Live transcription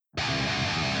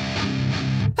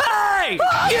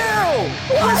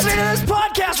listening to this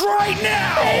podcast right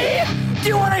now. Do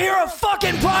you want to hear a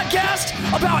fucking podcast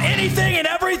about anything and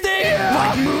everything? Yeah.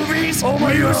 Like movies,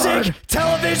 music,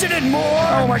 television, and more?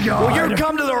 Oh my God. Well, you've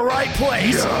come to the right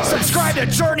place. Yes. Subscribe to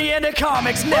Journey into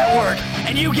Comics Network,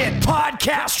 and you get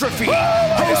Podcastrophe,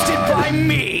 hosted by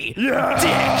me, Yes.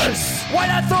 Dick. Why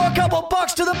not throw a couple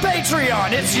bucks to the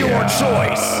Patreon? It's your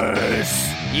choice.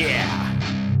 Yeah.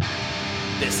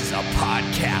 This is a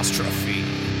Podcastrophe.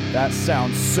 That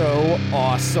sounds so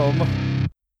awesome.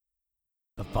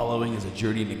 The following is a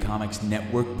Journey into Comics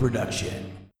Network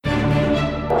production. To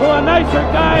a nicer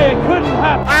guy, it couldn't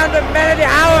happen. I am the man of the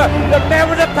hour, the man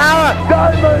with the power.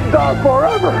 Diamonds are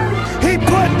forever. He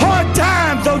put hard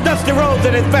times on Dusty Rhodes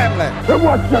and his family. And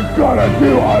what you gonna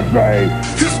do, Andre?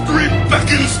 History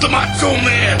beckons the Macho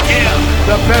Man. Yeah.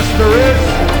 The best there is,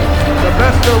 the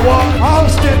best there was.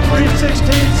 Austin 316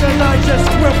 says I just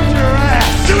whipped your ass.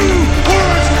 2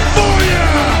 words for ya.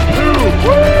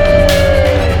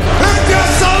 If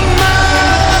you're some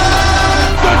man,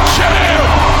 the champ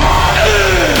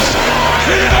is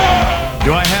here.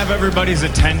 Do I have everybody's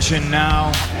attention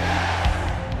now?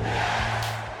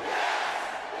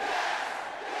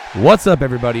 What's up,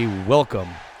 everybody? Welcome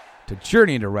to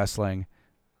Journey into Wrestling.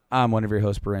 I'm one of your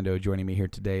hosts, Brando. Joining me here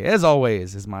today, as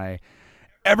always, is my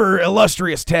ever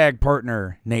illustrious tag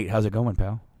partner, Nate. How's it going,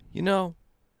 pal? You know,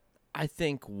 I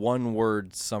think one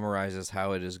word summarizes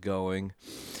how it is going,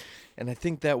 and I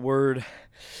think that word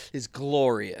is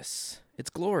glorious. It's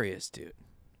glorious, dude.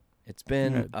 It's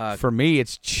been... For me,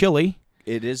 it's chilly.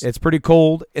 It is. It's pretty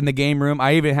cold in the game room.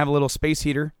 I even have a little space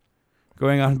heater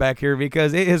going on back here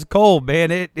because it is cold, man.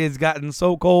 It has gotten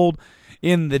so cold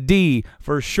in the D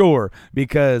for sure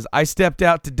because I stepped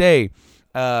out today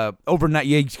overnight.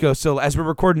 Yeah, so as we're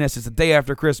recording this, it's the day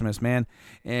after Christmas, man.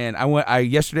 And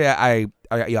yesterday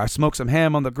I smoked some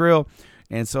ham on the grill,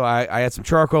 and so I had some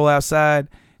charcoal outside,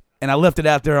 and I left it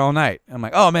out there all night. I'm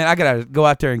like, oh man, I gotta go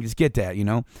out there and just get that, you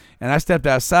know. And I stepped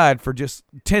outside for just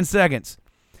 10 seconds.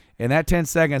 And that 10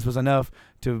 seconds was enough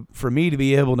for me to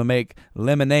be able to make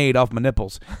lemonade off my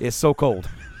nipples. It's so cold.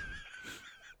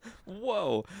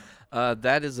 Whoa.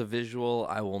 That is a visual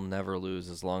I will never lose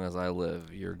as long as I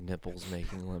live. Your nipples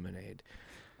making lemonade.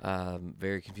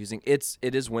 Very confusing. It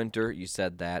is winter. You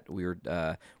said that.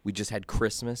 We just had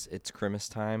Christmas. It's Christmas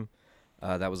time.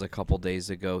 That was a couple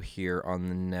days ago here on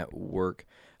the network.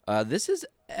 This is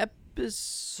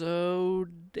episode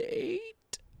 8,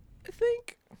 I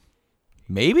think.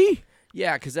 Maybe?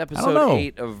 Yeah, because episode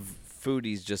 8 of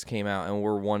Foodies just came out, and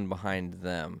we're one behind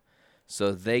them.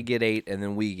 So they get 8, and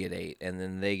then we get 8, and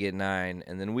then they get 9,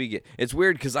 and then we get... It's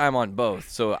weird because I'm on both,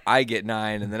 so I get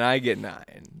 9, and then I get 9.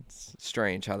 It's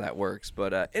strange how that works.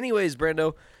 But anyways,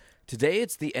 Brando, today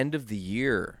it's the end of the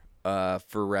year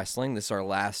for wrestling. This is our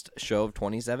last show of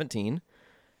 2017.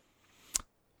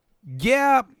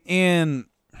 Yeah, and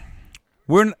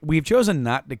we've chosen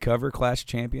not to cover Clash of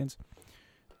Champions.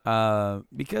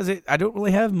 Because I don't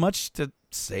really have much to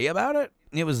say about it.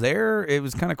 It was there. It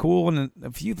was kind of cool and a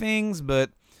few things,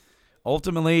 but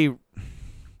ultimately,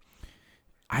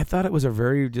 I thought it was a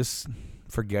very just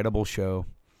forgettable show.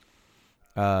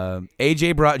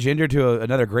 AJ brought Jinder to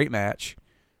another great match,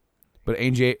 but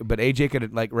AJ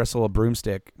could like wrestle a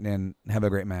broomstick and have a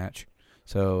great match.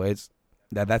 So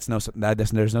there's no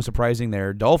surprising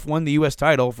there. Dolph won the U.S.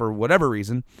 title for whatever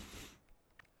reason.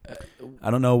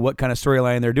 I don't know what kind of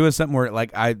storyline they're doing. Something where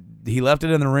he left it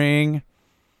in the ring.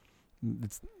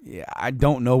 I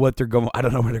don't know what they're going. I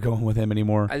don't know where they're going with him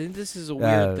anymore. I think this is a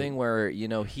weird thing where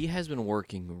he has been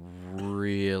working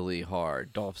really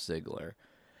hard, Dolph Ziggler,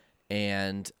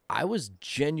 and I was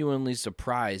genuinely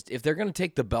surprised if they're going to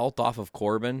take the belt off of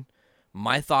Corbin.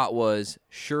 My thought was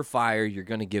surefire, you're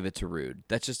going to give it to Rude.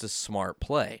 That's just a smart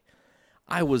play.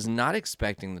 I was not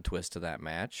expecting the twist of that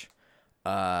match.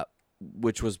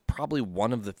 Which was probably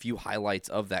one of the few highlights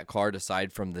of that card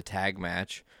aside from the tag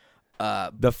match.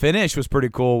 The finish was pretty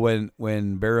cool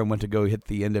when Baron went to go hit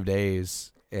the end of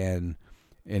days and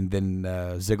then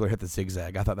Ziggler hit the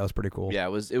zigzag. I thought that was pretty cool. Yeah,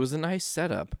 it was a nice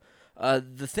setup.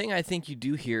 The thing I think you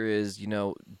do here is,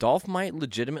 Dolph might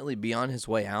legitimately be on his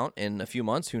way out in a few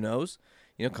months. Who knows?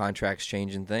 Contracts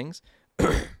changing things.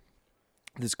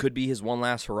 This could be his one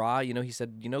last hurrah. He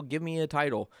said, give me a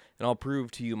title and I'll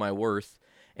prove to you my worth.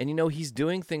 And, he's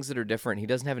doing things that are different. He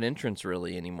doesn't have an entrance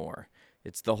really anymore.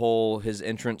 It's the whole, his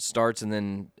entrance starts and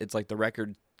then it's like the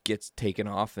record gets taken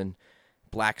off and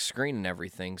black screen and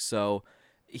everything. So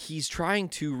he's trying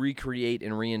to recreate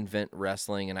and reinvent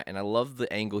wrestling. And I love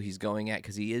the angle he's going at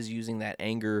because he is using that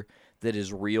anger that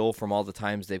is real from all the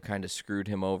times they've kind of screwed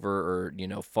him over or,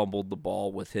 fumbled the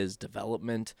ball with his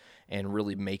development and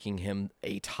really making him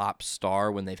a top star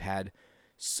when they've had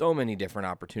so many different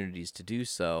opportunities to do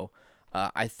so.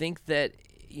 I think that,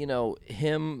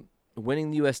 him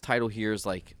winning the U.S. title here is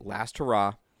like last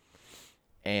hurrah.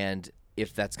 And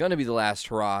if that's going to be the last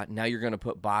hurrah, now you're going to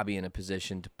put Bobby in a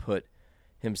position to put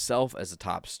himself as a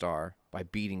top star by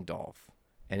beating Dolph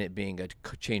and it being a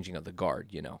changing of the guard,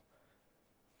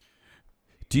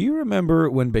 Do you remember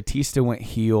when Batista went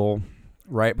heel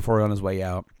right before on his way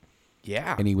out?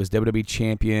 Yeah. And he was WWE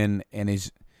champion, and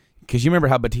because you remember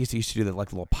how Batista used to do the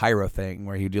little pyro thing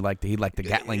where he'd do the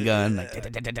Gatling gun,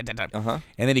 and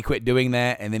then he quit doing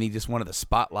that, and then he just wanted the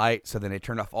spotlight, so then they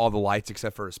turned off all the lights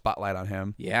except for a spotlight on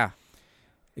him. Yeah.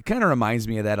 It kind of reminds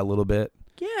me of that a little bit.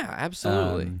 Yeah,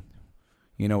 absolutely.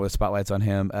 With spotlights on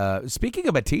him. Speaking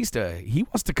of Batista, he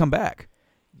wants to come back.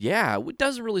 Yeah, it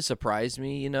doesn't really surprise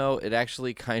me. It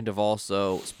actually kind of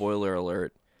also, spoiler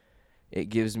alert, it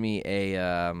gives me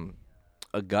a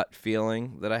gut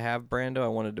feeling that I have, Brando. I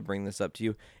wanted to bring this up to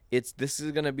you. This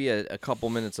is going to be a couple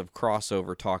minutes of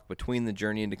crossover talk between the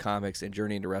Journey into Comics and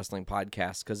Journey into Wrestling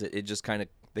podcast because it just kind of,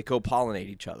 they co-pollinate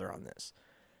each other on this.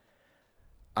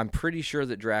 I'm pretty sure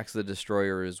that Drax the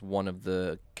Destroyer is one of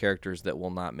the characters that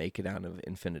will not make it out of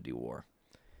Infinity War.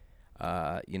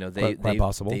 Quite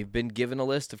possible. They've been given a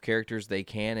list of characters they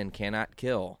can and cannot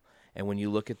kill. And when you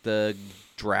look at the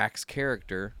Drax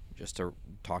character, just to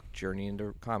talk Journey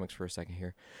into Comics for a second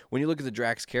here, when you look at the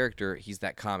Drax character, he's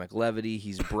that comic levity.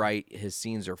 He's bright. His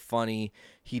scenes are funny.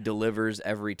 He delivers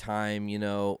every time.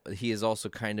 He is also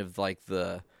kind of like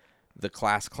the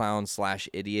class clown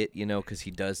 / idiot, because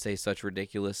he does say such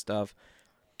ridiculous stuff.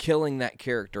 Killing that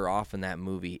character off in that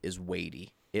movie is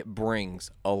weighty. It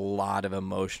brings a lot of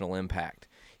emotional impact.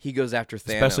 He goes after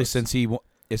Thanos.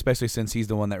 Especially since he's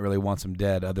the one that really wants him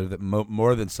dead, other than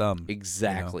more than some.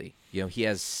 Exactly. He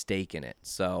has stake in it.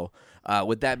 So,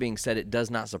 with that being said, it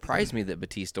does not surprise me that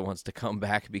Batista wants to come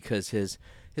back because his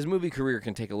movie career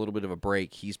can take a little bit of a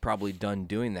break. He's probably done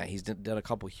doing that. He's done a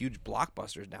couple huge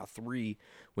blockbusters now, 3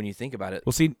 when you think about it.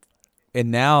 Well, see,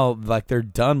 and now they're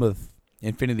done with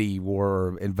Infinity War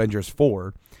or Avengers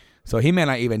 4. So he may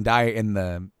not even die in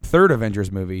the 3rd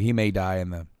Avengers movie. He may die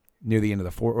near the end of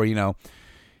the 4th,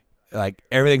 or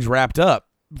everything's wrapped up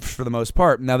for the most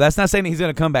part. Now that's not saying that he's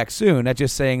going to come back soon. That's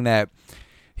just saying that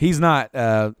he's not.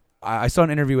 I saw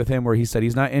an interview with him where he said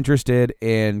he's not interested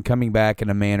in coming back in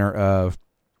a manner of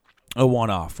a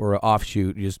one-off or an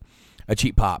offshoot, just a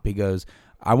cheap pop. He goes,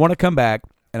 I want to come back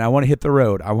and I want to hit the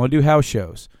road. I want to do house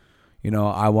shows.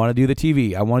 I want to do the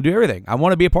TV. I want to do everything. I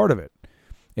want to be a part of it.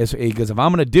 He goes, if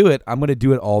I'm going to do it, I'm going to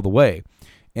do it all the way.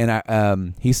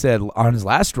 And he said on his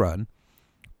last run,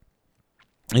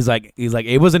 he's like,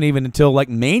 it wasn't even until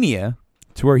Mania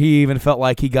to where he even felt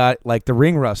like he got the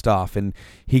ring rust off and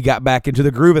he got back into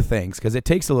the groove of things, because it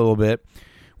takes a little bit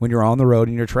when you're on the road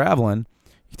and you're traveling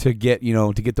to get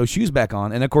those shoes back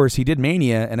on. And of course he did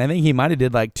Mania, and I think he might have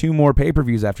did 2 more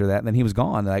pay-per-views after that, and then he was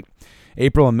gone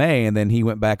April and May, and then he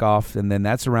went back off, and then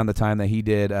that's around the time that he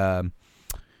did that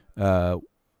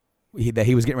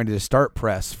he was getting ready to start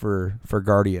press for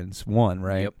Guardians 1,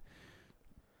 right? Yep.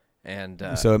 And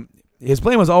so his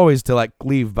plan was always to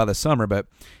leave by the summer, but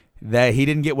that he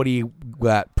didn't get what he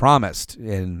got promised,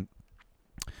 and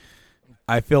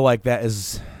I feel like that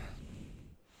is,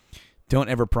 don't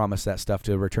ever promise that stuff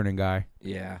to a returning guy.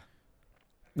 Yeah.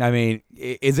 I mean,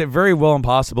 is it very well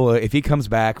impossible if he comes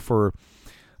back for,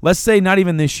 let's say, not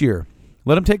even this year?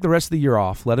 Let him take the rest of the year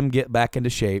off. Let him get back into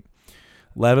shape.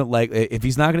 Let him, if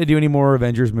he's not going to do any more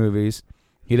Avengers movies,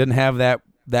 he doesn't have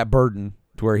that burden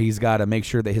to where he's got to make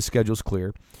sure that his schedule's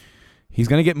clear. He's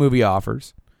going to get movie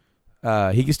offers.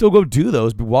 He can still go do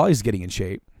those while he's getting in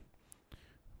shape.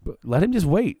 But let him just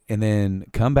wait and then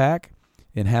come back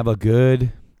and have a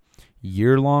good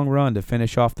year-long run to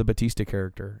finish off the Batista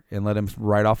character and let him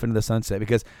ride off into the sunset.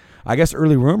 Because I guess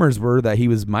early rumors were that he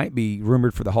might be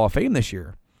rumored for the Hall of Fame this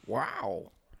year.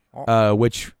 Wow.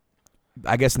 Which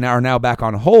I guess are now back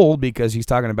on hold because he's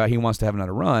talking about he wants to have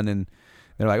another run, and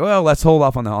they're like, well, let's hold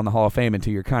off on the Hall of Fame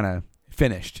until you're kind of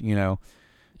finished, Yeah.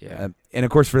 And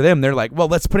of course for them, they're like, well,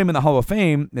 let's put him in the Hall of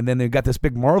Fame, and then they've got this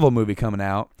big Marvel movie coming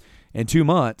out in 2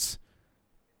 months,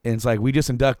 and it's like, we just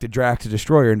inducted Drax the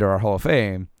Destroyer into our Hall of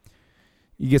Fame.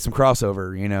 You get some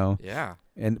crossover, Yeah.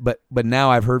 And but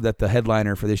now I've heard that the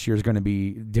headliner for this year is going to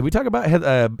be. Did we talk about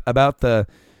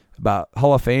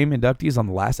Hall of Fame inductees on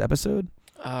the last episode?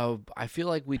 I feel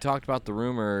like we talked about the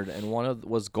rumored, and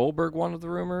was Goldberg one of the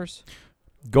rumors?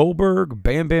 Goldberg,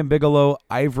 Bam Bam Bigelow,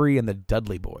 Ivory, and the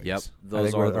Dudley Boys. Yep,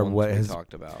 those are the ones we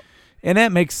talked about. And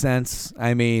that makes sense.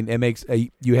 I mean, it makes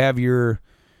you have your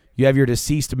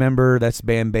deceased member, that's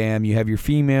Bam Bam. You have your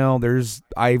female, there's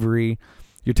Ivory.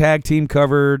 your tag team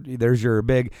covered. There's your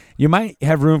big. You might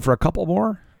have room for a couple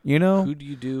more. You know. Who do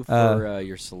you do for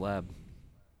your celeb?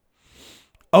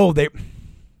 Oh,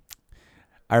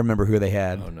 I remember who they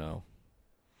had. Oh no.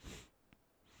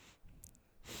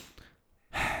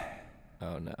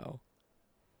 Oh no.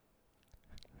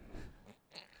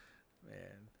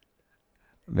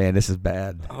 Man, this is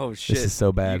bad. Oh shit. This is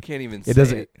so bad. You can't even it say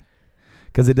doesn't, it.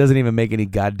 Because it doesn't even make any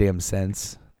goddamn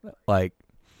sense. Like,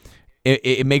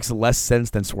 it makes less sense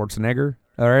than Schwarzenegger.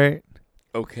 All right.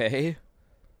 Okay.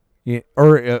 Yeah,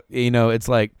 or it's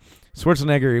like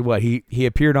Schwarzenegger. What he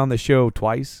appeared on the show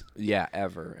twice. Yeah,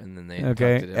 ever, and then they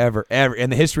Okay, inducted him. ever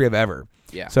in the history of ever.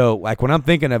 Yeah. So like when I'm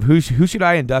thinking of who should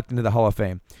I induct into the Hall of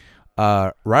Fame,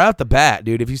 right off the bat,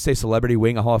 dude. If you say celebrity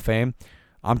wing a Hall of Fame,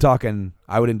 I'm talking.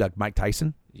 I would induct Mike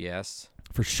Tyson. Yes.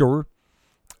 For sure.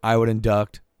 I would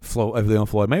induct Floyd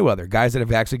Mayweather. Guys that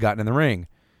have actually gotten in the ring.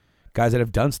 Guys that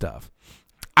have done stuff.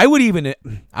 I would even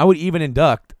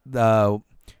induct Kevin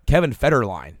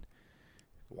Federline.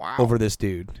 Wow. Over this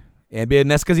dude. And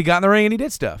that's because he got in the ring and he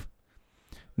did stuff.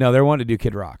 No, they're wanting to do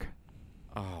Kid Rock.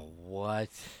 Oh,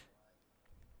 what?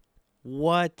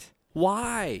 What?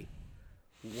 Why?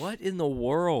 What in the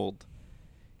world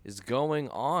is going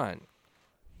on?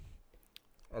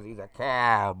 He's a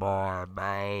cowboy,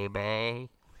 baby.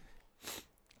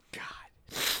 God.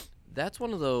 That's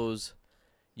one of those,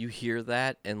 you hear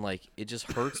that and, like, it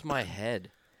just hurts my head.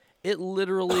 It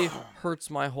literally hurts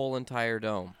my whole entire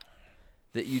dome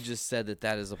that you just said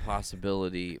that is a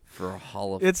possibility for a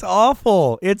Hall of Fame. It's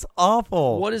awful. It's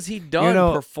awful. What has he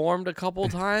done? Performed a couple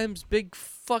times? Big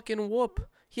fucking whoop.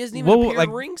 He hasn't even appeared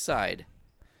ringside.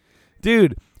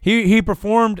 Dude, he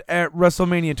performed at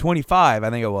WrestleMania 25, I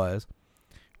think it was.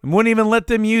 And wouldn't even let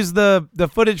them use the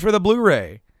footage for the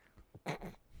Blu-ray.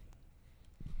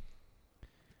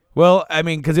 Well, I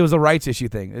mean, because it was a rights issue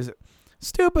thing. Is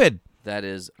stupid. That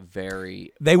is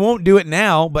very... They won't do it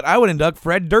now, but I would induct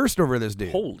Fred Durst over this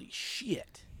dude. Holy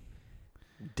shit.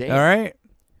 Damn. All right?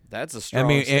 That's a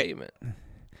strong statement.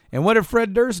 And what did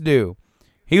Fred Durst do?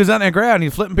 He was on that ground,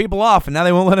 he's flipping people off, and now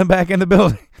they won't let him back in the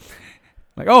building.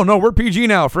 Like, oh, no, we're PG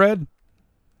now, Fred.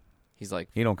 He's like...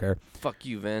 He don't care. Fuck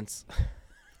you, Vince.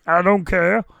 I don't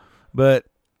care. But,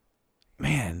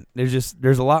 man,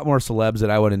 there's a lot more celebs that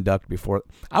I would induct before.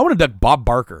 I would induct Bob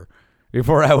Barker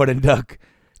before I would induct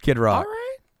Kid Rock. All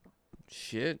right.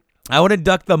 Shit. I would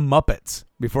induct the Muppets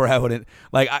before I would and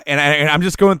I'm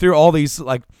just going through all these,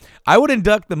 like, I would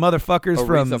induct the motherfuckers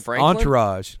Aretha from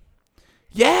Entourage.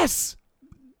 Yes.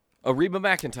 Reba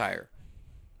McEntire.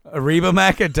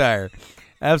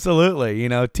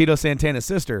 Absolutely. Tito Santana's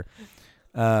sister.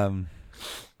 Man,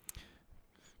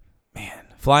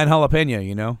 Flying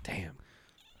Jalapeno, Damn.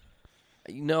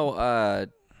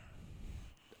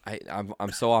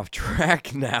 I'm so off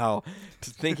track now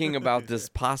to thinking about this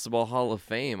possible Hall of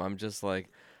Fame. I'm just like,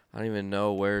 I don't even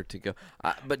know where to go.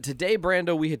 But today,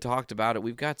 Brando, we had talked about it.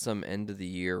 We've got some end of the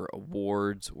year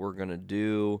awards we're going to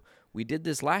do. We did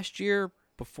this last year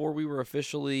before we were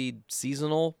officially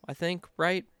seasonal, I think,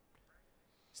 right?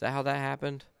 Is that how that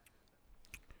happened?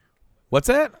 What's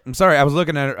that? I'm sorry. I was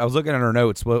looking at our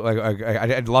notes. Well,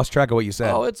 I lost track of what you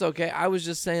said. Oh, it's okay. I was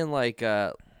just saying, like,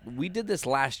 we did this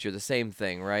last year, the same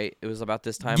thing, right? It was about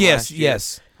this time last year.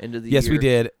 Yes. End of the year. Yes, we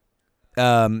did.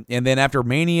 And then after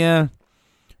Mania,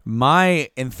 my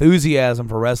enthusiasm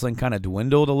for wrestling kind of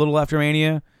dwindled a little after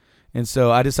Mania. And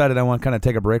so I decided I want to kind of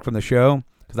take a break from the show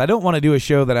because I don't want to do a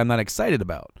show that I'm not excited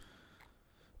about.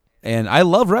 And I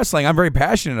love wrestling. I'm very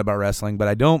passionate about wrestling, but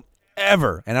I don't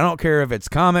ever, and I don't care if it's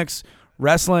comics,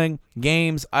 wrestling,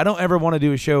 games, I don't ever want to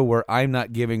do a show where I'm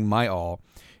not giving my all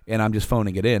and I'm just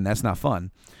phoning it in. That's not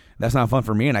fun. That's not fun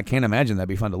for me, and I can't imagine that'd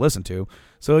be fun to listen to.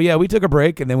 So, yeah, we took a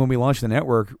break, and then when we launched the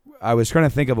network, I was trying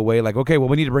to think of a way, like, okay, well,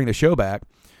 we need to bring the show back.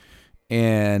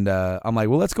 And I'm like,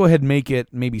 well, let's go ahead and make it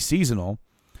maybe seasonal.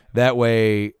 That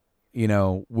way,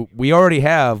 we already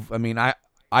have, I mean, I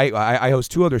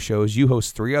host 2 other shows. You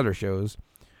host 3 other shows.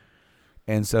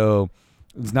 And so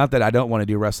it's not that I don't want to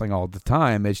do wrestling all the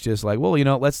time. It's just like, well,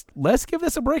 let's give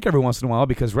this a break every once in a while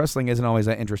because wrestling isn't always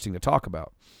that interesting to talk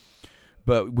about.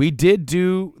 But we did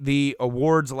do the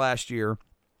awards last year.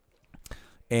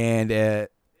 And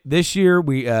this year,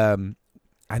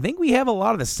 I think we have a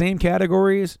lot of the same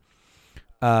categories.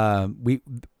 We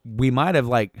might have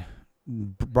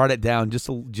brought it down just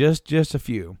a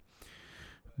few,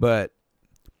 but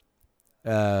we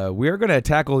are going to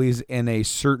tackle these in a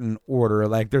certain order.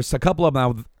 Like there's a couple of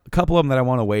them that I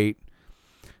want to wait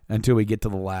until we get to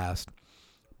the last.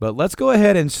 But let's go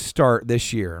ahead and start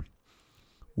this year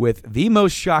with the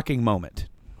most shocking moment.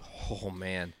 Oh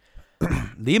man,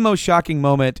 the most shocking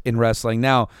moment in wrestling.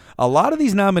 Now, a lot of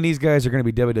these nominees, guys, are going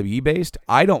to be WWE based.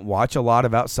 I don't watch a lot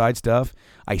of outside stuff.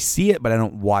 I see it, but I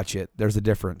don't watch it. There's a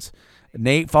difference.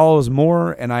 Nate follows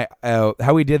more, and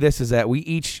how we did this is that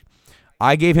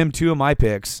I gave him 2 of my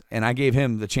picks, and I gave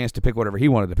him the chance to pick whatever he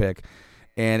wanted to pick.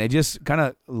 And it just kind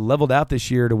of leveled out this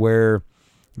year to where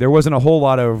there wasn't a whole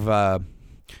lot of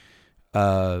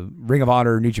Ring of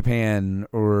Honor, New Japan,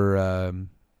 or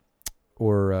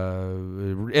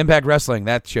Impact Wrestling,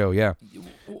 that show, yeah.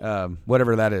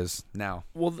 Whatever that is now.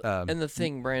 Well, and the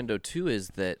thing, Brando, too, is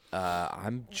that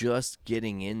I'm just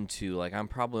getting into, like, I'm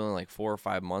probably only like 4 or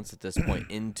 5 months at this point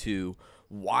into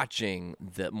watching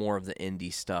more of the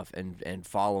indie stuff and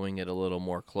following it a little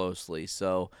more closely.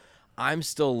 So I'm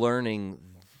still learning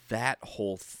that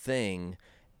whole thing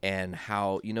and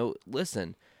how,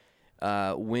 listen,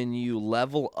 when you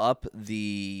level up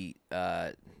the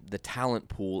talent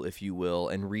pool, if you will,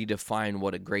 and redefine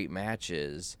what a great match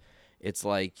is, it's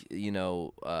like,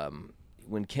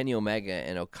 when Kenny Omega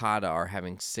and Okada are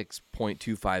having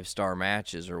 6.25 star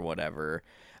matches or whatever,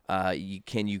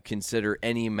 can you consider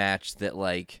any match that,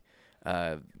 like,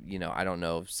 I don't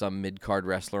know, some mid-card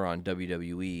wrestler on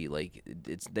WWE, like,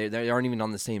 they aren't even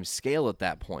on the same scale at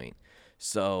that point.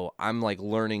 So I'm, like,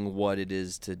 learning what it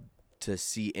is to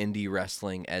see indie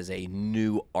wrestling as a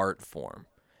new art form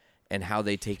and how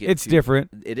they take it. It's different.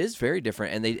 It is very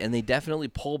different, and they definitely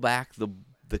pull back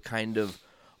the kind of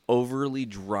overly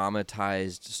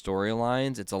dramatized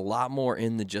storylines. It's a lot more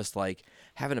in the just, like,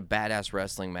 having a badass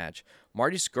wrestling match.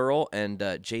 Marty Scurll and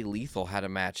Jay Lethal had a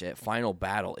match at Final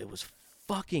Battle. It was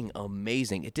fucking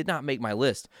amazing. It did not make my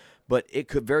list, but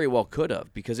it very well could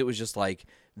have, because it was just like,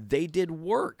 they did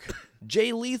work.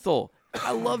 Jay Lethal,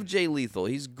 I love Jay Lethal.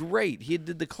 He's great. He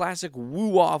did the classic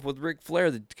woo-off with Ric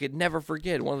Flair that you could never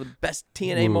forget. One of the best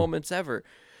TNA moments ever.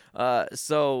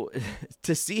 So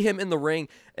to see him in the ring,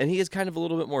 and he is kind of a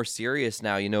little bit more serious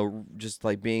now, just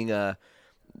like being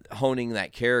honing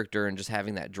that character and just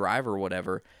having that drive or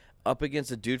whatever, up against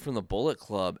a dude from the Bullet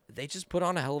Club. They just put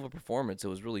on a hell of a performance. It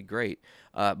was really great.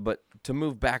 But to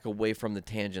move back away from the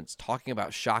tangents, talking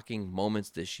about shocking moments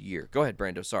this year. Go ahead,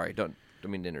 Brando. Sorry, don't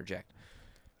mean to interject.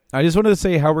 I just wanted to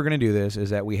say how we're going to do this is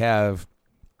that we have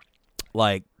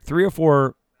like 3 or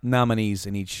 4 nominees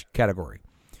in each category.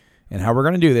 And how we're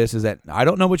going to do this is that I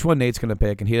don't know which one Nate's going to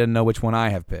pick, and he doesn't know which one I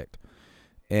have picked.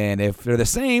 And if they're the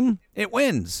same, it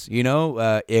wins.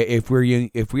 If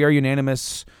we are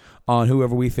unanimous on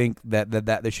whoever we think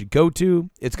that they should go to,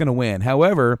 it's going to win.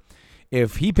 However,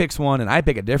 if he picks one and I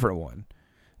pick a different one,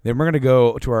 then we're going to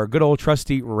go to our good old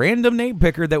trusty random name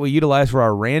picker that we utilize for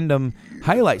our random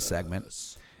highlight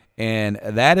segment. And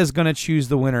that is going to choose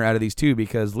the winner out of these 2,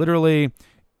 because literally,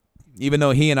 even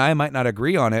though he and I might not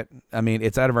agree on it, I mean,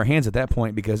 it's out of our hands at that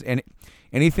point, because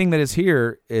anything that is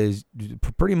here is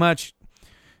pretty much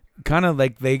kind of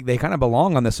like they kind of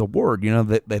belong on this award,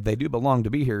 that they do belong to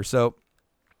be here. So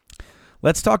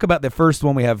let's talk about the first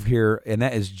one we have here, and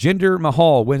that is Jinder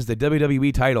Mahal wins the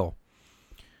WWE title.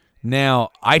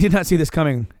 Now, I did not see this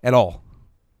coming at all.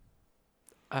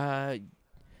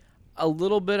 A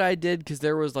little bit I did, because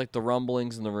there was like the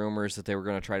rumblings and the rumors that they were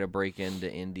going to try to break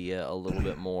into India a little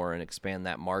bit more and expand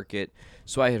that market.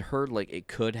 So I had heard like it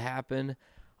could happen.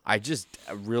 I just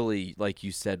really, like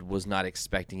you said, was not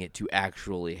expecting it to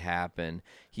actually happen.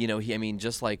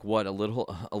 Just like what, a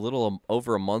little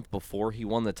over a month before he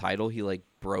won the title, he like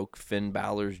broke Finn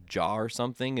Balor's jaw or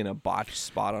something in a botched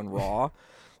spot on Raw.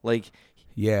 Like,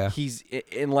 yeah, he's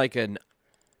in like an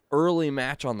early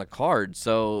match on the card,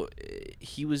 so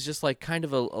he was just like kind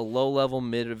of a low-level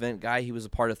mid-event guy. He was a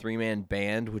part of 3-man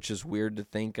band, which is weird to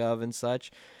think of and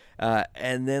such.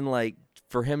 And then like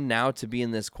for him now to be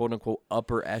in this quote-unquote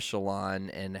upper echelon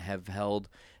and have held,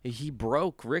 he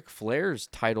broke Ric Flair's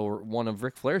title, one of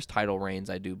Ric Flair's title reigns,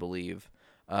 I do believe,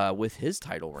 with his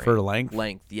title reign. For length?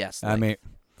 Length, yes. Length.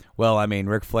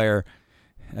 Ric Flair,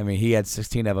 he had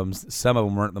 16 of them. Some of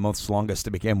them weren't the most longest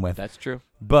to begin with. That's true.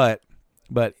 But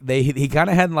he kind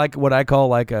of had like what I call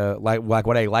like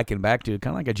what I liken back to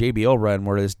kind of like a JBL run,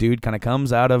 where this dude kind of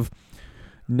comes out of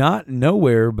not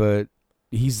nowhere, but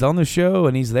he's on the show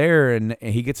and he's there and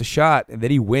he gets a shot and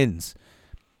then he wins,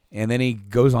 and then he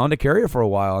goes on to carry it for a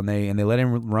while, and they let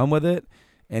him run with it,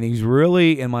 and he's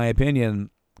really, in my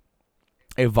opinion,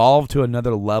 evolved to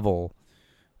another level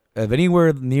of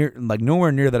nowhere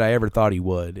near that I ever thought he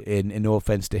would. And no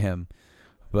offense to him,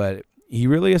 but he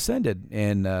really ascended,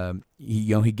 and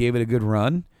he gave it a good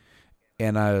run,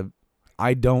 and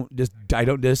I don't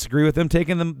disagree with them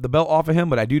taking the belt off of him,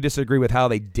 but I do disagree with how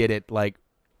they did it. Like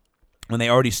when they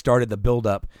already started the build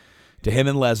up to him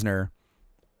and Lesnar,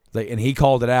 and he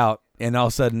called it out, and all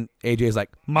of a sudden AJ's like,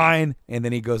 mine, and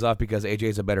then he goes off because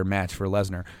AJ's a better match for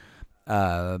Lesnar.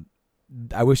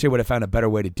 I wish they would have found a better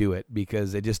way to do it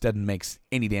because it just doesn't make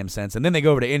any damn sense. And then they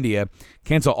go over to India,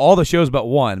 cancel all the shows but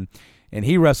one, and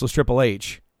he wrestles Triple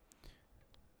H.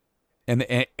 And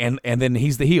then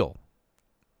he's the heel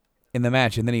in the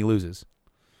match, and then he loses.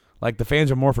 Like, the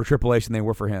fans are more for Triple H than they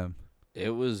were for him. It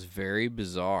was very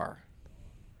bizarre.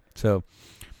 So,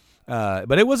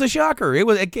 but it was a shocker.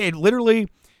 It literally,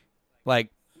 like,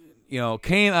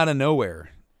 came out of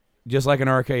nowhere. Just like an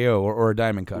RKO or a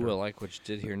Diamond Cutter. Ooh, I like what you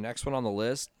did here. Next one on the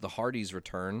list, the Hardys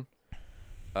return.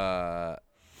 I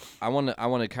want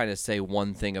to kind of say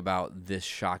one thing about this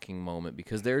shocking moment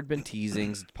because there had been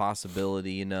teasings,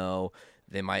 possibility,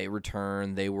 they might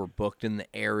return. They were booked in the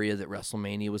area that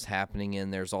WrestleMania was happening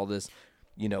in. There's all this,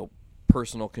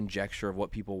 personal conjecture of what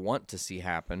people want to see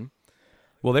happen.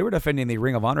 Well, they were defending the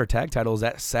Ring of Honor tag titles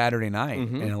that Saturday night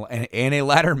in a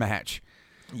ladder match.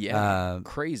 Yeah,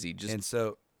 crazy. And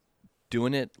so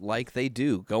doing it like they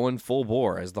do, going full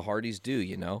bore as the Hardys do,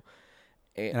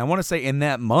 And I want to say in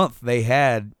that month they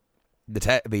had the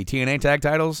TNA tag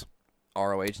titles,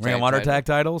 ROH Ring of Honor tag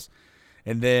titles,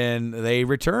 and then they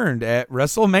returned at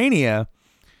WrestleMania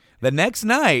the next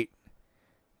night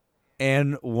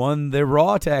and won the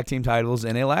Raw tag team titles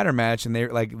in a ladder match, and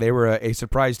they were a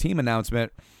surprise team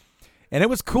announcement. And it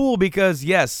was cool because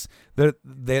yes,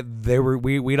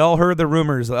 we'd all heard the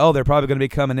rumors, they're probably going to be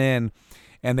coming in.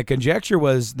 And the conjecture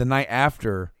was the night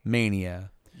after Mania.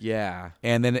 Yeah.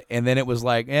 And then it was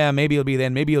like, maybe it'll be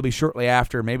then. Maybe it'll be shortly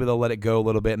after. Maybe they'll let it go a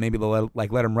little bit. Maybe they'll let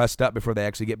them rest up before they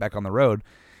actually get back on the road.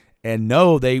 And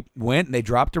no, they went and they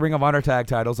dropped the Ring of Honor tag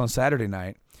titles on Saturday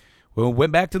night. We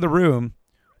went back to the room,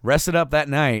 rested up that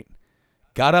night,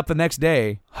 got up the next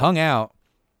day, hung out,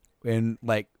 and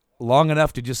long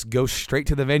enough to just go straight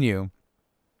to the venue.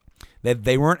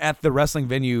 They weren't at the wrestling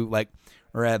venue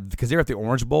because they were at the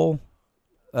Orange Bowl.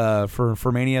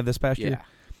 For Mania this past year,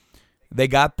 they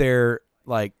got there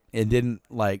and didn't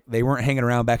they weren't hanging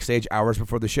around backstage hours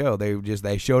before the show.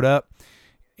 They showed up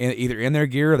either in their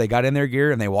gear or they got in their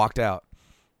gear and they walked out.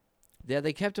 Yeah,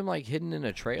 they kept him hidden in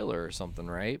a trailer or something,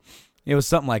 right? It was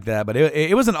something like that, but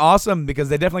it was an awesome because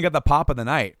they definitely got the pop of the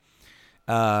night.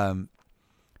 And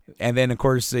then of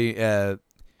course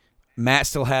Matt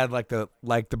still had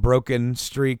the broken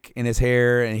streak in his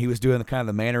hair, and he was doing the kind of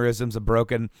the mannerisms of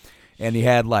broken. And he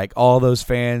had all those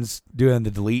fans doing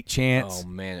the delete chants. Oh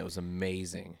man, it was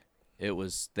amazing. They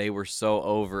were so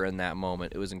over in that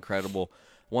moment. It was incredible.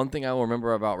 One thing I will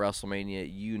remember about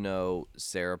WrestleMania,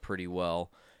 Sarah pretty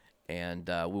well. And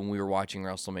when we were watching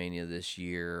WrestleMania this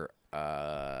year,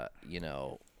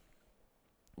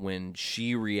 when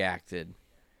she reacted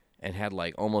and had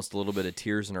almost a little bit of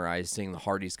tears in her eyes seeing the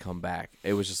Hardys come back,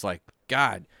 it was just like,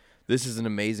 God, this is an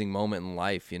amazing moment in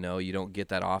life. You don't get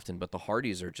that often, but the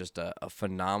Hardys are just a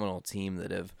phenomenal team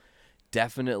that have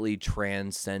definitely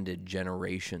transcended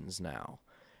generations now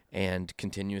and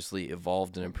continuously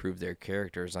evolved and improved their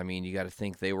characters. I mean, you got to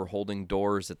think they were holding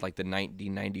doors at the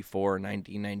 1994 or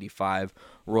 1995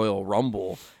 Royal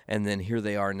Rumble, and then here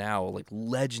they are now,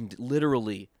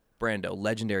 literally, Brando,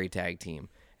 legendary tag team,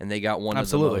 and they got one of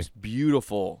the most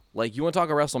beautiful, you want to talk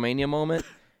a WrestleMania moment?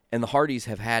 And the Hardys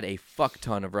have had a fuck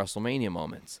ton of WrestleMania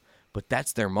moments, but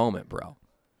that's their moment, bro.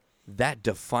 That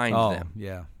defined them.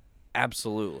 Yeah,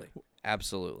 absolutely.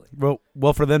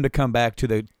 Well, for them to come back to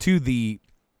the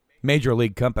major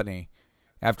league company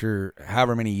after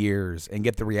however many years and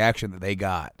get the reaction that they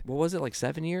got. What was it,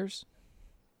 7 years?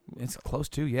 It's close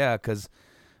to, yeah, because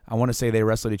I want to say they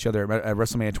wrestled each other at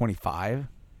WrestleMania 25.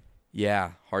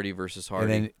 Yeah, Hardy versus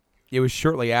Hardy. And then it was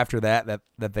shortly after that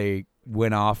they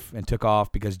went off and took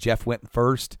off because Jeff went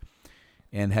first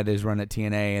and had his run at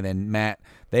TNA, and then Matt.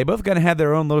 They both kind of had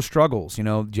their own little struggles.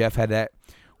 Jeff had that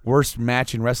worst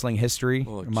match in wrestling history,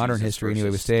 modern history, anyway,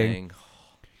 with Sting.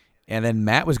 And then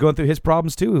Matt was going through his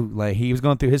problems too. He was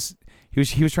going through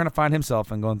he was trying to find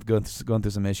himself and going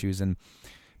through some issues, and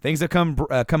things that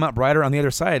come out brighter on the other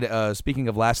side. Speaking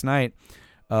of last night,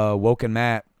 Woken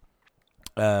Matt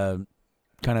kind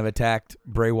of attacked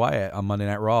Bray Wyatt on Monday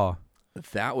Night Raw.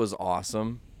 That was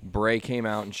awesome. Bray came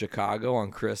out in Chicago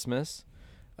on Christmas,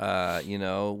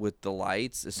 with the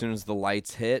lights. As soon as the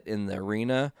lights hit in the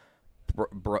arena,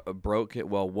 broke it.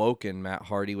 Well, Woken Matt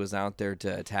Hardy was out there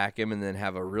to attack him and then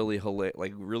have a really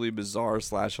really bizarre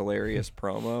 / hilarious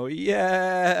promo.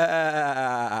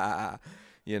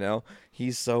 Yeah,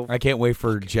 he's so. I can't wait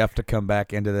for Jeff to come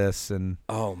back into this and.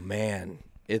 Oh man,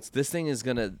 this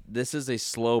is a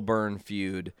slow burn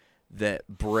feud that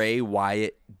Bray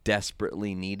Wyatt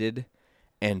desperately needed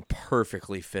and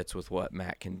perfectly fits with what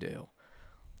Matt can do.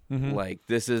 Like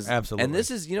this is Absolutely. and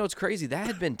this is it's crazy. That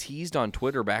had been teased on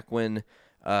Twitter back when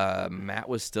Matt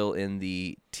was still in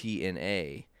the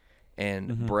TNA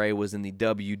and Bray was in the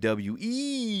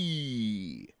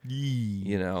WWE.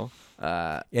 And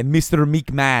Mr.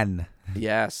 McMahon.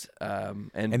 Yes,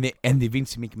 And the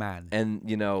Vince McMahon.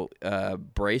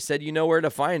 And Bray said, "You know where to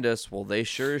find us." Well, they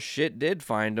sure as shit did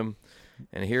find him,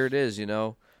 and here it is.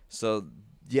 So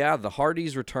yeah, the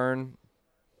Hardys return,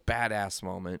 badass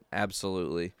moment,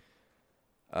 absolutely.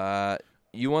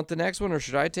 You want the next one, or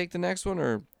should I take the next one,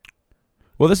 or?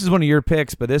 Well, this is one of your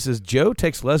picks, but this is Joe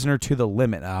takes Lesnar to the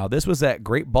limit. Now, this was that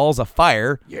Great Balls of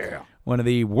Fire. Yeah. One of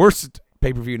the worst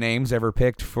pay-per-view names ever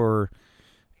picked for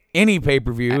any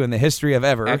pay-per-view in the history of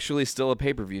ever. Actually, still a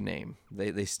pay-per-view name.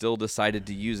 They still decided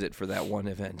to use it for that one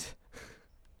event.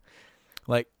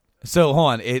 So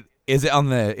hold on, is it on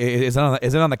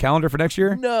the calendar for next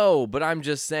year? No, but I'm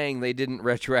just saying they didn't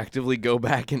retroactively go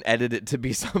back and edit it to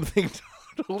be something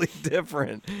totally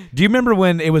different. Do you remember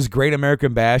when it was Great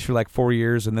American Bash for like 4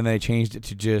 years, and then they changed it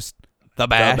to just The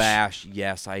Bash? The Bash,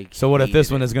 yes. So what if this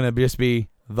one is going to just be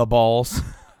The Balls?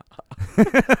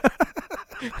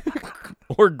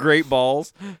 Or Great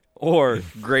Balls, or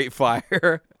Great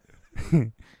Fire.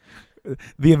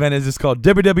 The event is just called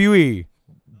WWE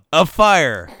of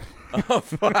Fire. Of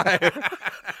Fire.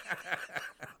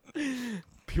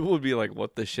 People would be like,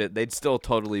 what the shit? They'd still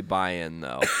totally buy in,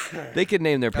 though. They could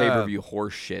name their pay-per-view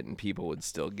horse shit, and people would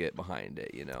still get behind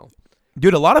it,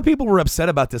 Dude, a lot of people were upset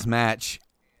about this match,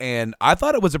 and I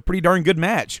thought it was a pretty darn good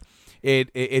match.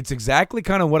 It's exactly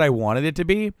kind of what I wanted it to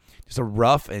be. Just a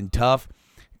rough and tough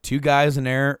two guys in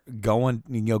there going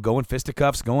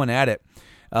fisticuffs, going at it.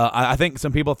 I think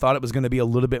some people thought it was going to be a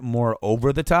little bit more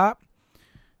over the top,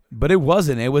 but it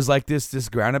wasn't. It was like this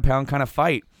ground and pound kind of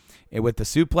fight with the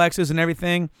suplexes and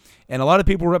everything. And a lot of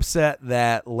people were upset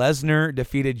that Lesnar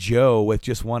defeated Joe with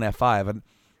just one F5. And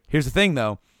here's the thing,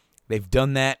 though. They've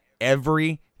done that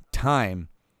every time.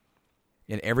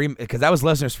 Because that was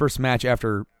Lesnar's first match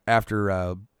after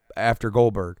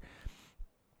Goldberg.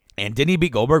 And didn't he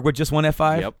beat Goldberg with just one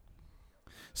F5? Yep.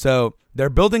 So they're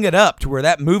building it up to where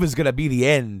that move is going to be the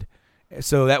end.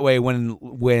 So that way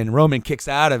when Roman kicks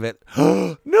out of it,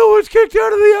 no one's kicked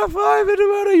out of the F5 in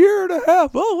about a year and a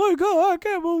half. Oh, my God, I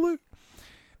can't believe it.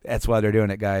 That's why they're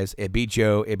doing it, guys. It beat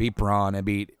Joe. It beat Braun. It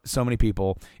beat so many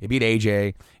people. It beat AJ.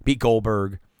 It beat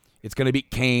Goldberg. It's going to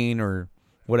beat Kane or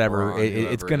whatever. Braun,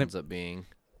 It's going to ends up being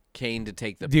Kane to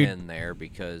take the pin there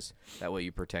because that way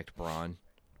you protect Braun.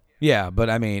 Yeah, but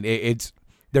I mean,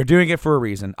 they're doing it for a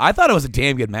reason. I thought it was a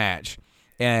damn good match,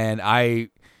 and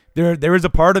there was a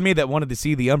part of me that wanted to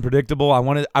see the unpredictable. I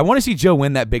want to see Joe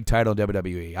win that big title in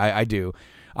WWE. I do.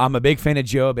 I'm a big fan of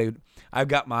Joe. I've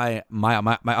got my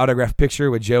autographed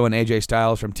picture with Joe and AJ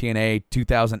Styles from TNA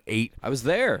 2008. I was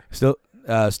there. Still,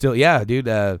 yeah, dude.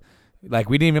 Like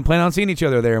we didn't even plan on seeing each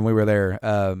other there, and we were there.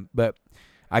 But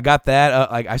I got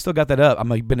that. I still got that up.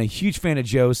 I've been a huge fan of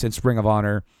Joe since Ring of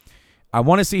Honor. I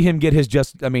want to see him get his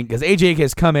because AJ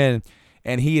has come in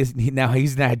and he's now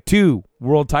had 2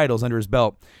 world titles under his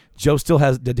belt. Joe still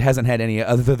hasn't had any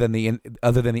other than the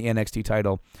NXT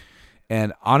title.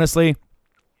 And honestly,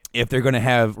 if they're going to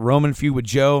have Roman feud with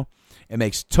Joe, it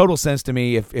makes total sense to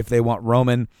me if they want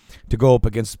Roman to go up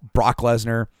against Brock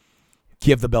Lesnar,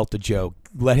 give the belt to Joe,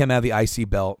 let him have the IC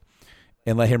belt,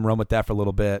 and let him run with that for a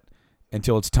little bit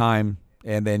until it's time.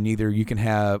 And then either you can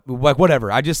have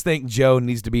whatever. I just think Joe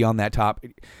needs to be on that top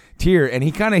tier, and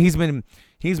he's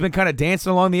been kind of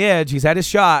dancing along the edge. He's had his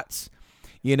shots,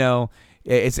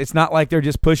 It's not like they're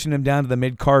just pushing him down to the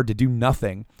mid card to do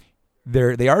nothing.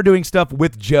 They are doing stuff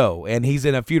with Joe, and he's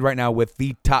in a feud right now with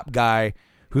the top guy,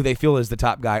 who they feel is the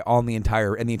top guy on the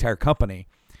entire company.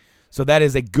 So that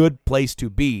is a good place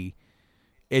to be.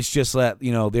 It's just that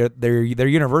they're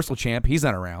Universal champ. He's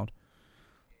not around,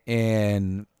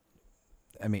 and.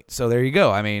 I mean, so there you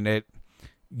go. I mean,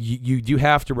 you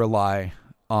have to rely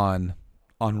on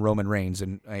Roman Reigns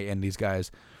and these guys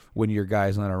when your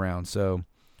guy's not around. So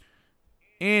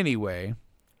anyway,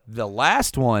 the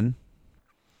last one.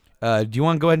 Do you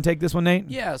want to go ahead and take this one, Nate?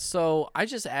 Yeah. So I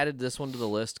just added this one to the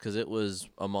list because it was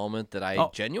a moment that I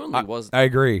genuinely wasn't. I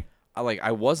agree.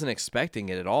 I wasn't expecting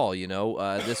it at all.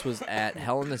 This was at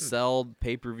Hell in a Cell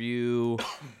pay-per-view.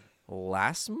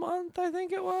 Last month, I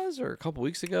think it was, or a couple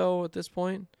weeks ago at this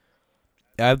point.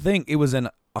 I think it was in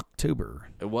October.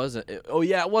 It wasn't. It was.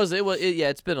 Yeah,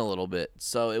 it's been a little bit.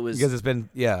 So it was because it's been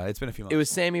a few months. It was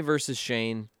Sammy versus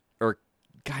Shane, or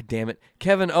God damn it,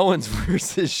 Kevin Owens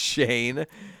versus Shane.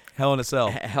 Hell in a Cell.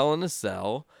 Hell in a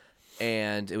Cell,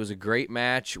 and it was a great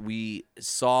match. We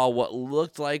saw what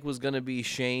looked like was going to be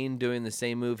Shane doing the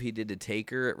same move he did to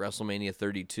Taker at WrestleMania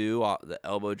 32, the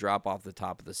elbow drop off the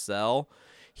top of the cell.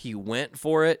 He went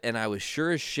for it, and I was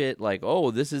sure as shit like, oh,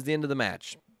 this is the end of the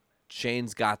match.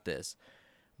 Shane's got this.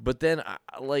 But then,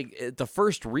 like, at the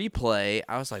first replay,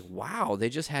 I was like, wow, they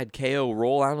just had KO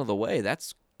roll out of the way.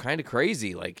 That's kind of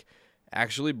crazy, like,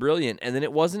 actually brilliant. And then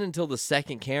it wasn't until the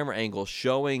second camera angle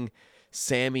showing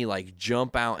Sammy like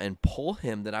jump out and pull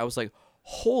him that I was like,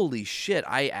 holy shit,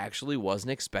 I actually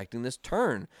wasn't expecting this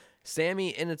turn.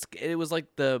 Sammy, and it was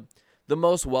like the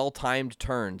most well-timed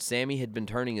turn. Sammy had been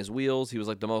turning his wheels. He was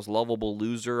like the most lovable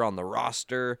loser on the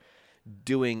roster,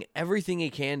 doing everything he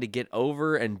can to get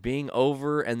over and being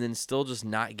over, and then still just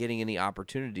not getting any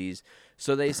opportunities.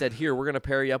 So they said, here, we're going to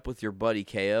pair you up with your buddy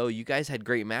KO. You guys had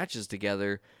great matches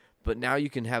together, but now you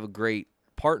can have a great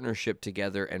partnership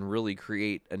together and really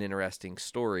create an interesting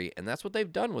story, and that's what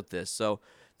they've done with this. So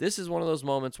this is one of those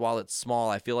moments, while it's small,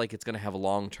 I feel like it's going to have a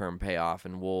long-term payoff,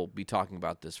 and we'll be talking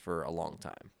about this for a long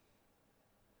time.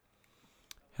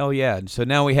 Hell yeah. So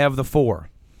now we have the 4.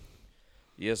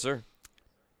 Yes, sir.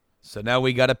 So now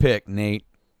we got to pick, Nate.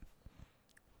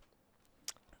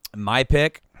 My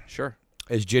pick Sure.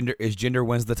 is Jinder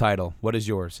wins the title. What is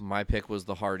yours? My pick was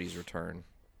the Hardys' return.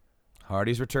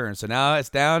 Hardy's return. So now it's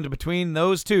down to between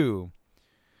those two.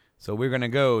 So we're going to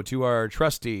go to our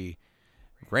trusty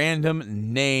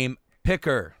random name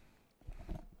picker.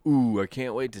 Ooh, I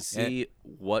can't wait to see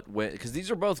what went, because these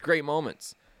are both great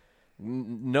moments.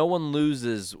 No one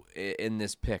loses in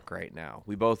this pick right now.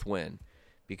 We both win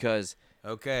because.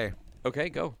 Okay,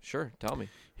 go. Sure, tell me.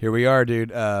 here we are,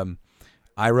 dude.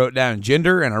 I wrote down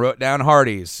Jinder and I wrote down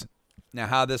Hardy's. Now,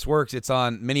 how this works, it's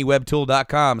on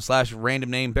miniwebtool.com/random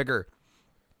name picker.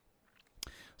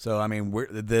 So, I mean,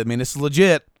 this is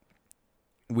legit.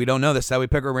 We don't know this. How we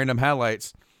pick our random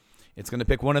highlights. It's going to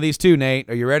pick one of these two, Nate.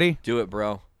 Are you ready? Do it,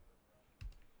 bro.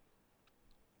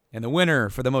 And the winner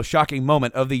for the most shocking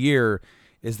moment of the year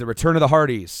is the return of the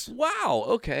Hardys. Wow.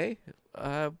 Okay.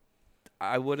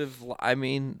 I would have. I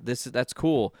mean, that's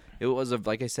cool. It was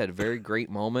like I said, a very great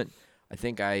moment. I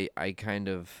think I kind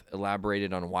of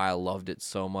elaborated on why I loved it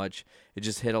so much. It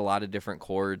just hit a lot of different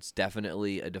chords.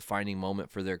 Definitely a defining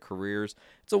moment for their careers.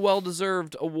 It's a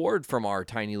well-deserved award from our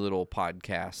tiny little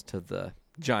podcast to the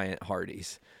Giant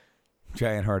Hardys.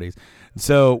 Giant Hardys.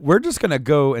 So we're just going to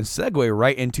go and segue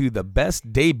right into the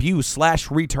best debut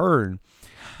 / return.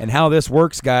 And how this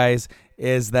works, guys,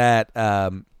 is that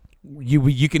we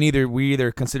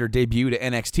either consider debut to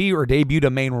NXT or debut to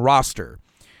main roster.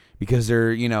 Because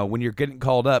they're, when you're getting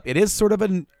called up, it is sort of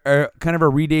kind of a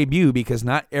re-debut because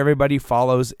not everybody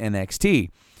follows NXT.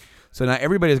 So not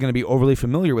everybody is going to be overly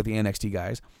familiar with the NXT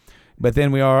guys. But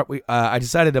then I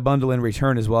decided to bundle in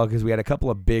return as well because we had a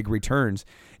couple of big returns.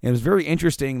 And it was very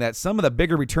interesting that some of the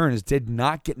bigger returns did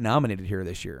not get nominated here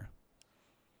this year.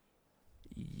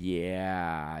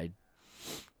 Yeah, I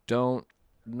don't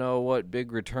know what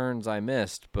big returns I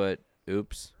missed, but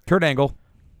oops. Kurt Angle.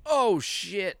 Oh,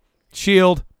 shit.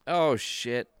 Shield. Oh,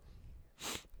 shit.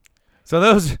 So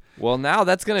those... Well, now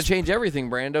that's going to change everything,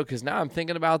 Brando, because now I'm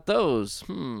thinking about those.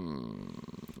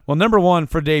 Well, number one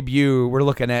for debut, we're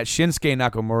looking at Shinsuke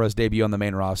Nakamura's debut on the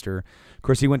main roster. Of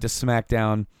course, he went to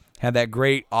SmackDown, had that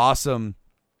great, awesome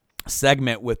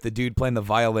segment with the dude playing the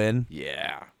violin.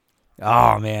 Yeah.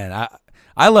 Oh, man.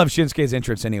 I love Shinsuke's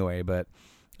entrance anyway, but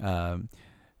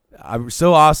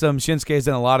so awesome. Shinsuke's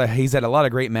done he's had a lot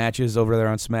of great matches over there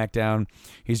on SmackDown.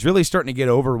 He's really starting to get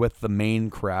over with the main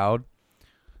crowd.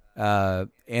 And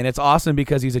it's awesome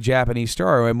because he's a Japanese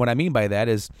star. And what I mean by that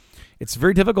is it's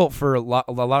very difficult for a lot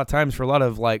of times for a lot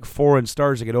of like foreign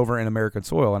stars to get over in American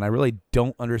soil. And I really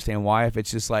don't understand why, if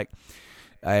it's just like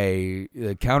a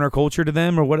counterculture to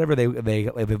them or whatever. They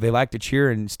like to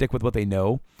cheer and stick with what they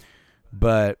know.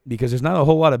 But because there's not a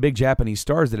whole lot of big Japanese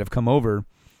stars that have come over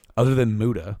other than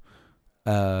Muta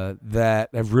that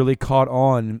have really caught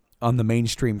on the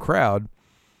mainstream crowd.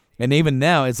 And even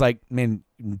now, it's like, man,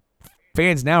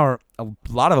 fans now a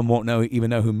lot of them won't even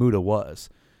know who Muta was.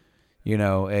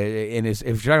 And if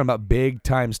you're talking about big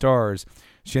time stars,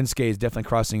 Shinsuke is definitely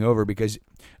crossing over because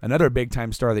another big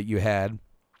time star that you had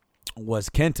was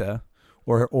Kenta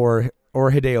or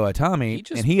Hideo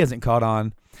Itami, and he hasn't caught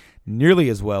on nearly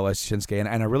as well as Shinsuke. And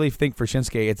I really think for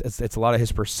Shinsuke, it's a lot of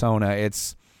his persona.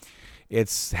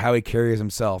 It's how he carries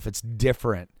himself. It's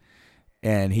different,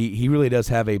 and he really does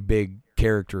have a big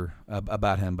character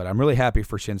about him. But I'm really happy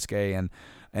for Shinsuke,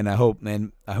 and I hope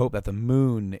that the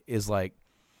moon is like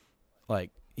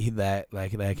he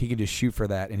can just shoot for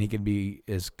that, and he can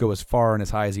go as far and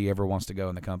as high as he ever wants to go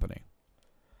in the company.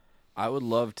 I would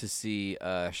love to see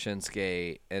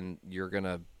Shinsuke, and you're going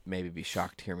to maybe be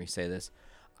shocked to hear me say this.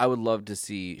 I would love to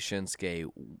see Shinsuke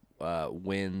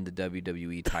win the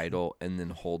WWE title and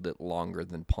then hold it longer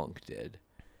than Punk did.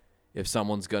 If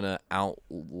someone's going to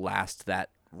outlast that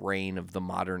reign of the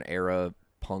modern era,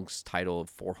 Punk's title of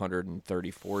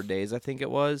 434 days, I think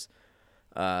it was,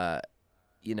 I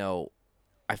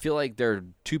feel like there are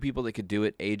two people that could do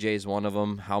it. AJ's one of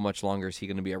them. How much longer is he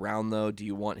going to be around, though? Do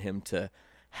you want him to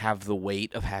have the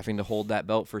weight of having to hold that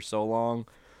belt for so long?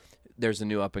 There's a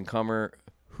new up-and-comer.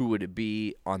 Who would it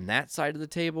be on that side of the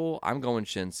table? I'm going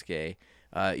Shinsuke.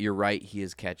 You're right. He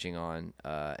is catching on.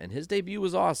 And his debut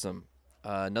was awesome.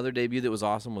 Another debut that was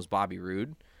awesome was Bobby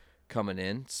Roode coming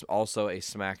in. It's also a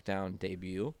SmackDown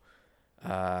debut.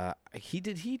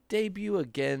 He debut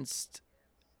against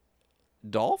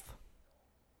Dolph?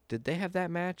 Did they have that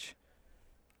match?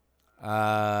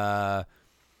 I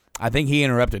think he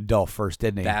interrupted Dolph first,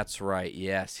 didn't he? That's right.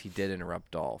 Yes, he did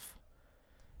interrupt Dolph.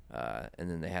 And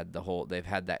then they've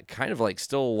had that kind of like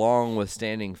still long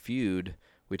withstanding feud.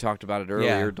 We talked about it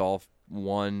earlier. Yeah. Dolph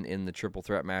won in the triple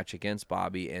threat match against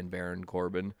Bobby and Baron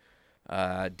Corbin.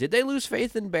 Did they lose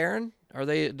faith in Baron?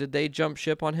 Did they jump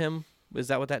ship on him? Is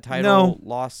that what that title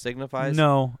loss signifies?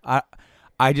 No.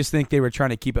 I just think they were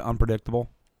trying to keep it unpredictable.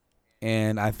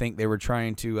 And I think they were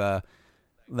trying to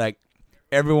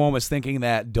everyone was thinking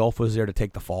that Dolph was there to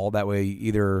take the fall. That way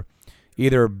either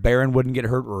Baron wouldn't get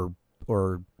hurt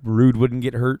or Roode wouldn't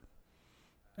get hurt.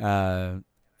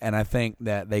 And I think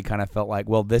that they kind of felt like,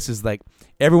 well, this is like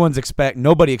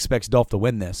nobody expects Dolph to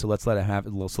win this, so let's let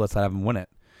him win it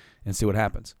and see what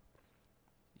happens.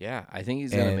 Yeah, I think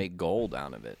he's going to make gold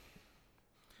out of it.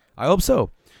 I hope so.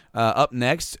 Up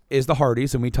next is the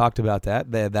Hardys, and we talked about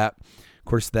that. That of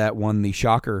course, that won the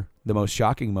most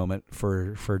shocking moment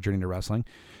for Journey to Wrestling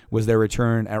was their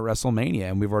return at WrestleMania,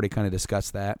 and we've already kind of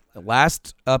discussed that.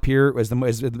 Last up here is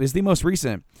the most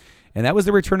recent, and that was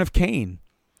the return of Kane.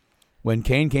 When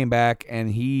Kane came back and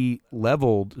he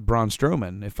leveled Braun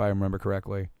Strowman, if I remember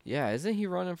correctly. Yeah, isn't he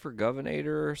running for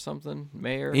governor or something?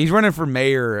 Mayor? He's running for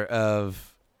mayor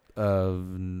of Knoxville,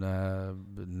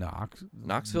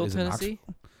 Tennessee?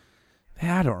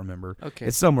 I don't remember. Okay.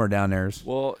 It's somewhere down there.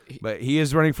 Well, but he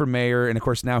is running for mayor, and of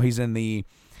course now he's in the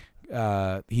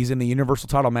Universal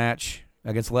title match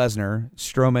against Lesnar,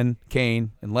 Strowman,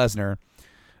 Kane, and Lesnar.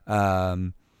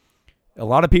 A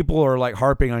lot of people are like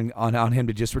harping on him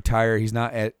to just retire. He's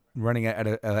not running at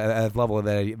a level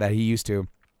that he used to.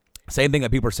 Same thing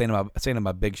that people are saying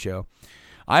about Big Show.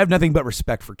 I have nothing but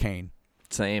respect for Kane.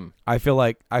 Same. I feel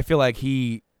like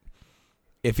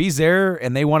if he's there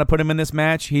and they want to put him in this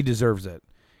match, he deserves it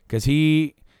because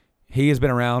he has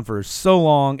been around for so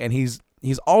long and he's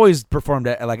always performed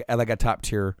at a top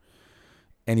tier,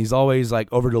 and he's always like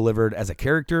over delivered as a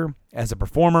character, as a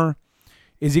performer.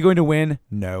 Is he going to win?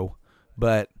 No,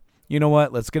 but you know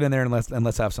what? Let's get in there and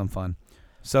let's have some fun.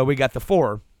 So we got the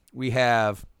four. We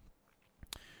had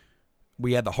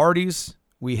the Hardys.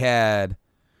 We had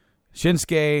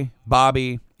Shinsuke,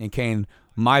 Bobby, and Kane.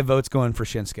 My vote's going for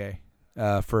Shinsuke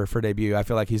for debut. I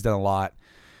feel like he's done a lot,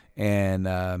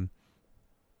 and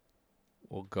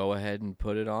we'll go ahead and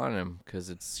put it on him because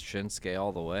it's Shinsuke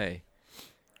all the way.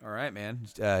 All right, man.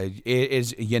 It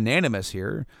is unanimous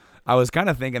here. I was kind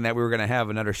of thinking that we were going to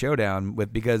have another showdown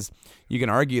because you can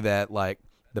argue that like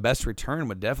the best return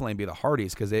would definitely be the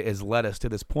Hardys because it has led us to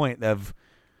this point of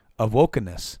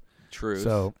wokenness. Truth.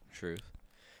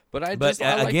 But I like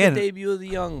the debut of the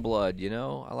young blood, you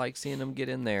know? I like seeing them get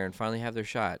in there and finally have their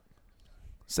shot.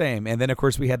 Same. And then, of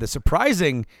course, we had the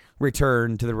surprising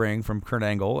return to the ring from Kurt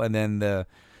Angle and then the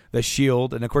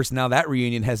Shield. And, of course, now that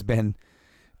reunion has been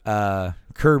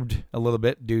curbed a little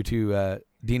bit due to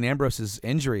Dean Ambrose's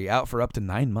injury, out for up to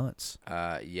 9 months.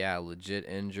 Yeah, legit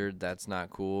injured. That's not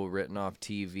cool. Written off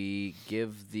TV.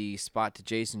 Give the spot to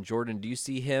Jason Jordan. Do you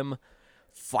see him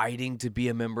fighting to be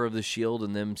a member of the Shield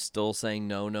and them still saying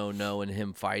no, and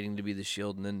him fighting to be the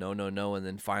Shield and then no, and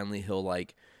then finally he'll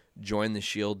like join the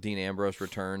Shield. Dean Ambrose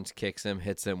returns, kicks him,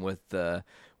 hits him with the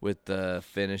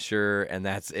finisher, and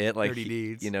that's it. Like Dirty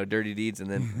Deeds. Dirty Deeds, and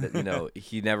then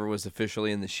he never was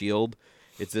officially in the Shield.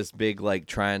 It's this big like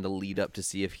trying to lead up to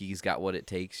see if he's got what it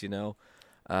takes, A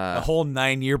whole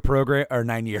 9-year program, or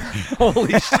 9 year.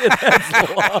 Holy shit,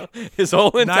 that's long. His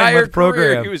whole entire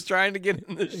career, he was trying to get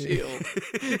in the Shield.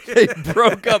 They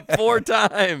broke up 4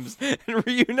 times and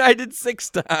reunited 6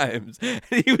 times.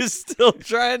 And he was still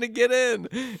trying to get in,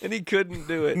 and he couldn't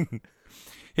do it.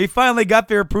 He finally got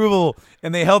their approval,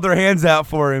 and they held their hands out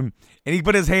for him, and he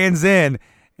put his hands in,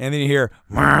 and then you hear,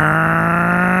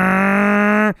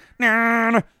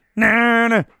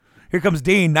 Here comes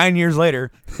Dean 9 years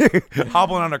later,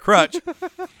 hobbling on a crutch.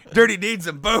 Dirty Deeds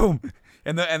and boom.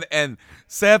 And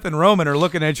Seth and Roman are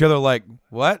looking at each other like,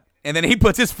 what? And then he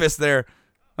puts his fist there.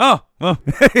 Oh, well,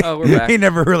 we're back. He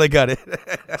never really got it.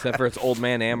 Except for it's old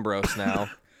man Ambrose now.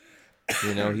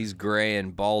 He's gray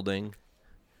and balding.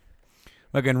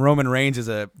 Again, Roman Reigns is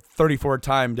a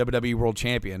 34-time WWE World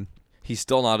Champion. He's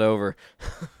still not over.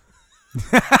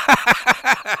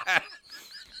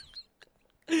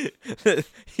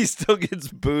 He still gets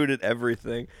booed at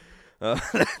everything.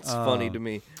 That's funny to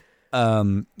me.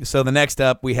 So the next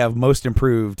up, we have Most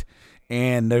Improved,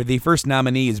 and the first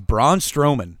nominee is Braun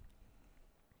Strowman.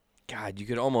 God, you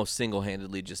could almost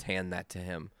single-handedly just hand that to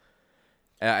him.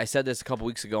 I said this a couple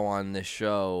weeks ago on this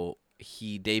show.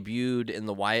 He debuted in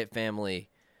the Wyatt family,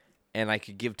 and I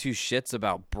could give two shits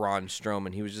about Braun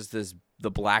Strowman. He was just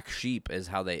the black sheep is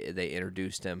how they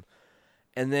introduced him.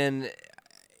 And then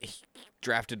he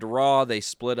drafted to Raw. They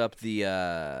split up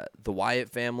the Wyatt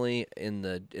family in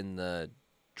the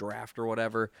draft or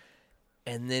whatever.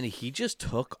 And then he just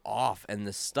took off. And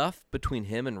the stuff between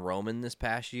him and Roman this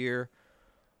past year,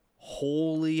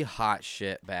 holy hot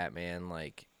shit, Batman.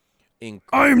 Like,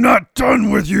 I'm not done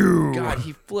with you. God,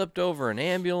 he flipped over an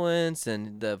ambulance,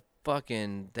 and the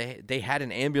fucking they had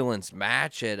an ambulance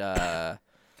match at I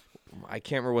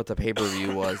can't remember what the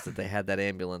pay-per-view was that they had that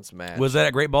ambulance match. Was that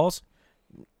at Great Balls?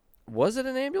 Was it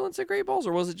an ambulance at Great Balls,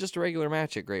 or was it just a regular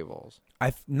match at Great Balls?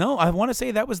 No, I want to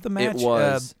say that was the match. It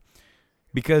was.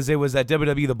 Because it was at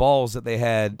WWE The Balls that they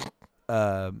had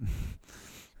The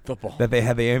ball. that they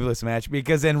had the ambulance match.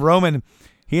 Because then Roman,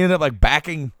 he ended up like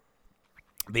backing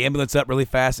the ambulance up really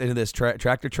fast into this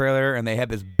tractor trailer, and they had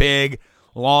this big,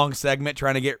 long segment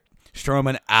trying to get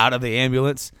Strowman out of the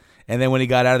ambulance. And then when he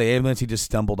got out of the ambulance, he just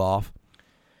stumbled off.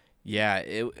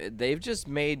 Yeah, they've just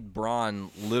made Braun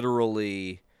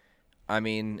literally. I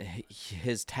mean,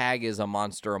 his tag is a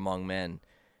monster among men.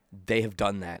 They have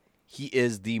done that. He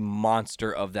is the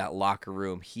monster of that locker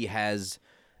room. He has,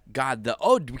 God,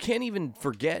 we can't even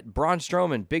forget Braun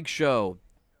Strowman, Big Show,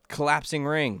 collapsing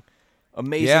ring,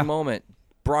 amazing moment.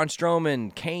 Braun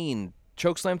Strowman, Kane,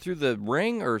 choke slam through the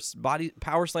ring or body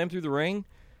power slam through the ring.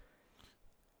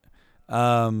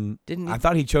 I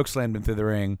thought he choke slammed him through the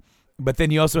ring, but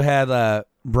then you also had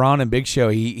Braun and Big Show.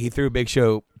 He threw Big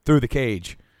Show through the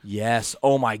cage. Yes.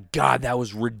 Oh my God, that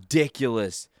was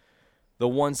ridiculous. The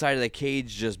one side of the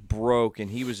cage just broke, and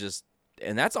he was just,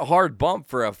 and that's a hard bump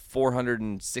for a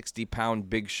 460-pound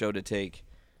Big Show to take.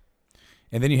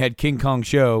 And then you had King Kong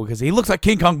Show, because he looks like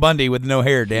King Kong Bundy with no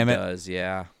hair, damn it. He does,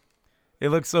 yeah. It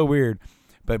looks so weird.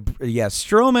 But, yeah,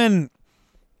 Strowman,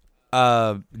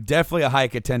 definitely a high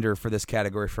contender for this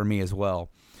category for me as well.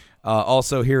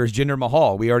 Also, here is Jinder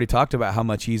Mahal. We already talked about how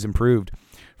much he's improved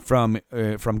from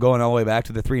going all the way back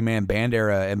to the three-man band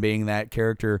era and being that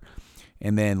character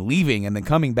and then leaving and then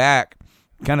coming back,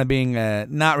 kind of being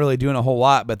not really doing a whole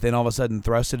lot, but then all of a sudden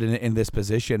thrusted in this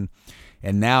position.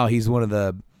 And now he's one of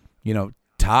the,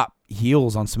 top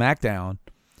heels on SmackDown.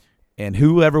 And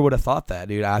whoever would have thought that,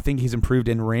 dude? I think he's improved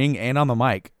in ring and on the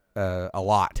mic a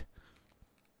lot.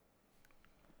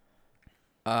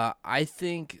 I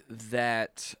think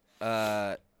that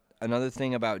another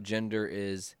thing about Jinder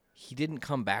is he didn't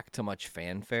come back to much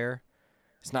fanfare.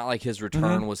 It's not like his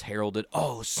return was heralded,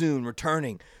 oh, soon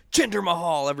returning, Jinder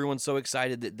Mahal. Everyone's so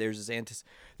excited that there's this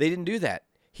They didn't do that.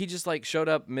 He just showed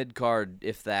up mid-card,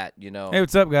 if that, Hey,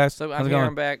 what's up, guys? So How's I'm it here, going?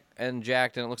 I'm back and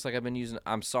jacked, and it looks like I've been using.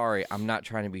 I'm sorry, I'm not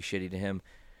trying to be shitty to him,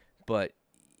 but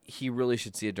he really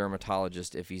should see a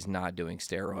dermatologist if he's not doing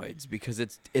steroids, because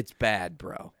it's bad,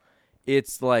 bro.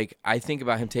 It's like I think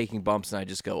about him taking bumps and I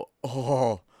just go,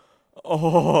 oh,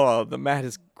 the mat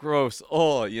is gross.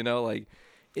 Oh,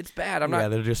 it's bad. Yeah,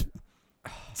 they're just.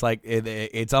 It's like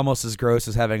it's almost as gross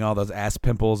as having all those ass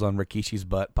pimples on Rikishi's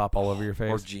butt pop all over your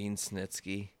face. Or Gene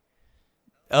Snitsky.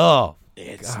 Oh,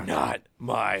 it's not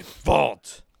my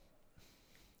fault.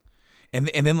 And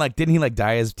then didn't he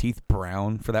dye his teeth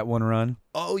brown for that one run?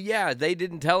 Oh yeah, they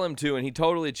didn't tell him to, and he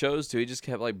totally chose to. He just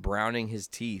kept browning his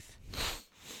teeth.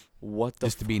 What the?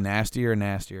 Just to be nastier and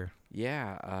nastier.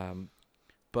 Yeah.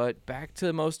 But back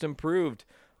to Most Improved,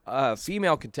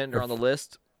 female contender on the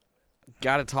list.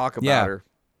 Got to talk about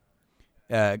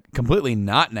her. Completely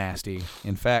not nasty.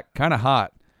 In fact, kind of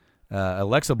hot.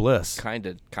 Alexa Bliss. Kind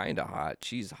of hot.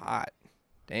 She's hot.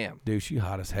 Damn. Dude, she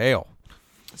hot as hell.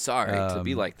 Sorry to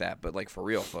be like that, but for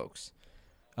real, folks.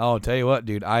 I'll tell you what,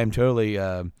 dude. I am totally.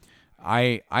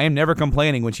 I am never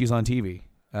complaining when she's on TV.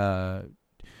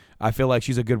 I feel like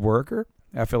she's a good worker.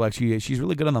 I feel like she's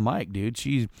really good on the mic, dude.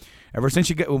 She's ever since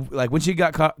she got when she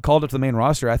got called up to the main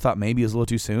roster, I thought maybe it was a little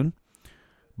too soon,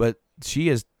 but she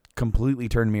has completely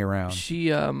turned me around.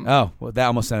 She Oh, well, that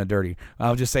almost sounded dirty. I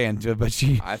was just saying, but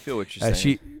she. I feel what you're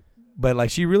saying. But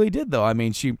like she really did though. I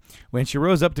mean, when she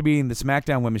rose up to being the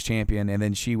SmackDown Women's Champion, and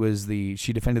then she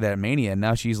defended that at Mania, and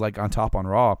now she's like on top on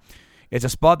Raw. It's a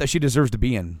spot that she deserves to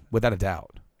be in, without a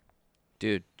doubt.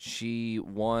 Dude, she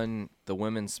won the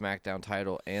Women's SmackDown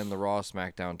title and the Raw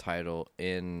SmackDown title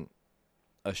in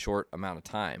a short amount of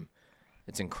time.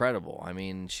 It's incredible. I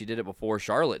mean, she did it before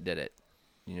Charlotte did it.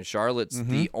 You know, Charlotte's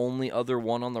the only other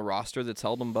one on the roster that's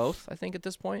held them both, I think, at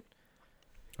this point.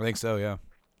 I think so, yeah.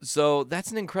 So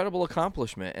that's an incredible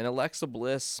accomplishment. And Alexa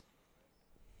Bliss,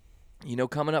 you know,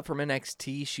 coming up from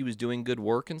NXT, she was doing good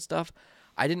work and stuff.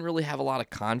 I didn't really have a lot of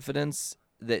confidence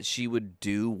that she would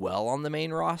do well on the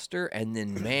main roster. And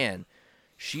then, man,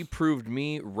 she proved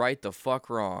me right the fuck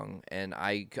wrong. And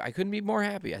I couldn't be more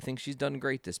happy. I think she's done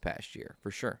great this past year,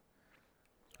 for sure.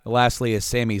 Lastly is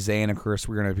Sami Zayn. Of course,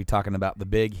 we're going to be talking about the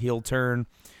big heel turn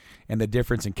and the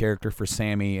difference in character for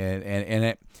Sami.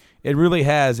 And it really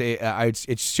has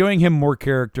it's showing him more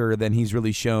character than he's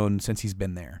really shown since he's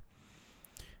been there.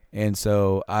 And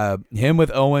so him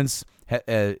with Owens,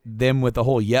 them with the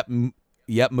whole yep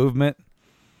movement,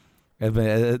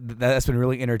 that's been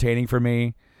really entertaining for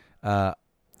me.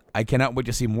 I cannot wait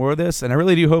to see more of this, and I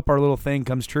really do hope our little thing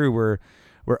comes true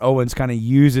where Owens kind of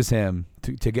uses him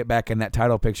to get back in that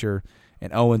title picture,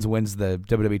 and Owens wins the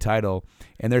WWE title.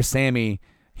 And there's Sami.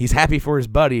 He's happy for his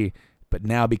buddy, but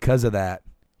now because of that,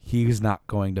 he's not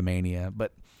going to Mania.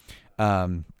 But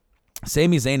Sami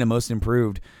Zayn, the most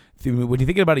improved. When you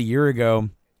think about a year ago,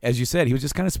 as you said, he was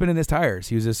just kind of spinning his tires.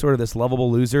 He was just sort of this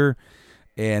lovable loser,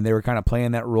 and they were kind of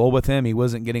playing that role with him. He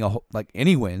wasn't getting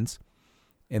any wins.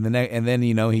 And then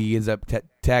you know, he ends up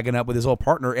tagging up with his old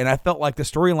partner, and I felt like the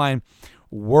storyline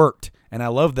worked. And I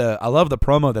love the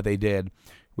promo that they did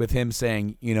with him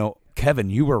saying, you know, Kevin,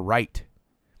 you were right.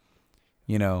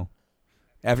 You know,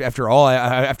 after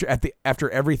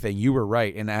everything, you were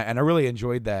right, and I really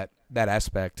enjoyed that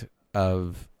aspect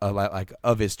of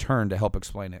his turn to help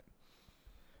explain it.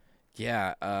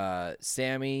 Yeah,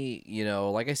 Sami, you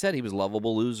know, like I said, he was a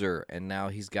lovable loser, and now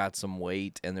he's got some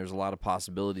weight, and there's a lot of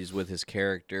possibilities with his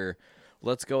character.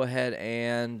 Let's go ahead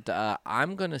and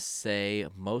I'm going to say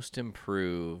most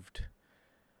improved.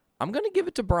 I'm going to give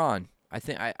it to Braun.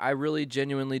 I really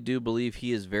genuinely do believe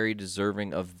he is very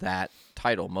deserving of that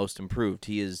title, most improved.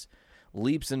 He is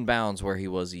leaps and bounds where he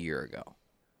was a year ago.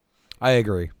 I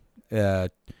agree.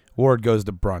 Ward goes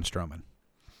to Braun Strowman.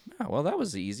 Oh, well, that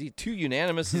was easy. 2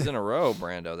 unanimouses in a row,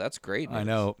 Brando. That's great news. I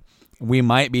know. We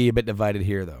might be a bit divided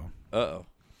here, though. Uh-oh.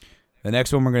 The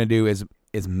next one we're going to do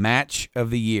is Match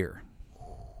of the Year.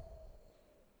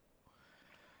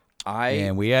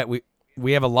 And we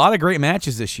have a lot of great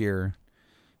matches this year,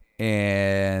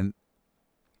 and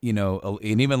you know,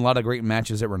 and even a lot of great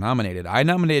matches that were nominated. I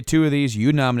nominated 2 of these.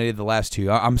 You nominated the last 2.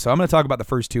 So I'm going to talk about the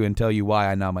first 2 and tell you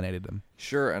why I nominated them.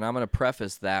 Sure, and I'm going to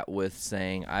preface that with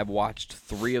saying I've watched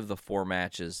 3 of the 4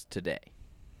 matches today.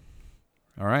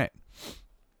 All right.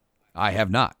 I have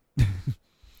not.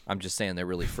 I'm just saying they're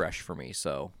really fresh for me,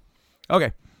 so.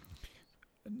 Okay.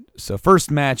 So first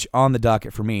match on the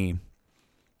docket for me,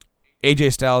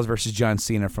 AJ Styles versus John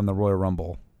Cena from the Royal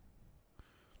Rumble.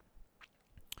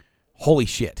 Holy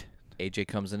shit. AJ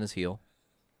comes in as heel.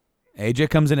 AJ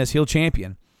comes in as heel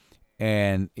champion,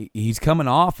 and he's coming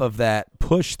off of that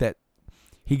push that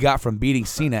he got from beating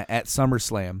Cena at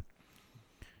SummerSlam.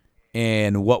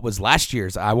 And what was last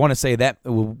year's? I want to say that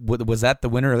was that the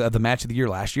winner of the match of the year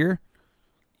last year?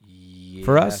 Yes,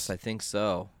 for us? I think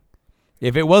so.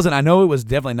 If it wasn't, I know it was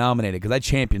definitely nominated because I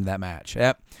championed that match.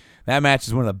 That match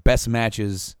is one of the best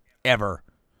matches ever.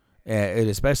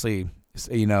 Especially,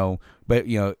 you know, but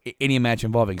you know, any match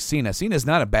involving Cena. Cena's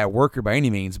not a bad worker by any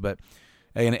means, but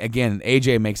again,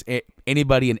 AJ makes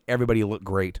anybody and everybody look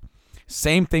great.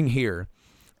 Same thing here,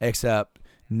 except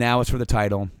now it's for the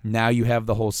title. Now you have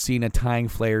the whole Cena tying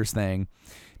flares thing.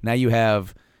 Now you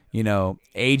have, you know,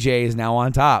 AJ is now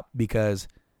on top because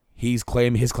his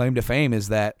claim to fame is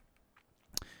that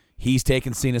he's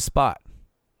taken Cena's spot.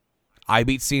 I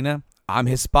beat Cena. I'm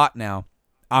his spot now.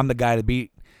 I'm the guy to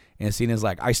beat. And Cena's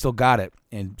like, I still got it.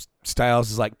 And Styles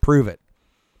is like, prove it.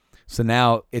 So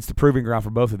now it's the proving ground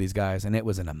for both of these guys. And it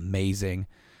was an amazing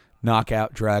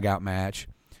knockout, drag-out match.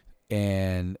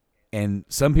 And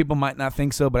some people might not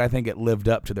think so, but I think it lived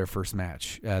up to their first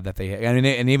match that they had.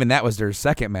 And even that was their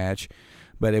second match,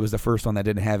 but it was the first one that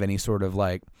didn't have any sort of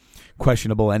like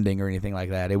questionable ending or anything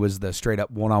like that. It was the straight-up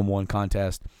one-on-one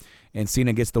contest. And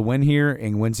Cena gets the win here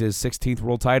and wins his 16th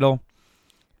world title.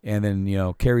 And then, you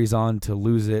know, carries on to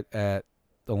lose it at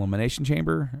the Elimination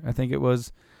Chamber, I think it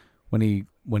was, when he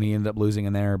ended up losing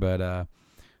in there. But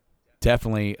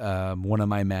definitely one of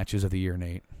my matches of the year,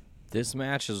 Nate. This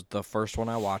match is the first one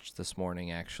I watched this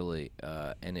morning, actually,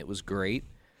 and it was great.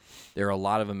 There are a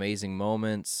lot of amazing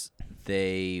moments.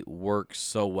 They work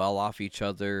so well off each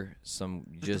other. Some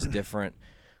just different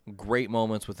great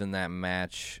moments within that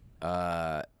match.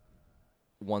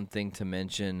 One thing to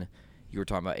mention, you were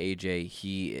talking about AJ.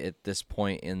 He, at this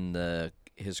point in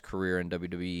his career in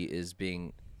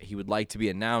WWE, he would like to be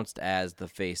announced as the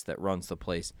face that runs the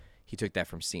place. He took that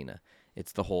from Cena.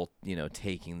 It's the whole,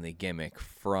 taking the gimmick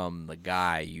from the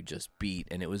guy you just beat,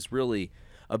 and it was really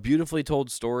a beautifully told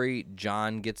story.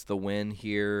 John gets the win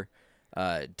here,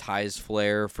 ties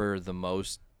Flair for the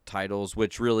most titles,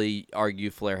 which really argue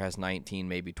Flair has 19,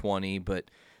 maybe 20,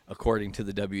 but according to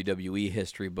the WWE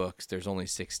history books, there's only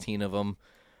 16 of them.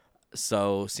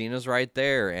 So Cena's right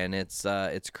there, and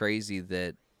it's crazy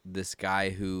that this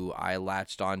guy who I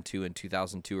latched onto in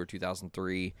 2002 or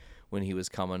 2003 when he was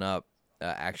coming up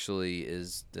actually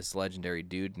is this legendary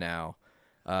dude now.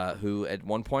 Who at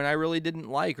one point I really didn't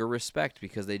like or respect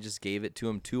because they just gave it to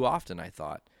him too often, I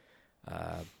thought.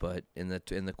 But in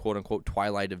the quote unquote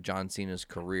twilight of John Cena's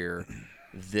career,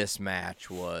 this match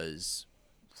was,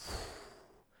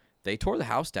 they tore the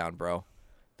house down, bro.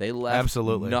 They left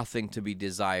nothing to be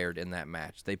desired in that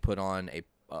match. They put on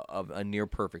a near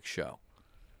perfect show.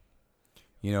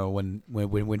 When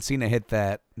Cena hit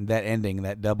that ending,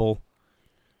 that double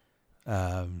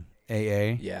AA.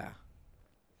 Yeah.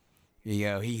 He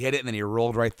hit it and then he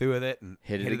rolled right through with it and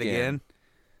hit it again.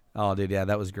 Oh, dude, yeah,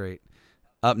 that was great.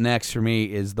 Up next for me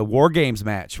is the War Games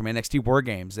match from NXT War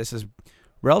Games. This is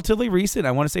relatively recent.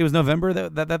 I want to say it was November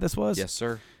that this was. Yes,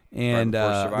 sir. And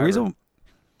the reason,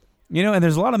 and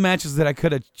there's a lot of matches that I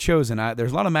could have chosen.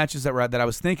 There's a lot of matches that I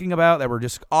was thinking about that were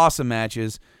just awesome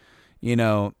matches,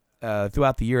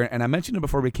 throughout the year. And I mentioned it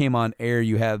before we came on air.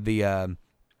 You had the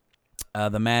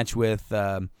match with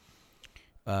Tyler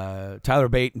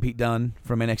Bate and Pete Dunne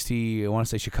from NXT. I want to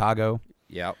say Chicago.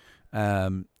 Yep.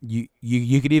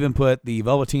 You could even put the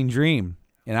Velveteen Dream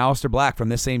and Aleister Black from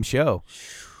this same show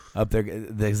up there.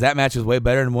 That match is way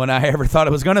better than what I ever thought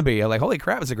it was going to be. I'm like, holy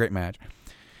crap, it's a great match.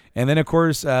 And then, of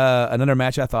course, another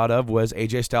match I thought of was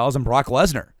AJ Styles and Brock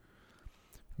Lesnar.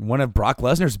 One of Brock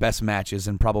Lesnar's best matches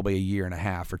in probably a year and a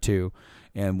half or two.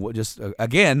 And just,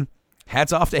 again,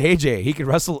 hats off to AJ. He could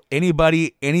wrestle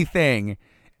anybody, anything,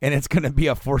 and it's going to be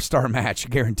a 4-star match, I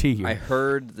guarantee you. I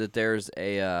heard that there's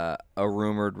a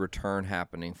rumored return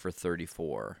happening for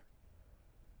 34.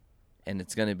 And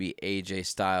it's going to be AJ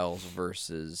Styles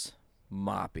versus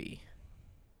Moppy.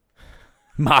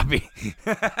 Moppy.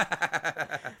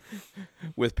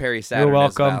 With Perry Saturn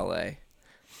as valet.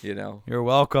 You're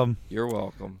welcome. You're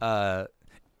welcome. The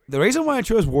reason why I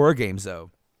chose War Games,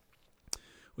 though,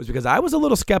 was because I was a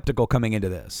little skeptical coming into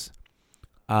this.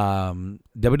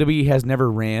 WWE had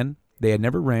never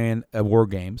ran a War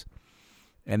Games,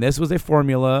 and this was a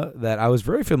formula that I was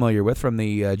very familiar with from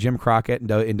the Jim Crockett in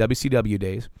WCW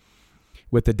days,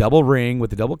 with the double ring,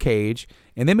 with the double cage,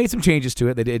 and they made some changes to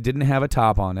it. It didn't have a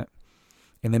top on it,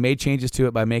 and they made changes to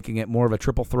it by making it more of a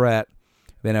triple threat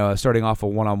than starting off a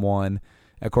one-on-one.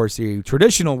 Of course, the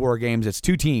traditional War Games, it's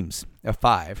 2 teams of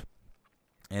 5,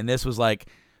 and this was like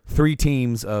 3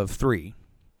 teams of 3.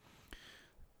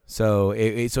 So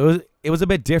it was a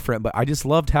bit different, but I just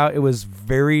loved how it was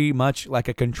very much like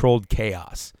a controlled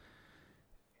chaos,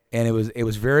 and it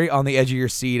was very on the edge of your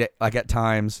seat. Like at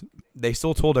times, they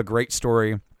still told a great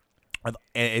story,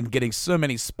 and getting so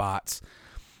many spots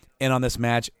in on this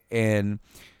match. And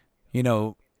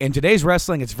in today's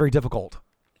wrestling, it's very difficult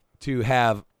to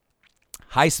have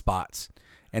high spots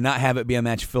and not have it be a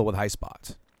match filled with high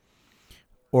spots,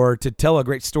 or to tell a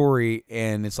great story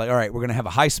and it's like, all right, we're gonna have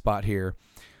a high spot here.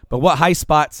 But what high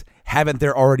spots haven't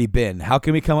there already been? How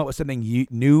can we come up with something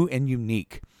new and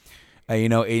unique?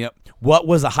 What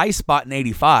was a high spot in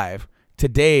 '85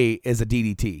 today is a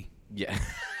DDT. Yeah.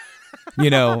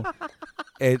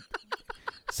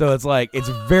 So it's like it's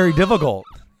very difficult.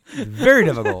 Very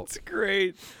difficult. That's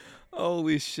great.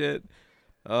 Holy shit.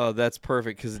 Oh, that's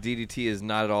perfect because the DDT is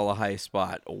not at all a high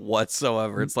spot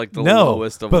whatsoever. It's like the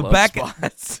lowest of low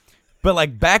spots. But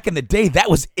like back in the day, that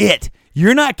was it.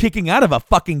 You're not kicking out of a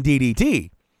fucking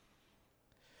DDT.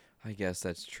 I guess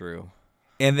that's true.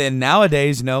 And then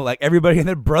nowadays, like everybody and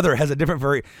their brother has a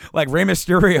different like Rey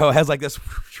Mysterio has like this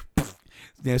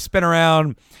spin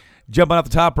around, jumping off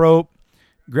the top rope,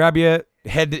 grab you,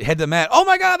 head to the mat. Oh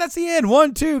my God, that's the end.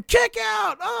 1, 2, kick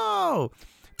out. Oh,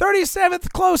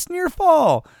 37th close near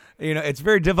fall. It's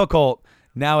very difficult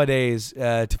nowadays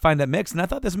to find that mix, and I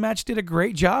thought this match did a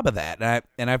great job of that.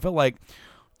 And I felt like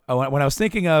when I was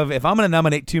thinking of if I'm going to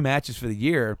nominate 2 matches for the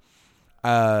year,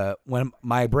 when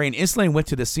my brain instantly went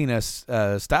to the Cena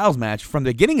Styles match from the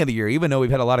beginning of the year, even though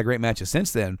we've had a lot of great matches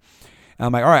since then.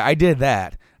 I'm like, all right, I did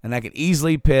that, and I could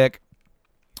easily pick.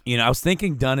 I was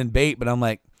thinking Dunn and Bate, but I'm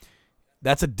like,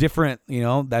 that's a different.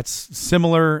 That's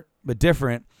similar but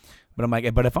different. But I'm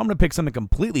like, but if I'm gonna pick something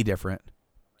completely different,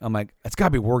 I'm like, it's got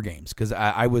to be War Games because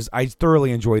I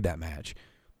thoroughly enjoyed that match.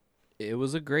 It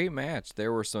was a great match.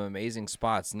 There were some amazing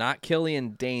spots. Not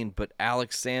Killian Dane, but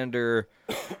Alexander.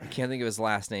 I can't think of his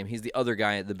last name. He's the other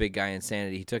guy, the big guy in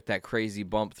Sanity. He took that crazy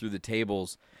bump through the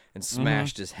tables and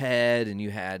smashed his head. And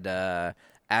you had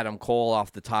Adam Cole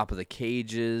off the top of the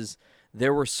cages.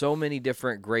 There were so many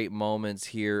different great moments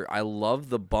here. I love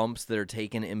the bumps that are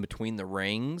taken in between the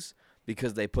rings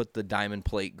because they put the diamond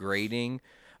plate grating.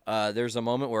 There's a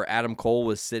moment where Adam Cole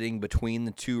was sitting between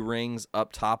the two rings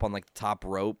up top on like the top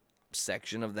rope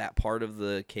section of that part of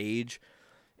the cage,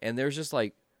 and there's just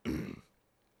like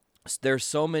there's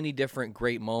so many different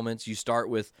great moments. You start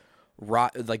with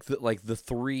the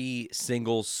three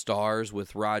singles stars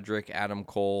with Roderick, Adam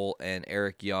Cole, and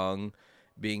Eric Young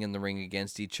being in the ring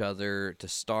against each other to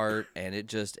start, and it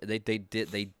just they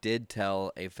did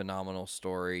tell a phenomenal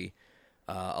story.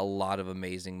 A lot of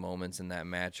amazing moments in that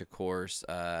match, of course.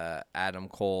 Adam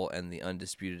Cole and the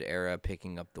Undisputed Era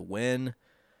picking up the win,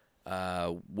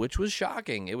 which was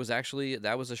shocking.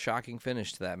 That was a shocking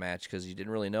finish to that match because you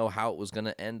didn't really know how it was going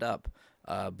to end up,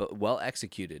 but well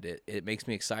executed. It makes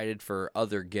me excited for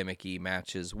other gimmicky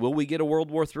matches. Will we get a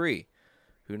World War III?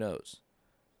 Who knows?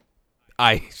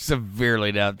 I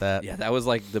severely doubt that. Yeah, that was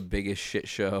like the biggest shit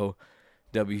show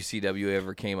WCW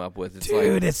ever came up with.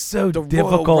 Dude, it's so the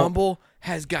difficult. Royal Rumble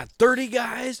has got 30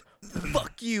 guys.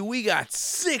 Fuck you. We got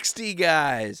 60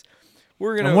 guys.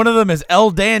 And one of them is El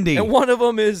Dandy. And one of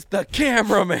them is the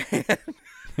cameraman.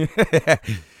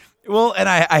 Well, and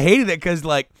I hated it because,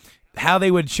 like, how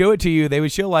they would show it to you, they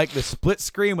would show, like, the split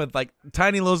screen with, like,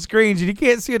 tiny little screens, and you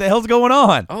can't see what the hell's going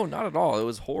on. Oh, not at all. It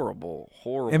was horrible.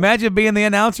 Horrible. Imagine being the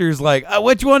announcers, like,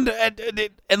 which one?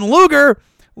 And Luger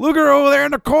over there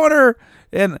in the corner.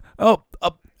 And,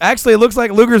 actually, it looks like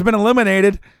Luger's been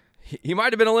eliminated. He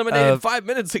might have been eliminated 5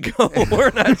 minutes ago.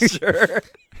 We're not sure.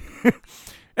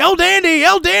 El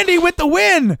Dandy with the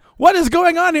win. What is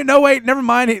going on here? No, wait, never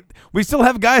mind. We still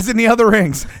have guys in the other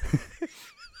rings.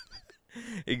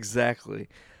 Exactly.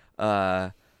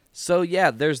 So,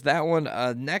 yeah, there's that one.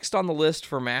 Next on the list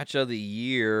for match of the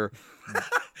year.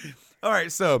 All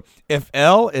right, so if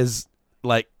L is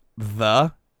like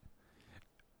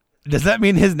does that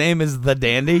mean his name is the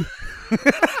Dandy?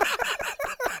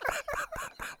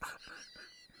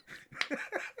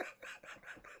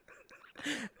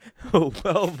 Oh,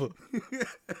 well.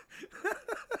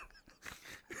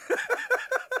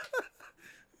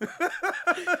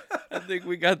 I think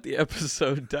we got the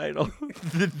episode title.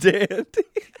 The Dandy.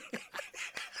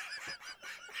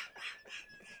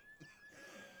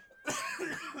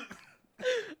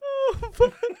 Oh,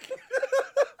 fuck.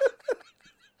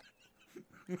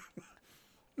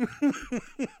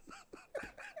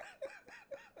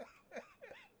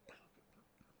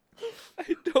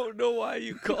 I don't know why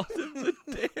you called him the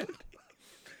Dandy.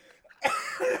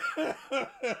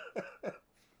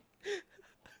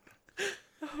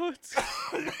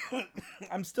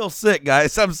 I'm still sick,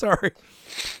 guys. I'm sorry.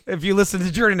 If you listen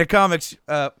to Journey to Comics,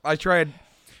 I tried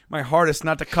my hardest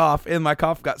not to cough, and my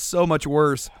cough got so much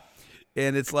worse.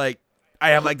 And it's like I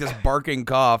have like this barking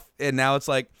cough, and now it's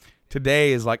like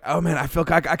today is like, oh man, I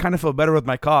kind of feel better with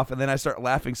my cough, and then I start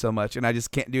laughing so much, and I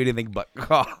just can't do anything but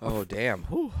cough. Oh damn.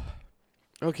 Whew.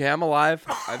 Okay, I'm alive.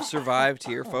 I've survived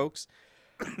here, folks.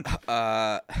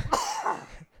 Oh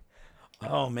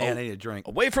man, I need a drink.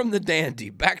 Away from the Dandy,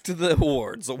 back to the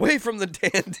awards. Away from the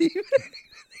Dandy.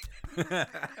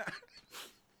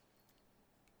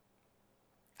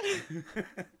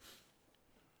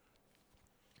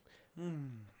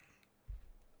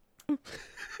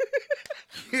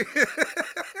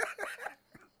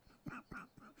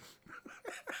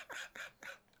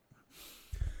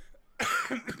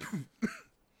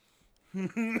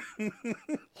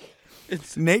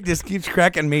 Nate just keeps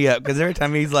cracking me up because every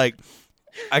time he's like,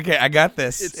 "Okay, I got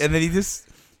this," and then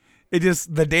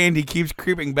the Dandy keeps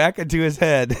creeping back into his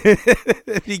head.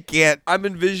 He can't. I'm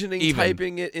envisioning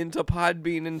typing it into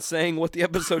Podbean and saying what the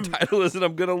episode title is, and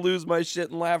I'm gonna lose my shit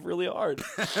and laugh really hard.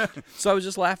 So I was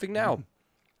just laughing now.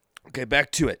 Okay,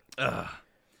 back to it.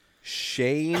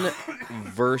 Shane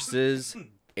versus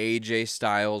AJ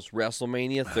Styles,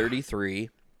 WrestleMania 33.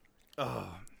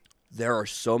 There are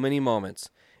so many moments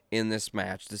in this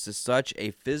match. This is such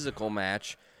a physical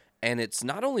match, and it's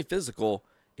not only physical,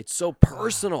 it's so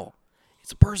personal.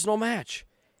 It's a personal match.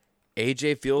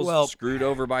 AJ feels screwed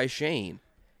over by Shane,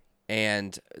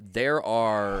 And there's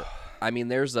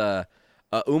a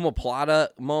omoplata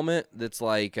moment that's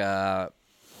like, I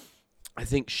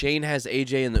think Shane has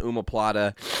AJ in the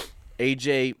omoplata.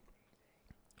 AJ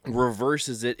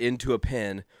reverses it into a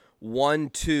pin.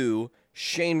 1-2.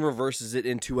 Shane reverses it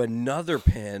into another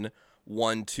pin.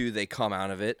 1-2. They come out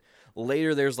of it.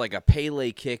 Later, there's like a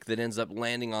Pele kick that ends up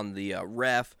landing on the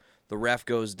ref. The ref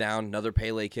goes down. Another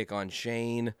Pele kick on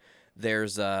Shane.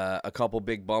 There's a couple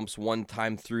big bumps. One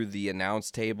time through the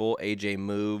announce table, AJ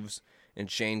moves and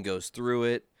Shane goes through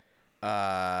it.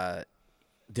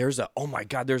 There's a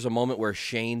moment where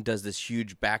Shane does this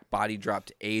huge back body drop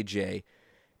to AJ,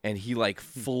 and he like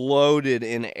floated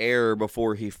in air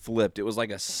before he flipped. It was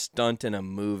like a stunt in a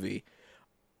movie.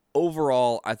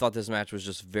 Overall, I thought this match was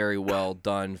just very well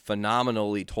done,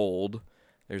 phenomenally told.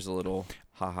 There's a little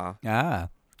haha.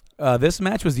 This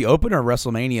match was the opener of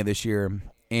WrestleMania this year,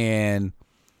 and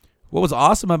what was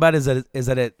awesome about it is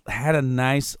that it had a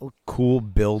nice, cool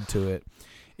build to it.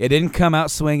 It didn't come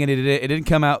out swinging. It didn't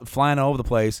come out flying all over the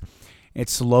place. It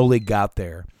slowly got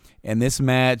there. And this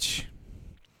match,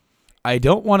 I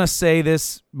don't want to say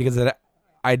this because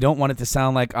I don't want it to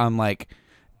sound like I'm like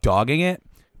dogging it,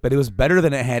 but it was better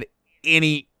than it had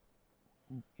any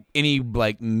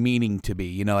like meaning to be.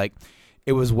 You know, like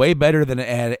it was way better than it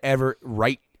had ever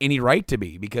any right to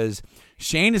be, because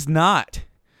Shane is not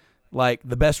like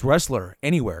the best wrestler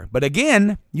anywhere. But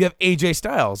again, you have AJ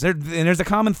Styles. There's a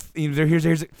common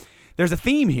there's a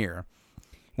theme here.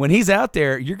 When he's out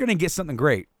there, you're going to get something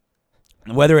great,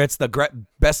 whether it's the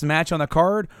best match on the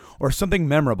card or something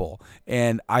memorable.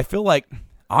 And I feel like,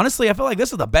 honestly,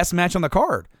 this is the best match on the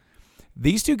card.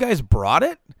 These two guys brought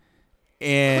it,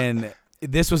 and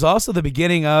this was also the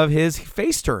beginning of his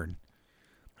face turn.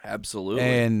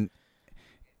 Absolutely.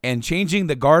 And changing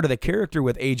the guard of the character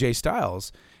with AJ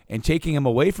Styles and taking him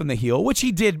away from the heel, which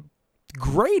he did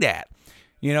great at.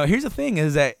 You know, here's the thing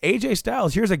is that AJ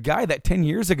Styles, here's a guy that 10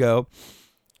 years ago,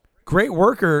 great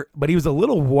worker, but he was a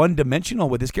little one-dimensional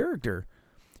with his character.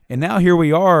 And now here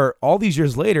we are all these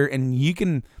years later,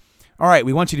 and all right,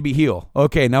 we want you to be heel.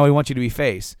 Okay, now we want you to be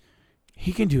face.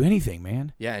 He can do anything,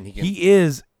 man. Yeah, and he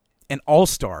is an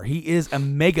all-star. He is a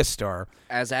megastar.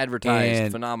 As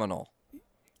advertised, phenomenal.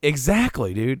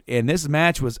 Exactly, dude. And this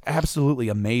match was absolutely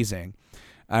amazing.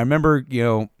 I remember,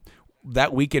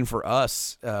 that weekend for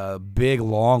us, big,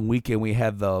 long weekend, we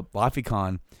had the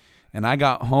LaFiCon, and I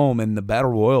got home, and the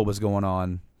Battle Royal was going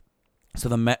on. So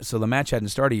the match hadn't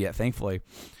started yet, thankfully.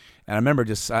 And I remember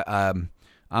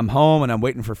I'm home, and I'm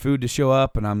waiting for food to show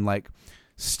up, and I'm, like,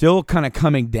 still kind of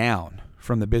coming down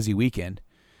from the busy weekend,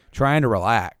 trying to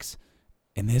relax.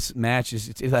 And this match,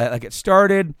 it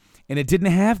started, and it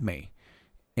didn't have me.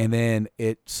 And then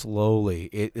it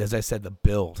slowly, as I said, the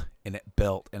build, and it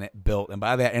built, and it built. And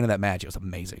by the end of that match, it was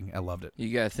amazing. I loved it.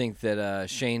 You got to think that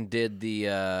Shane did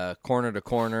the corner to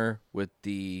corner with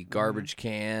the garbage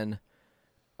can.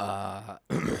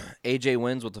 AJ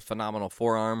wins with a phenomenal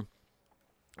forearm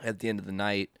at the end of the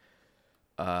night.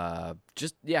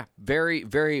 Very,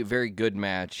 very, very good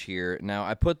match here. Now,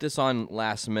 I put this on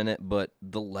last minute, but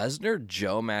the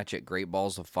Lesnar-Joe match at Great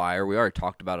Balls of Fire, we already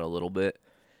talked about it a little bit,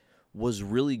 was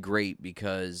really great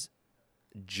because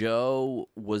Joe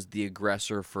was the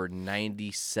aggressor for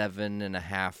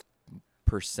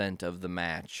 97.5% of the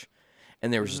match.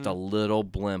 And there was just a little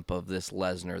blimp of this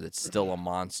Lesnar that's still a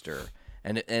monster.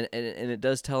 And it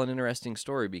does tell an interesting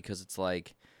story because it's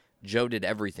like Joe did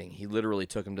everything. He literally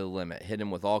took him to the limit, hit him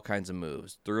with all kinds of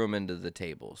moves, threw him into the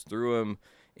tables, threw him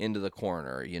into the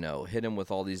corner, hit him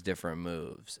with all these different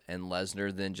moves. And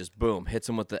Lesnar then just, boom, hits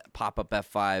him with the pop-up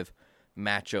F5,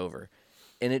 match over.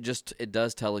 And it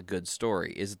does tell a good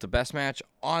story. Is it the best match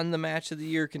on the Match of the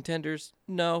Year contenders?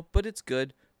 No, but it's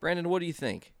good. Brandon, what do you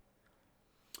think?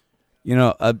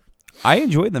 I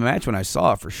enjoyed the match when I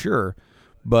saw it for sure.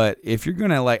 But if you're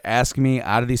going to ask me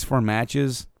out of these 4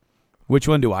 matches, which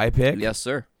one do I pick? Yes,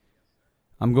 sir.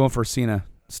 I'm going for Cena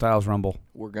Styles Rumble.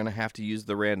 We're going to have to use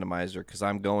the randomizer because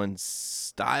I'm going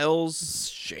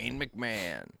Styles Shane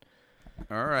McMahon.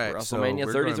 All right. WrestleMania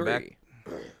 33.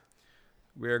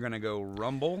 We're going to go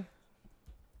Rumble.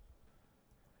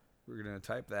 We're going to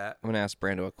type that. I'm going to ask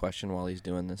Brando a question while he's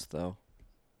doing this, though.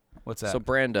 What's that? So,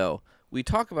 Brando, we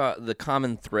talk about the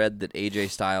common thread that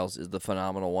AJ Styles is the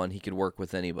phenomenal one. He could work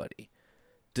with anybody.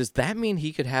 Does that mean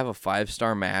he could have a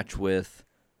 5-star match with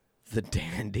the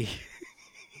Dandy?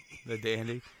 The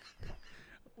Dandy?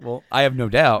 Well, I have no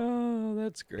doubt. Oh,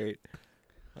 that's great.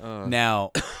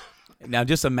 Now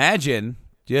just imagine,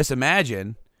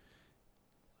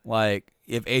 like,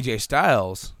 if AJ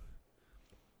Styles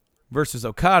versus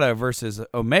Okada versus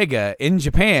Omega in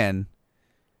Japan,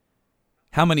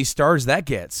 how many stars that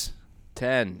gets?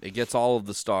 10. It gets all of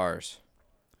the stars.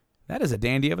 That is a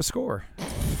dandy of a score.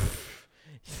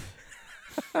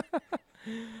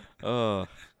 Oh,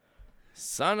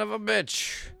 son of a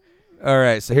bitch. All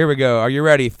right, so here we go. Are you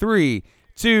ready? 3,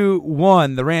 2,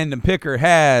 1. The random picker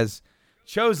has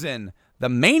chosen the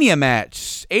Mania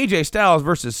match, AJ Styles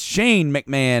versus Shane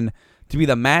McMahon, to be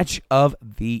the match of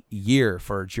the year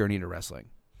for Journey to Wrestling.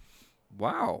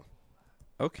 Wow.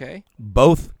 Okay.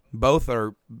 Both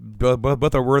are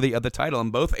worthy of the title,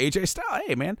 and both AJ Styles.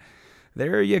 Hey, man,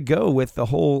 there you go with the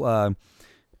whole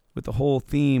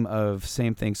theme of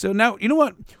same thing. So now, you know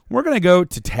what? We're gonna go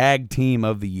to Tag Team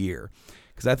of the Year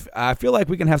because I feel like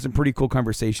we can have some pretty cool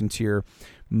conversations here.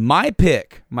 My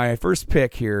first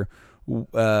pick here,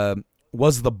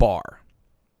 was The Bar.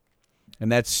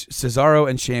 And that's Cesaro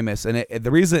and Sheamus. And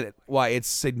the reason why it's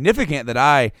significant that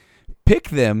I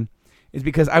picked them is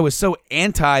because I was so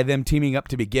anti them teaming up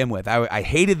to begin with. I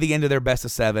hated the end of their best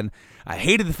of 7. I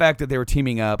hated the fact that they were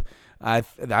teaming up. I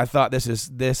thought this is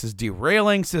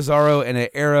derailing Cesaro in an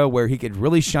era where he could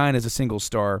really shine as a single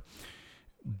star.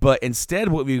 But instead,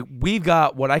 we've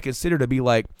got what I consider to be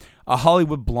like a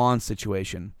Hollywood Blonde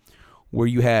situation, where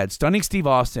you had Stunning Steve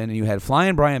Austin and you had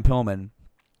Flying Brian Pillman,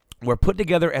 were put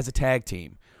together as a tag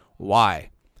team. Why?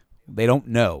 They don't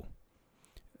know.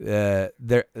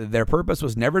 Their purpose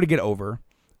was never to get over.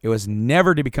 It was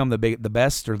never to become the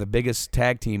best or the biggest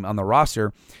tag team on the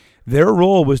roster. Their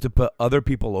role was to put other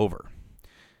people over.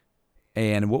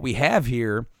 And what we have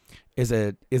here is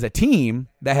a team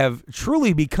that have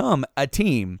truly become a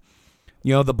team.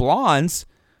 You know, the Blondes,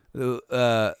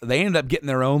 they ended up getting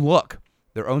their own look,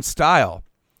 their own style,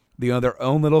 their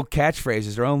own little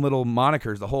catchphrases, their own little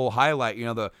monikers, the whole highlight,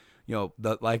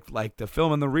 like the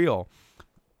film and the reel.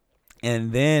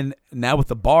 And then now with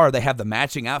the Bar, they have the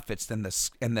matching outfits and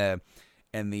the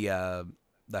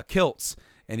kilts,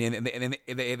 and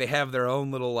they have their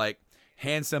own little like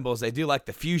hand symbols. They do like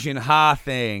the fusion ha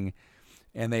thing,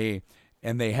 and they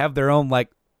have their own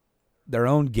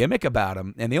gimmick about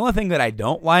them. And the only thing that I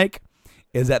don't like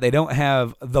is that they don't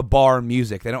have the Bar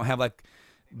music. They don't have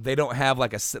they do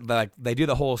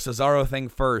the whole Cesaro thing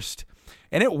first,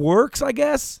 and it works, I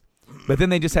guess. But then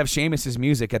they just have Sheamus's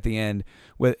music at the end,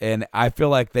 and I feel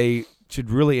like they should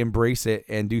really embrace it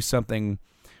and do something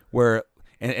where,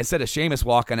 and instead of Sheamus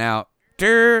walking out,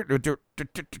 and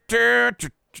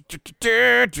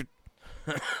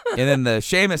then the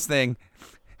Sheamus thing,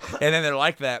 and then they're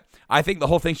like that. I think the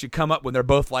whole thing should come up when they're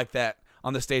both like that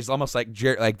on the stage, almost like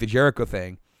the Jericho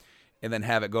thing, and then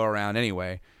have it go around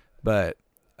anyway. But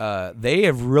they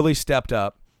have really stepped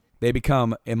up. They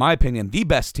become, in my opinion, the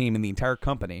best team in the entire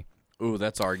company. Ooh,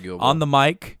 that's arguable. On the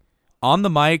mic,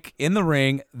 in the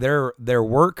ring, their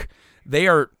work. They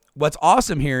are. What's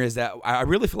awesome here is that I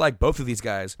really feel like both of these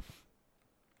guys,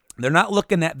 they're not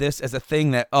looking at this as a thing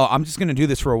that, I'm just going to do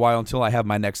this for a while until I have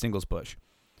my next singles push.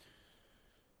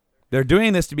 They're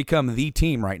doing this to become the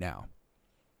team right now.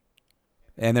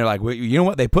 And they're like, well, you know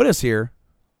what? They put us here.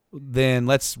 Then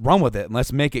let's run with it and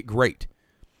let's make it great.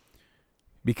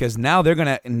 Because now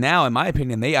in my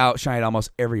opinion, they outshine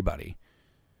almost everybody.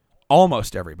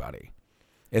 Almost everybody.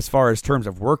 As far as terms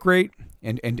of work rate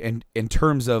and in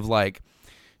terms of like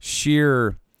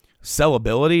sheer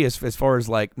sellability, as far as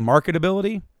like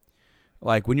marketability.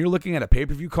 Like when you're looking at a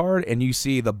pay-per-view card and you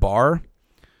see the Bar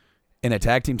in a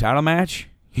tag team title match,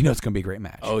 you know it's going to be a great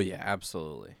match. Oh, yeah,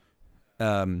 absolutely.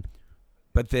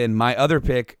 But then my other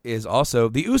pick is also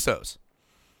the Usos.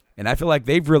 And I feel like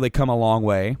they've really come a long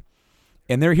way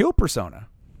in their heel persona.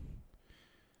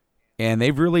 And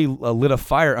they've really lit a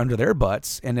fire under their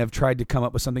butts and have tried to come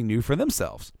up with something new for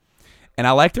themselves. And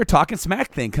I like their talking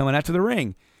smack thing coming out to the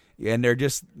ring. And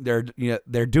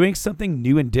they're doing something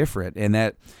new and different. And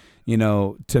that,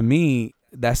 to me,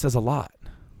 that says a lot.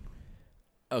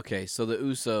 Okay, so the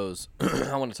Usos,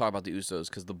 I want to talk about the Usos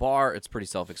because the Bar, it's pretty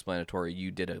self-explanatory.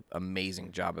 You did an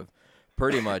amazing job of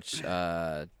pretty much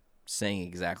saying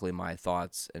exactly my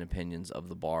thoughts and opinions of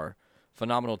the Bar.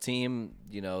 Phenomenal team,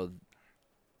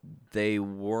 they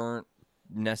weren't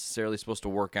necessarily supposed to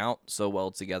work out so well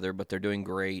together, but they're doing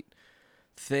great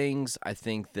things. I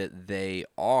think that they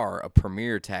are a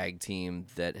premier tag team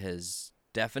that has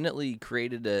definitely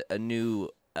created a new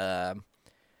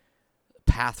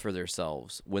path for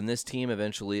themselves. When this team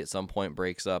eventually at some point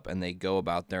breaks up and they go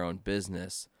about their own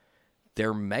business,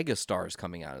 they're megastars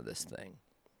coming out of this thing.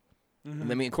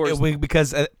 Mm-hmm. I mean, of course,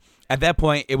 because at that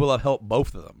point it will have helped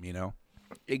both of them,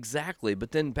 Exactly.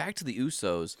 But then back to the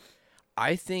Usos,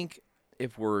 I think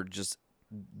if we're just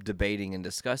debating and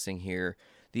discussing here,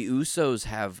 the Usos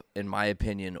have, in my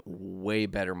opinion, way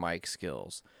better mic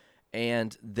skills.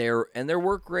 And their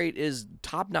work rate is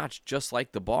top-notch, just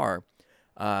like the Bar.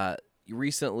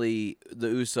 Recently, the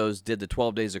Usos did the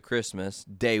 12 Days of Christmas.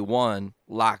 Day 1,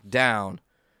 lockdown.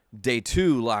 Day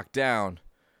 2, lockdown.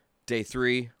 Day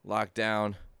 3,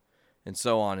 lockdown. And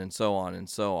so on and so on and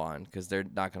so on, because they're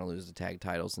not going to lose the tag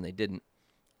titles, and they didn't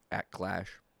at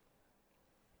Clash.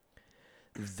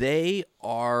 They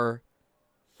are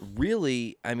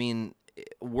really, I mean,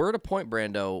 we're at a point,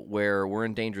 Brando, where we're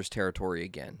in dangerous territory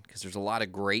again, because there's a lot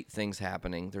of great things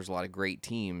happening. There's a lot of great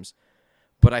teams.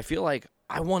 But I feel like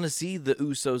I want to see the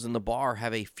Usos and the Bar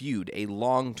have a feud, a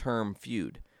long-term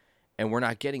feud. And we're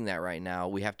not getting that right now.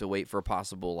 We have to wait for a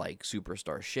possible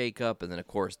superstar shakeup, and then of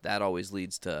course that always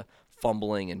leads to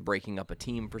fumbling and breaking up a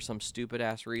team for some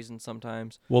stupid-ass reason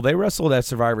sometimes. Well, they wrestled at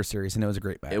Survivor Series, and it was a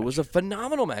great match. It was a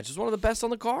phenomenal match. It was one of the best on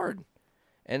the card.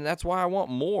 And that's why I want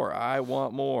more. I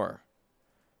want more.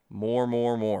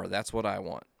 More. That's what I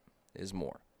want, is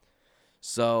more.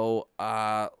 So,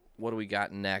 what do we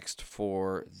got next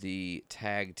for the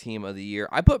Tag Team of the Year?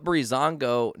 I put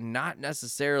Breezango not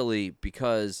necessarily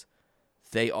because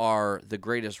they are the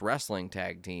greatest wrestling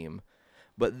tag team,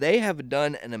 but they have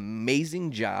done an amazing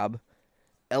job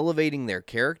elevating their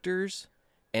characters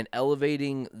and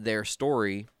elevating their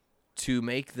story to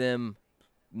make them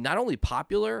not only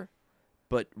popular,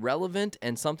 but relevant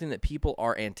and something that people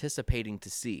are anticipating to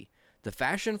see. The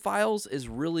Fashion Files is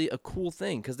really a cool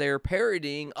thing because they are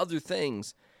parodying other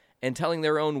things and telling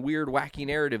their own weird, wacky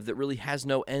narrative that really has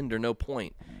no end or no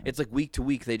point. It's like week to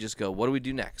week, they just go, what do we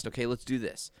do next? Okay, let's do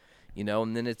this.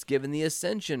 And then it's given the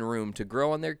Ascension room to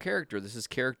grow on their character. This is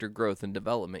character growth and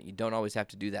development. You don't always have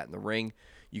to do that in the ring.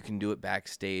 You can do it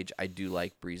backstage. I do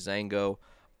like Breezango.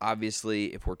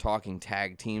 Obviously, if we're talking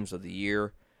tag teams of the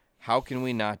year, how can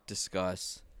we not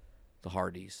discuss the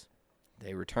Hardys?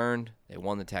 They returned. They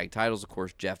won the tag titles. Of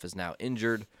course, Jeff is now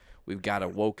injured. We've got a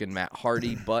woken Matt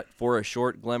Hardy, but for a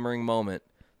short, glimmering moment,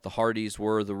 the Hardys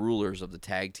were the rulers of the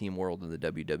tag team world in the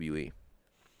WWE.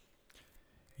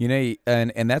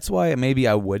 And that's why maybe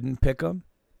I wouldn't pick them,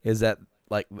 is that,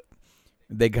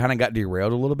 they kind of got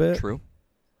derailed a little bit. True.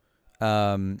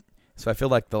 So I feel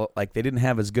like they didn't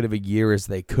have as good of a year as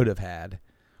they could have had.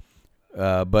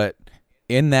 But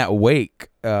in that wake,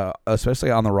 especially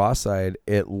on the Raw side,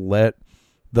 it let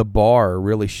the Bar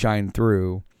really shine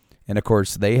through. And of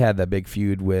course, they had that big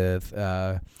feud with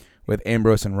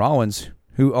Ambrose and Rollins,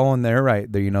 who in their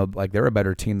right, they're a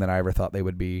better team than I ever thought they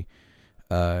would be,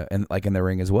 in the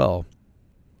ring as well.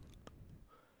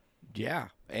 Yeah,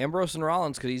 Ambrose and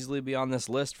Rollins could easily be on this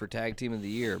list for Tag Team of the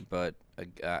Year, but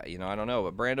I don't know.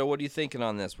 But Brando, what are you thinking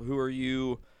on this? Who are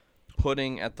you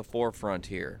putting at the forefront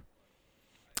here?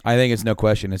 I think it's no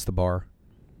question. It's the Bar.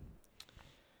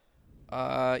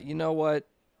 You know what?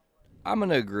 I'm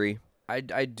gonna agree. I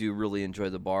do really enjoy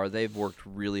the Bar. They've worked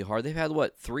really hard. They've had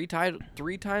three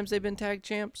times they've been tag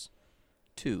champs?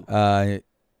 2.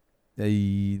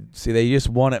 They just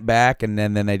won it back, and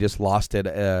then they just lost it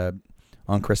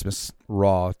on Christmas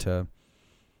Raw to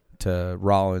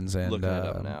Rollins. And looking it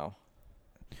up now.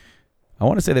 I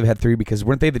want to say they've had 3 because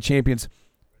weren't they the champions?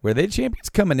 Were they champions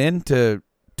coming in to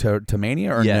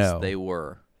Mania or no? Yes, they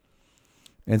were.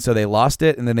 And so they lost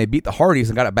it, and then they beat the Hardys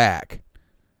and got it back.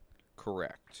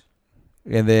 Correct.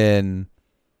 And then,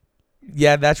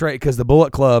 yeah, that's right, because the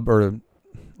Bullet Club or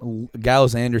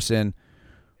Gallows and Anderson,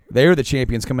 they were the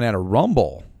champions coming out of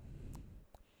Rumble.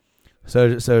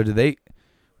 So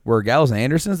were Gallows and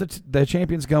Anderson the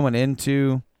champions going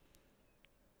into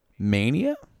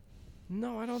Mania?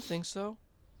 No, I don't think so.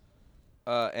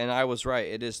 And I was right.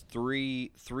 It is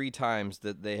three times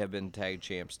that they have been tag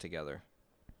champs together.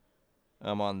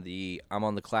 I'm on the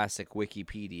classic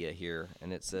Wikipedia here,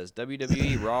 and it says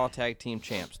WWE Raw Tag Team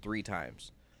Champs 3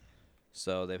 times.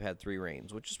 So they've had 3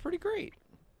 reigns, which is pretty great.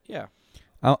 Yeah.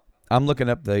 I'm looking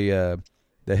up the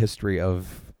history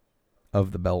of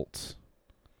the belts.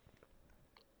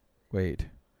 Wait.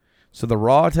 So the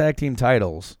Raw Tag Team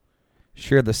titles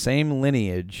share the same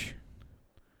lineage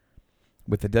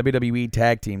with the WWE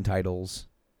Tag Team titles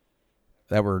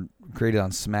that were created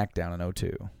on SmackDown in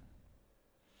 2002.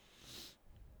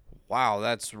 Wow,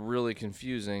 that's really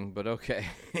confusing, but okay.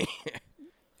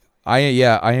 I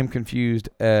am confused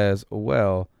as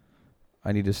well.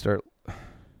 I need to start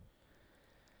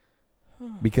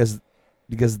because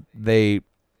they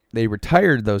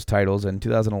retired those titles in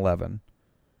 2011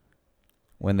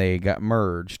 when they got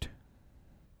merged.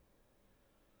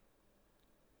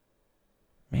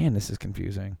 Man, this is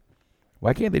confusing.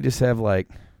 Why can't they just have I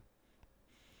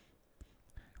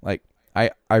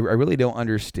really don't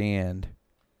understand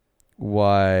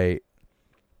why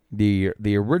the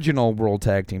original World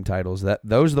Tag Team titles,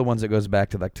 those are the ones that goes back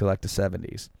to the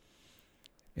 70s,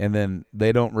 and then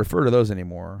they don't refer to those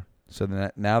anymore. So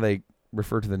then now they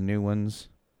refer to the new ones.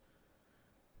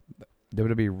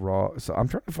 WWE Raw. So I'm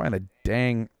trying to find a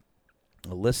dang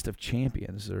list of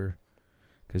champions,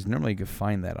 because normally you can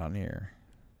find that on here.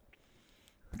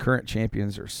 The current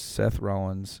champions are Seth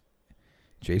Rollins,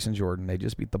 Jason Jordan. They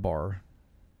just beat The Bar.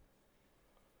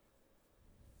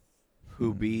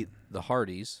 Who beat the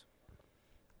Hardys?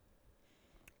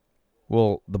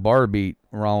 Well, The Bar beat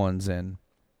Rollins and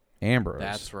Ambrose.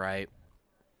 That's right.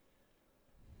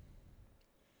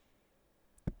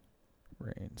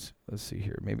 Reigns. Let's see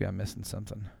here. Maybe I'm missing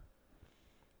something.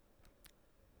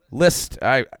 List.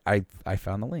 I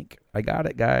found the link. I got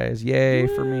it, guys. Yay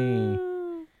for me.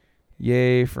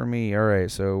 Yay for me. All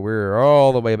right, so we're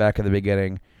all the way back at the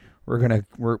beginning.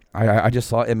 I just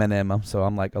saw Eminem, so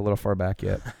I'm like a little far back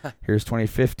yet. Here's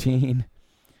 2015.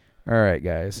 All right,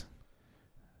 guys.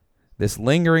 This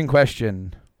lingering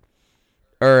question.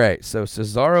 All right, so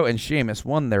Cesaro and Sheamus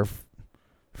won their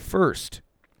first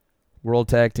World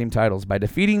Tag Team titles by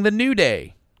defeating the New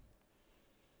Day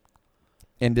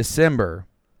in December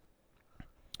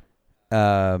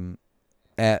at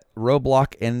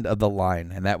Roadblock End of the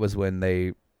Line. And that was when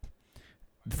they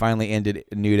finally ended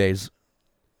New Day's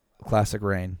classic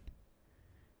reign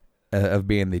of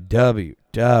being the WWE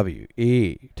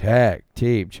Tag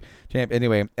Team Champ.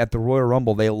 Anyway, at the Royal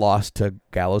Rumble, they lost to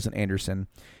Gallows and Anderson.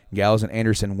 Gallows and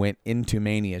Anderson went into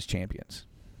Mania as champions,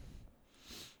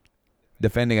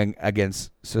 defending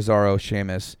against Cesaro,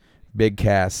 Sheamus, Big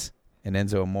Cass, and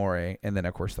Enzo Amore, and then,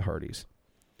 of course, the Hardys.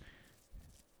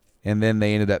 And then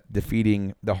they ended up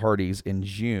defeating the Hardys in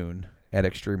June at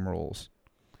Extreme Rules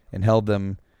and held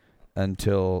them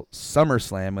until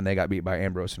SummerSlam when they got beat by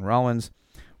Ambrose and Rollins,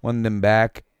 won them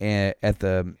back at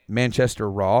the Manchester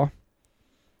Raw,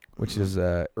 which is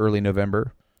early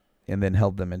November, and then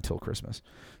held them until Christmas.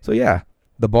 So, yeah,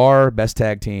 The Bar, best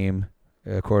tag team,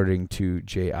 according to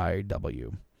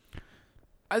JIW.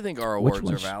 I think our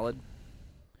awards are valid.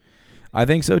 I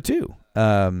think so, too.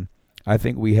 I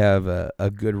think we have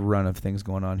a good run of things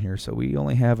going on here, so we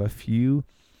only have a few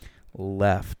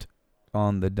left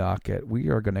on the docket. We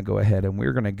are going to go ahead and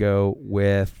we're going to go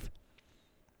with...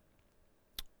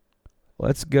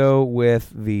 Let's go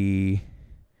with the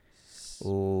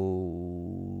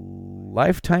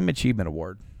Lifetime Achievement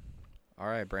Award. All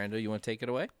right, Brando, you want to take it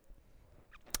away?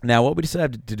 Now, what we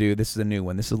decided to do, this is a new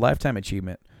one. This is Lifetime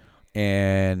Achievement.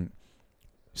 And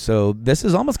so this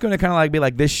is almost going to kind of like be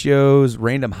like this show's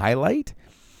random highlight,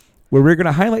 where we're going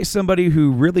to highlight somebody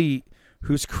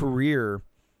whose career,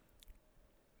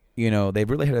 they've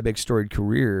really had a big storied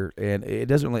career. And it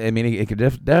doesn't really, it could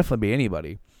definitely be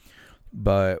anybody.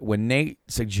 But when Nate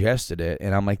suggested it,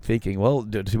 and I'm like thinking, well,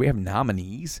 do we have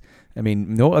nominees?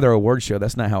 No other award show,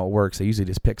 that's not how it works. They usually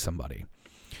just pick somebody.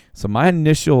 So my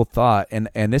initial thought, and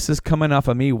this is coming off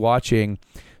of me watching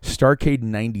Starrcade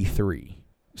 93.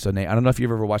 So, Nate, I don't know if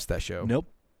you've ever watched that show. Nope.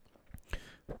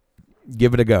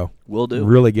 Give it a go. Will do.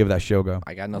 Really give that show a go.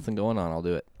 I got nothing going on. I'll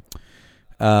do it.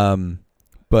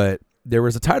 But there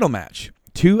was a title match.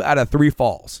 2 out of 3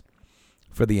 falls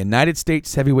for the United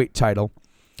States Heavyweight title.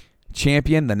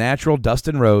 Champion, the Natural,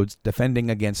 Dustin Rhodes, defending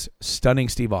against Stunning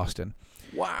Steve Austin.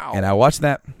 Wow. And I watched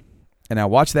that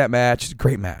match.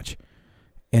 Great match.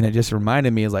 And it just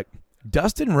reminded me, like,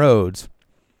 Dustin Rhodes,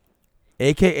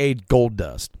 a.k.a.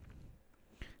 Goldust,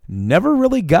 never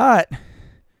really got,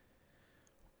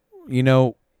 he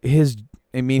has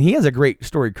a great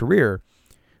storied career,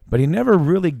 but he never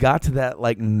really got to that,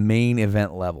 like, main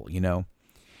event level,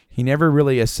 He never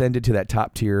really ascended to that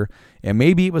top tier, and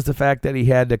maybe it was the fact that he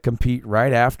had to compete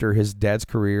right after his dad's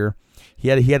career. He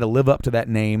had to live up to that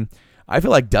name. I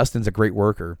feel like Dustin's a great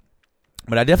worker,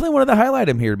 but I definitely wanted to highlight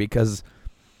him here because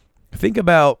think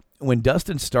about when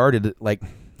Dustin started, like,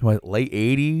 late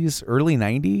 80s, early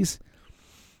 90s,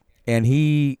 and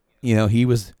he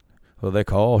was, well, they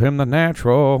call him the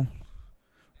Natural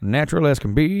as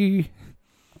can be.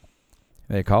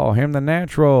 They call him the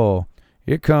Natural.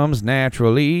 It comes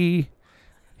naturally.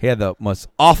 He had the most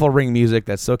awful ring music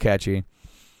that's so catchy.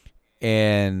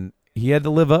 And he had to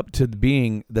live up to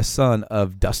being the son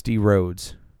of Dusty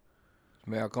Rhodes.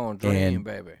 Malcolm Dream,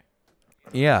 baby.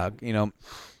 Yeah,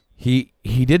 he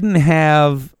didn't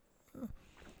have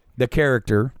the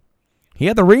character. He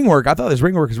had the ring work. I thought his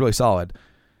ring work was really solid.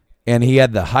 And he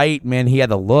had the height, man. He had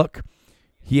the look.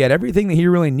 He had everything that he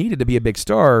really needed to be a big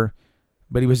star,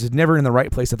 but he was just never in the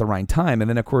right place at the right time. And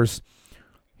then, of course,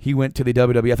 he went to the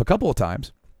WWF a couple of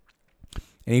times.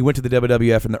 And he went to the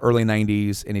WWF in the early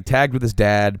 90s, and he tagged with his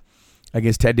dad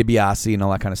against Ted DiBiase and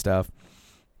all that kind of stuff.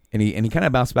 And he kind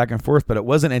of bounced back and forth, but it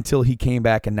wasn't until he came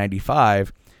back in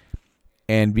 95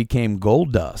 and became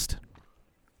Goldust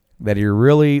that he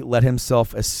really let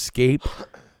himself escape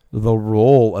the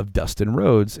role of Dustin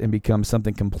Rhodes and become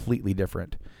something completely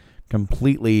different,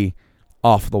 completely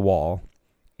off the wall.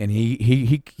 And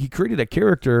he created a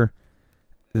character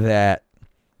that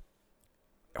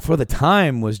for the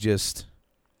time was just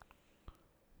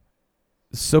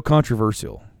so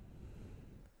controversial.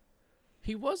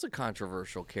 He was a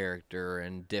controversial character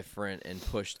and different and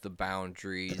pushed the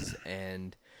boundaries.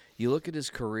 And you look at his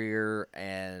career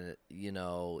and,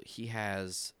 he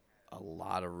has a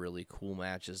lot of really cool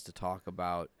matches to talk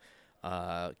about.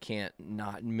 Can't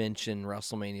not mention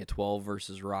WrestleMania 12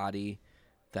 versus Roddy.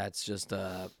 That's just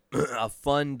a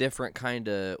fun, different kind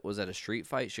of, was that a street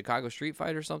fight? Chicago street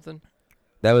fight or something?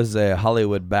 That was a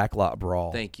Hollywood backlot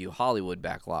brawl. Thank you. Hollywood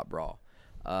backlot brawl.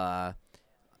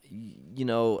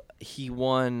 He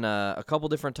won a couple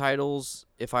different titles.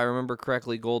 If I remember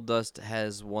correctly, Goldust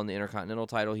has won the Intercontinental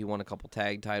title. He won a couple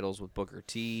tag titles with Booker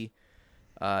T.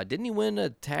 Didn't he win a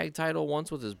tag title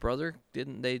once with his brother?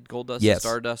 Didn't they, Goldust and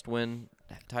Stardust, win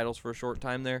titles for a short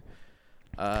time there?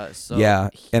 Yeah,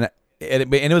 and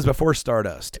it was before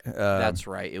Stardust. That's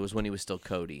right. It was when he was still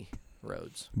Cody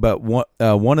Rhodes. But one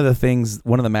of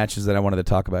the matches that I wanted to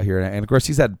talk about here, and of course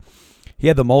he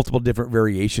had the multiple different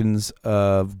variations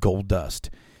of Goldust.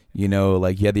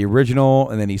 Like he had the original,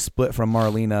 and then he split from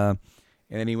Marlena,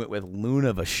 and then he went with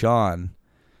Luna Vachon,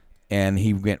 and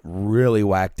he went really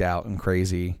whacked out and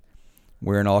crazy,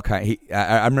 wearing all kind.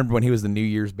 I remember when he was the New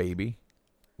Year's baby,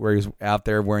 where he was out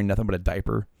there wearing nothing but a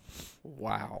diaper.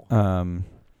 Wow.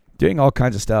 Doing all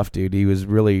kinds of stuff, dude. He was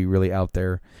really, really out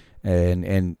there,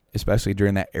 and especially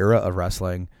during that era of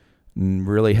wrestling,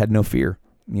 really had no fear.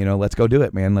 Let's go do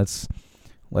it, man. Let's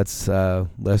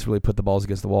really put the balls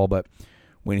against the wall. But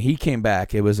when he came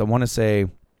back, it was, I want to say,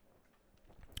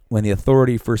 when the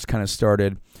Authority first kind of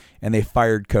started, and they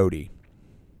fired Cody,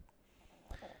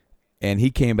 and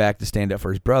he came back to stand up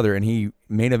for his brother, and he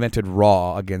main evented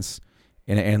Raw against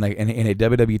in a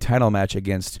WWE title match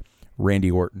against Randy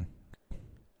Orton.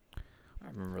 I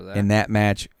remember that. And that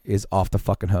match is off the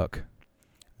fucking hook.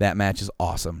 That match is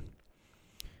awesome.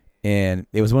 And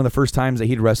it was one of the first times that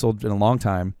he'd wrestled in a long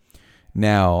time.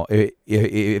 Now,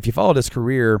 if you followed his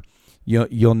career,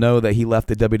 you'll know that he left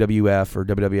the WWF or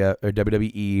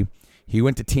WWE. He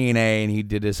went to TNA and he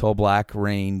did his whole Black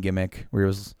Rain gimmick, where it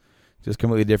was just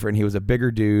completely different. He was a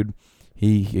bigger dude.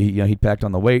 He packed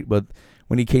on the weight, but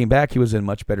when he came back, he was in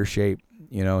much better shape.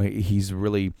 He's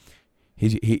really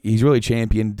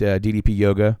championed DDP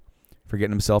Yoga for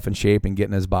getting himself in shape and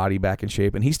getting his body back in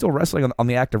shape, and he's still wrestling on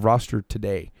the active roster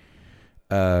today.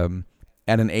 At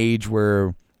an age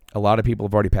where a lot of people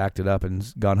have already packed it up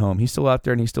and gone home, he's still out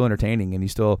there and he's still entertaining, and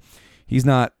he's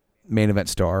not main event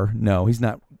star. No, he's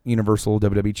not Universal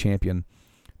WWE champion,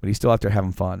 but he's still out there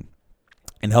having fun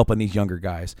and helping these younger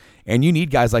guys. And you need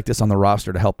guys like this on the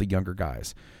roster to help the younger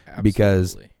guys. Absolutely.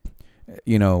 Because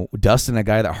Dustin, a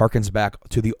guy that harkens back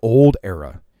to the old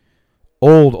era,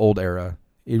 old era.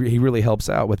 He really helps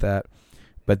out with that.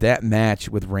 But that match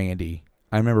with Randy,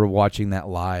 I remember watching that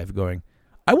live going,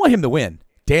 I want him to win.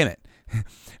 Damn it.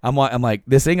 I'm like,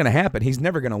 this ain't going to happen. He's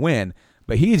never going to win.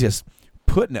 But he's just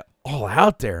putting it all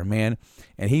out there, man.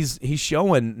 And he's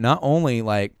showing not only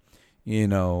like,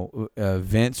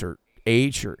 Vince or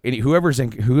H or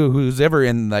who's ever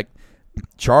in like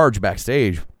charge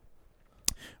backstage,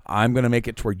 I'm going to make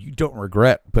it to where you don't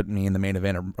regret putting me in the main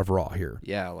event of Raw here.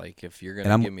 Yeah, like if you're going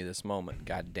to give me this moment,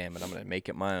 God damn it, I'm going to make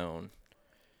it my own.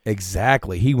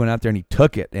 Exactly. He went out there and he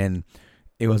took it, and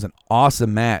it was an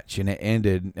awesome match, and it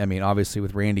ended, obviously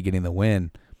with Randy getting the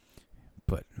win.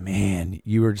 But, man,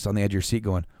 you were just on the edge of your seat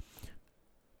going,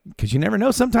 because you never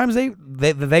know. Sometimes they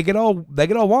get all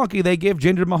wonky. They give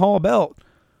Jinder Mahal a belt.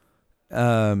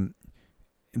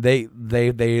 They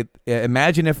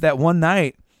imagine if that one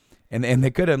night, and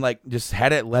they could have just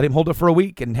had it, let him hold it for a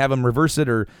week and have him reverse it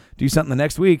or do something the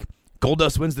next week.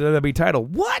 Goldust wins the WWE title.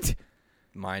 What?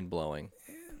 Mind blowing.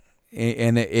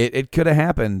 And it could have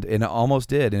happened, and it almost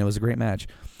did, and it was a great match.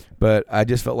 But I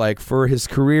just felt like for his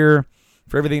career,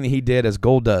 for everything that he did as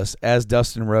Goldust, as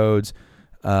Dustin Rhodes,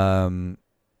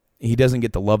 he doesn't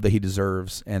get the love that he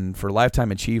deserves. And for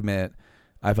Lifetime Achievement,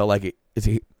 I felt like it's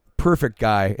a perfect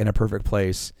guy in a perfect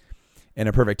place in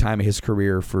a perfect time of his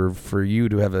career for you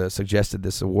to have suggested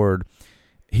this award.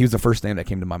 He was the first name that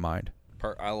came to my mind.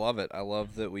 I love it. I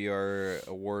love that we are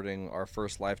awarding our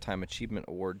first Lifetime Achievement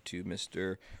Award to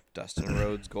Mr. Dustin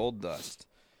Rhodes Goldust.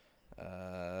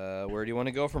 Where do you want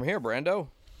to go from here, Brando?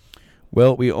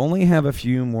 Well, we only have a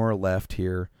few more left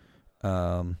here,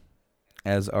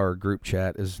 as our group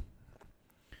chat is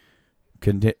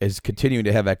continuing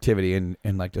to have activity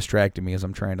and distracting me as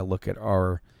I'm trying to look at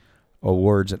our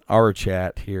awards and our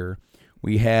chat here.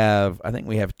 I think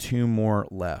we have 2 more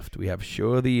left. We have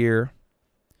Show of the Year.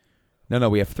 No,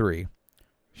 we have 3.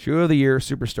 Show of the Year,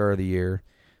 Superstar of the Year.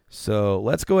 So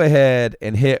let's go ahead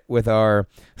and hit with our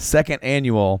 2nd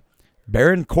annual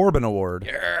Baron Corbin Award.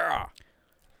 Yeah.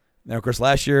 Now, of course,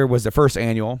 last year was the 1st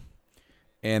annual,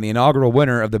 and the inaugural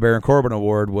winner of the Baron Corbin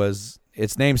Award was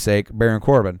its namesake, Baron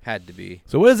Corbin. Had to be.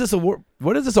 So what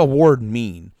does this award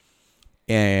mean?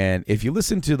 And if you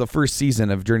listen to the first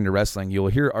season of Journey to Wrestling, you'll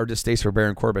hear our distaste for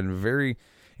Baron Corbin very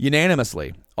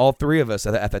unanimously. All 3 of us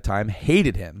at the time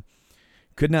hated him.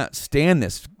 Could not stand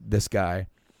this guy.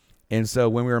 And so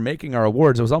when we were making our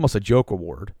awards, it was almost a joke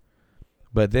award.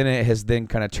 But then it has then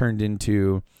kind of turned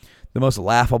into the most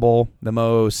laughable, the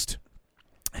most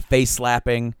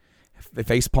face-slapping,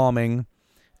 face-palming,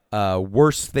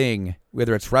 worst thing,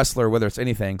 whether it's wrestler, whether it's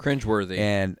anything. Cringeworthy.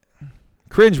 And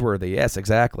cringeworthy, yes,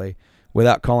 exactly,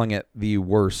 without calling it the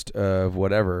worst of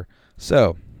whatever.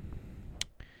 So,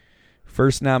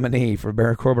 first nominee for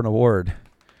Baron Corbin Award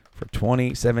for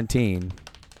 2017,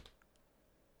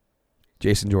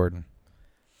 Jason Jordan.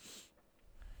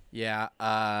 Yeah,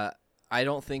 I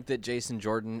don't think that Jason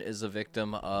Jordan is a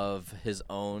victim of his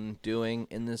own doing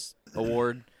in this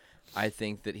award. I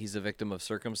think that he's a victim of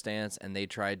circumstance, and they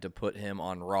tried to put him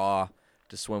on Raw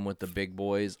to swim with the big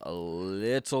boys a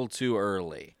little too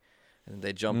early. And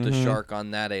they jumped the shark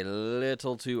on that a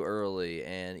little too early.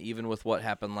 And even with what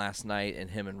happened last night and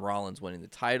him and Rollins winning the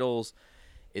titles,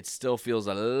 it still feels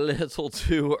a little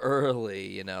too early,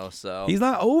 you know. So he's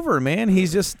not over, man.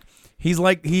 He's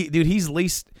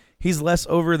less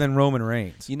over than Roman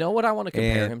Reigns. You know what I want to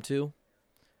compare him to?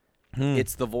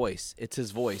 It's the voice. It's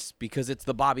his voice, because it's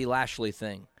the Bobby Lashley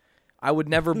thing. I would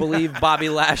never believe Bobby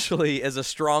Lashley is a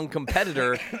strong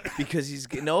competitor because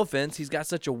no offense, he's got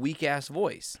such a weak-ass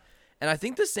voice. And I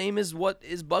think the same is what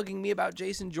is bugging me about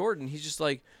Jason Jordan. He's just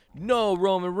like, no,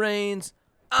 Roman Reigns,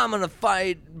 I'm going to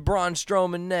fight Braun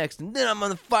Strowman next, and then I'm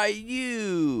going to fight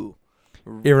you.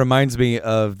 It reminds me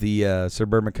of the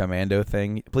Suburban Commando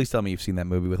thing. Please tell me you've seen that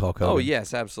movie with Hulk Hogan. Oh,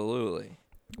 yes, absolutely.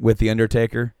 With The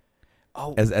Undertaker.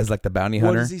 Oh, as like the bounty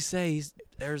hunter. What does he say?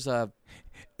 The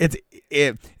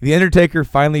Undertaker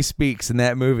finally speaks in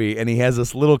that movie, and he has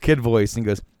this little kid voice and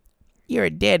goes, "You're a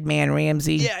dead man,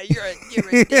 Ramsey." Yeah, you're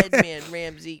a dead man,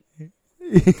 Ramsey.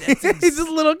 He's this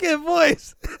little kid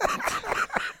voice.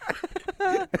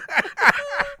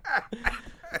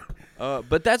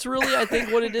 But that's really, I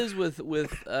think, what it is with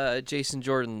Jason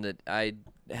Jordan, that I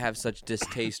have such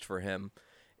distaste for him.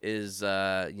 Is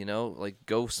like,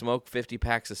 go smoke 50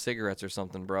 packs of cigarettes or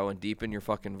something, bro, and deepen your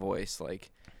fucking voice. Like,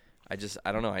 I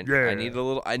don't know. I need a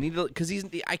little. Because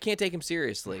I can't take him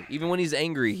seriously. Even when he's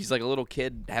angry, he's like a little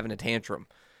kid having a tantrum.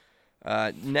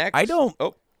 Next, I don't.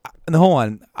 Oh, and hold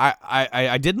on.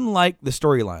 I didn't like the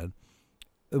storyline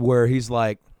where he's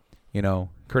like,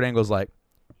 Kurt Angle's like,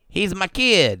 he's my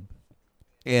kid,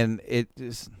 and it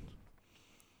is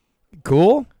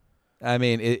cool. I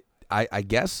mean, I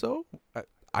guess so.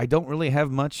 I don't really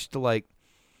have much to like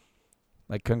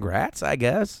congrats, I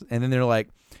guess. And then they're like,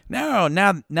 no,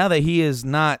 now that he is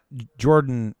not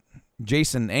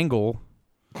Jason Angle,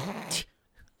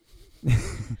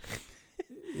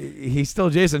 he's still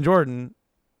Jason Jordan.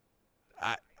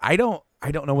 I don't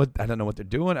know what they're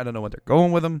doing. I don't know what they're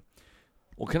going with him.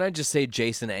 Well, can I just say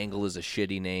Jason Angle is a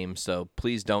shitty name, so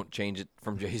please don't change it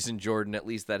from Jason Jordan. At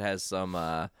least that has some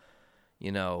like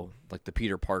the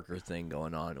Peter Parker thing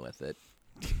going on with it.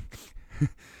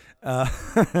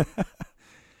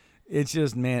 It's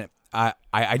just, man,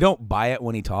 I don't buy it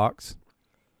when he talks.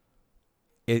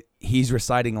 He's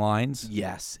reciting lines.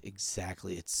 Yes,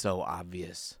 exactly. It's so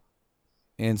obvious.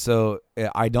 And so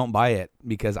I don't buy it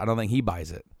because I don't think he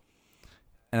buys it.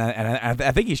 And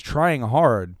I think he's trying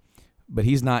hard, but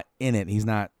he's not in it. He's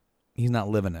not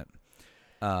living it.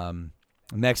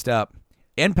 Next up,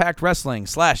 Impact Wrestling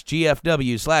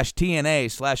 /GFW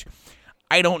 /TNA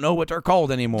I don't know what they're called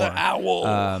anymore. The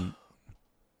Owl.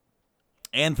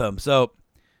 Anthem. So,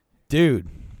 dude,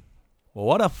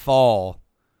 what a fall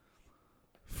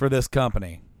for this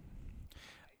company.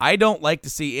 I don't like to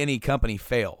see any company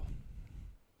fail.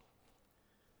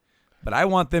 But I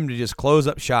want them to just close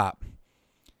up shop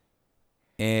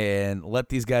and let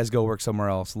these guys go work somewhere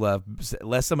else.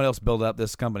 Let somebody else build up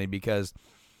this company, because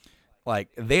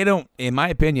they don't, in my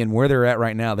opinion, where they're at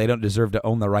right now, they don't deserve to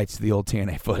own the rights to the old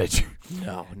TNA footage.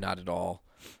 No, not at all.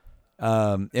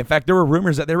 In fact, there were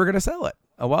rumors that they were going to sell it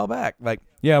a while back. We're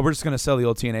just going to sell the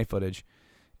old TNA footage.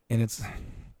 And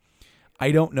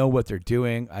I don't know what they're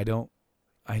doing. I don't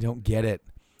get it.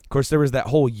 Of course, there was that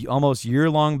whole almost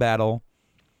year-long battle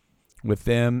with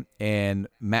them and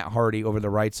Matt Hardy over the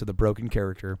rights of the Broken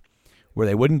character, where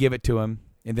they wouldn't give it to him.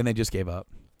 and then they just gave up.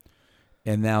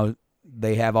 And now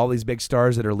they have all these big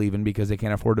stars that are leaving because they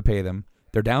can't afford to pay them.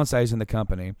 They're downsizing the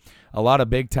company. A lot of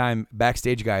big-time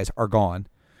backstage guys are gone.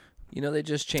 You know, they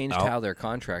just changed how their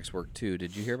contracts work, too.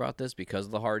 Did you hear about this because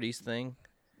of the Hardys thing?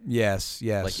 Yes.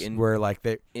 In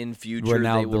future,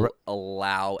 they will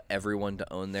allow everyone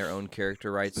to own their own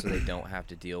character rights so they don't have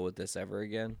to deal with this ever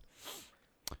again.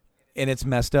 And it's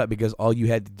messed up because all you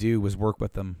had to do was work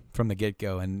with them from the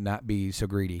get-go and not be so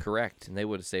greedy. Correct, and they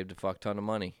would have saved a fuck ton of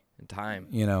money and time.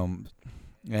 You know,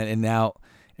 and now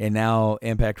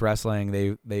Impact Wrestling,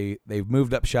 they've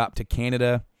moved up shop to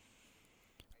Canada.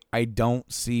 I don't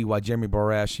see why Jeremy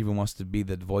Borash even wants to be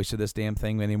the voice of this damn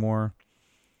thing anymore.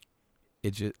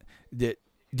 It just did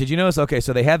you notice? Okay,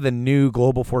 so they had the new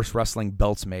Global Force Wrestling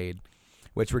belts made,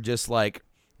 which were just like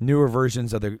newer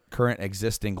versions of the current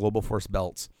existing Global Force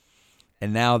belts.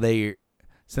 And now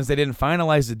since they didn't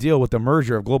finalize the deal with the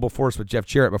merger of Global Force with Jeff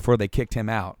Jarrett before they kicked him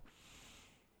out,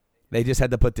 they just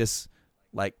had to put this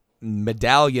like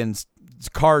medallion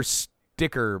car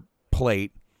sticker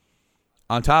plate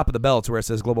on top of the belts where it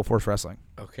says Global Force Wrestling.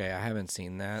 Okay, I haven't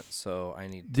seen that, so I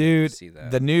need to see that.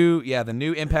 The new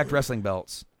Impact Wrestling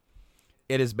belts.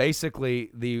 It is basically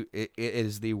it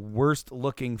is the worst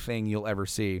looking thing you'll ever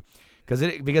see because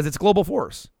it's Global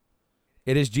Force.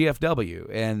 It is GFW,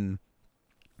 and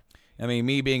I mean,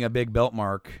 me being a big belt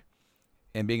mark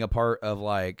and being a part of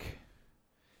like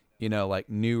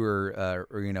newer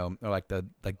or like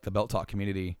the Belt Talk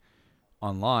community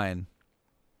online,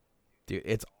 dude,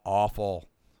 it's awful,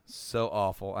 so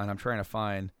awful. And I'm trying to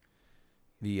find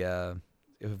the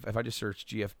if I just search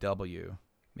GFW,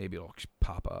 maybe it'll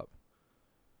pop up.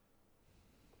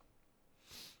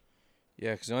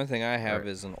 Yeah, because the only thing I have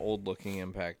is an old-looking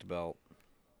Impact belt.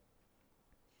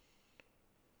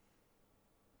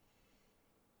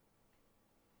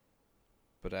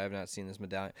 But I have not seen this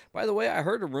medallion. By the way, I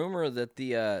heard a rumor that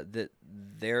that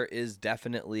there is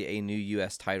definitely a new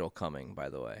U.S. title coming, by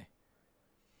the way.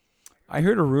 I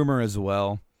heard a rumor as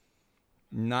well.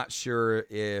 Not sure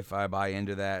if I buy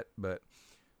into that, but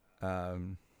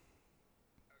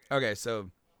okay, so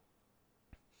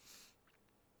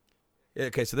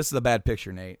this is a bad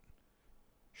picture, Nate.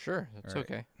 Sure, that's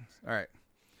okay. All right.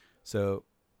 So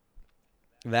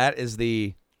that was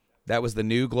the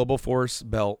new Global Force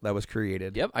belt that was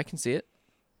created. Yep, I can see it.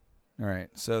 All right.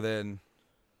 So then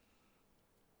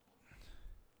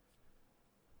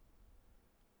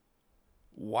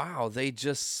wow, they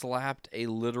just slapped a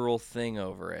literal thing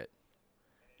over it.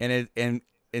 And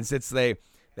since they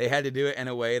had to do it in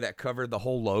a way that covered the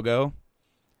whole logo,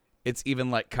 it's even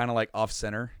like kind of like off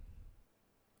center.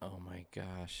 Oh my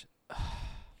gosh.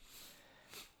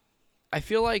 I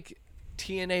feel like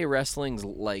TNA Wrestling's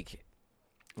like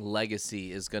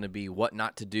legacy is going to be what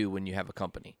not to do when you have a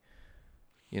company.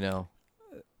 You know,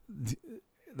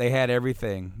 they had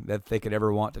everything that they could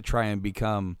ever want to try and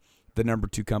become the number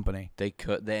 2 company. They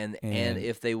could then, and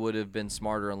if they would have been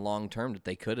smarter and long term, that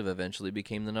they could have eventually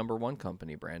became the number 1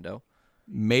 company, Brando.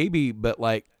 Maybe, but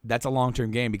like that's a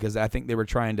long-term game because I think they were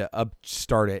trying to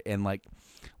upstart it and like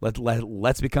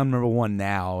let's become number 1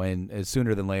 now and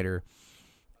sooner than later,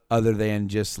 other than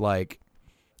just like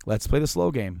let's play the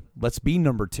slow game. Let's be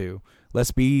number 2.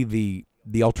 Let's be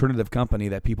the alternative company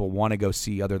that people want to go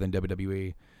see other than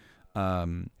WWE.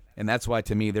 And that's why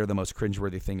to me they're the most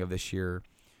cringeworthy thing of this year.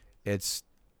 It's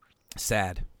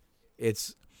sad.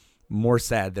 It's more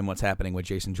sad than what's happening with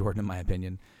Jason Jordan, in my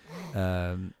opinion.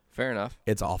 Fair enough.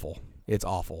 It's awful. It's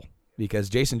awful because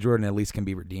Jason Jordan at least can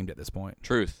be redeemed at this point.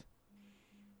 Truth.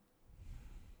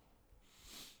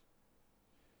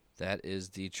 That is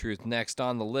the truth. Next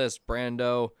on the list,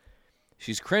 Brando.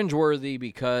 She's cringeworthy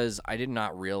because I did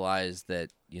not realize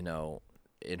that, you know,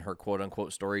 in her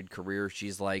quote-unquote storied career,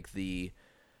 she's like the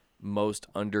most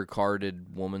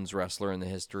undercarded women's wrestler in the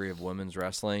history of women's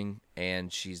wrestling,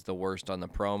 and she's the worst on the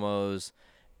promos.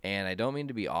 And I don't mean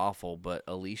to be awful, but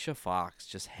Alicia Fox,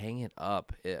 just hang it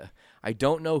up. I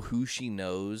don't know who she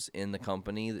knows in the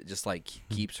company that just like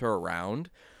keeps her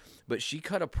around, but she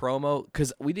cut a promo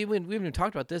because we haven't even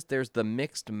talked about this. There's the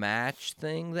mixed match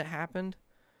thing that happened.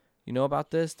 You know about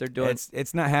this? They're doing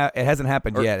it's not it hasn't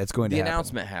happened yet. It's going to happen. The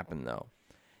announcement happened though.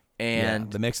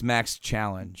 And the Mixed Match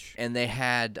Challenge. And they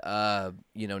had,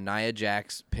 Nia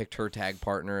Jax picked her tag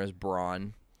partner as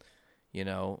Braun,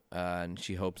 and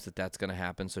she hopes that that's going to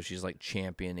happen. So she's like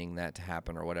championing that to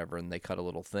happen or whatever. And they cut a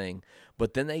little thing.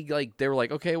 But then they were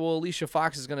like, okay, well, Alicia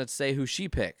Fox is going to say who she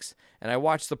picks. And I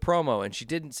watched the promo and she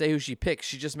didn't say who she picked.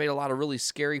 She just made a lot of really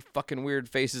scary fucking weird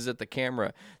faces at the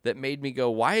camera that made me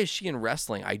go, why is she in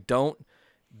wrestling? I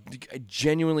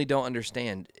genuinely don't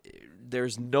understand.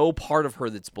 There's no part of her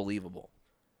that's believable.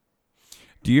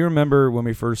 Do you remember when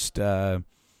we first? It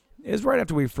was right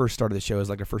after we first started the show. It was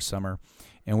like the first summer,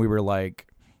 and we were like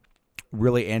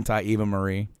really anti Eva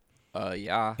Marie.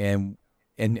 Yeah. And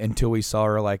until we saw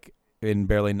her like in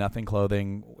barely nothing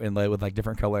clothing and like, with like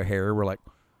different color hair, we're like,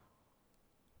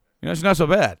 she's not so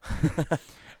bad.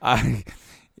 I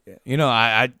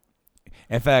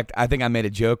in fact, I think I made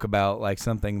a joke about like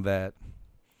something that,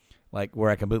 like where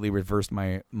I completely reversed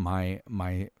my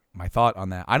thought on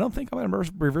that. I don't think I'm going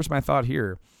to reverse my thought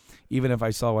here, even if I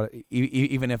saw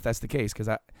even if that's the case, because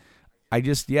I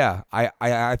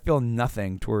feel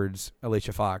nothing towards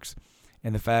Alicia Fox,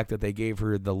 and the fact that they gave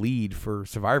her the lead for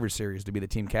Survivor Series to be the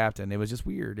team captain, it was just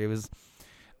weird.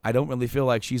 I don't really feel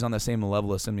like she's on the same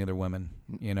level as some of the other women,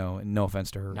 no offense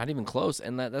to her. Not even close.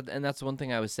 And that's one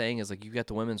thing I was saying is like you got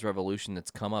the women's revolution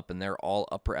that's come up, and they're all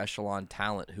upper echelon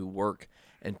talent who work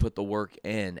and put the work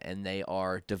in, and they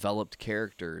are developed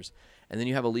characters. And then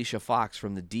you have Alicia Fox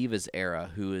from the Divas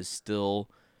era who is still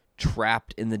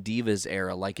trapped in the Divas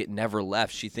era like it never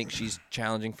left. She thinks she's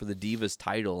challenging for the Divas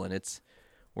title, and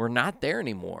we're not there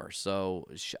anymore. So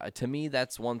to me,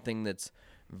 that's one thing that's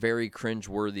very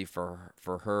cringeworthy for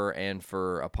her and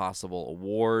for a possible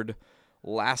award.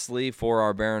 Lastly, for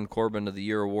our Baron Corbin of the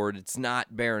Year award, it's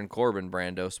not Baron Corbin,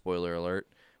 Brando, spoiler alert.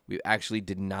 We actually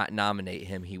did not nominate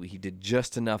him. He did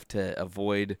just enough to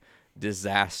avoid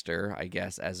disaster, I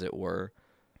guess, as it were.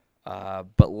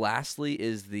 But lastly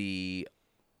is the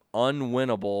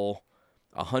unwinnable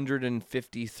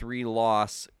 153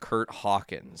 loss Kurt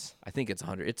Hawkins. I think it's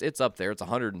 100. It's up there. It's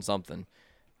 100 and something.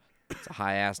 It's a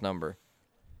high-ass number.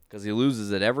 Because he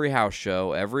loses at every house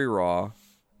show, every Raw,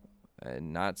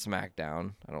 and not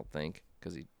SmackDown, I don't think,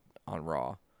 because he's on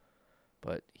Raw.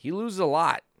 But he loses a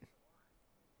lot.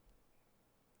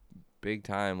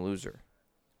 Big-time loser.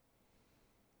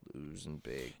 Losing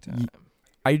big time.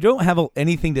 I don't have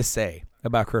anything to say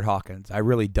about Kurt Hawkins. I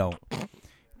really don't.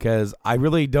 Because I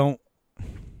really don't.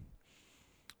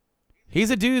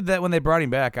 He's a dude that when they brought him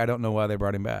back, I don't know why they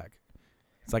brought him back.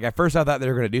 It's like at first I thought they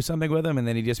were going to do something with him, and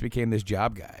then he just became this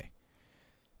job guy.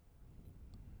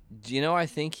 Do you know, I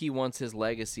think he wants his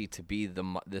legacy to be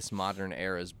this modern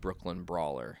era's Brooklyn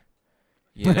Brawler.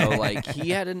 Like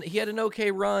he had an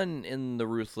okay run in the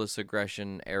Ruthless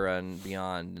Aggression era and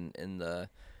beyond, in the,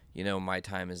 My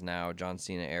Time Is Now, John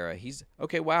Cena era. He's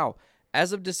okay. Wow,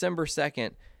 as of December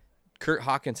 2nd, Kurt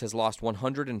Hawkins has lost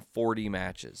 140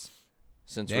 matches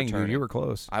since returning. Dude, you were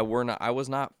close. I was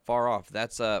not far off.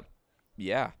 That's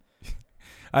yeah.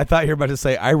 I thought you were about to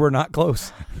say I were not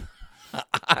close.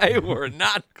 I were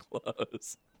not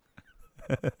close.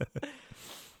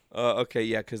 Okay,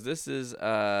 yeah, because this is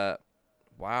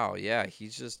wow, yeah,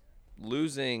 he's just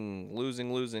losing.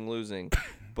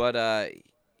 But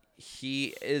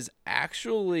he is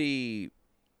actually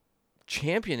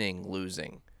championing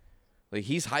losing. Like,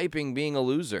 he's hyping being a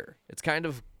loser. It's kind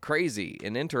of crazy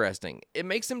and interesting. It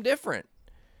makes him different.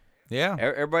 Yeah.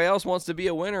 Everybody else wants to be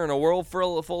a winner in a world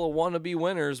full of wannabe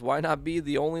winners. Why not be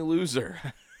the only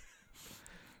loser?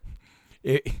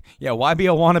 Why be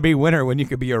a wannabe winner when you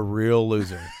could be a real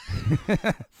loser?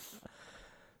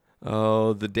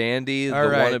 Oh, the dandy, the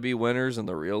wannabe winners, and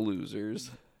the real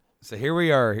losers. So here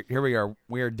we are.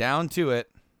 We are down to it.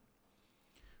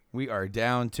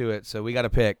 So we got to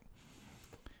pick.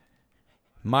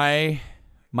 My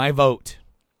vote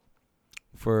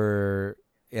for,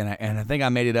 and I think I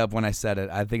made it up when I said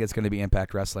it. I think it's going to be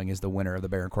Impact Wrestling is the winner of the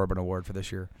Baron Corbin Award for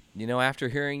this year. After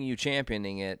hearing you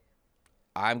championing it,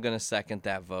 I'm going to second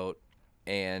that vote.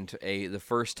 And the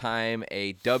first time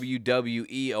a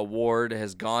WWE award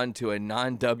has gone to a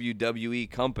non-WWE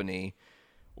company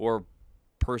or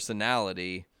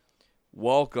personality,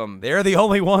 welcome. They're the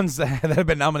only ones that have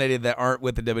been nominated that aren't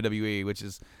with the WWE, which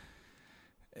is,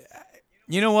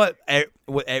 you know what?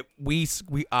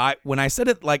 When I said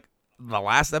it like the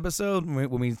last episode when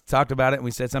we talked about it and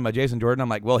we said something about Jason Jordan, I'm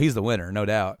like, well, he's the winner, no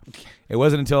doubt. It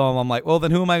wasn't until I'm like, well,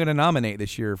 then who am I going to nominate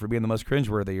this year for being the most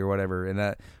cringeworthy or whatever?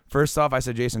 And first off, I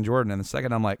said Jason Jordan, and the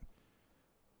second, I'm like,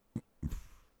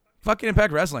 fuck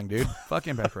Impact Wrestling, dude. Fuck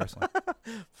Impact Wrestling.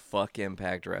 Fuck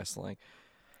Impact Wrestling.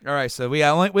 All right, so we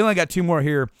only got two more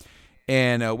here,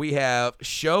 and we have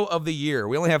Show of the Year.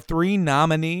 We only have 3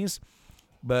 nominees.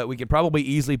 But we could probably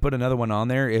easily put another one on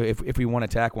there if we want to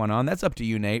tack one on. That's up to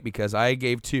you, Nate, because I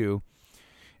gave 2.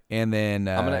 And then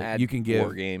I'm gonna add you can give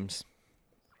War Games.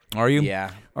 Are you?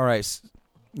 Yeah. All right.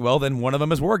 Well, then one of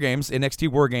them is War Games. NXT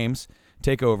War Games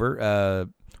TakeOver.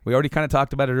 We already kind of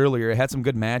talked about it earlier. It had some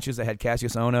good matches. It had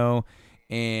Cassius Ohno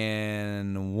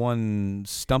and one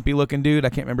stumpy-looking dude. I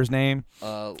can't remember his name.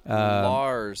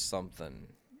 Lars something.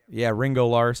 Yeah, Ringo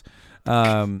Lars.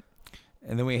 And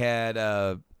then we had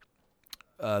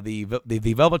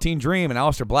the Velveteen Dream and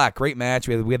Aleister Black. Great match.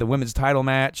 We had the women's title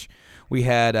match. We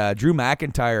had Drew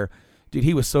McIntyre. Dude,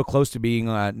 he was so close to being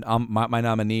my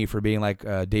nominee for being like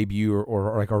a debut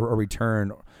or like a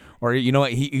return, or you know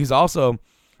what? He's also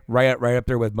right up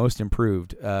there with most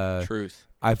improved. Truth.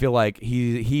 I feel like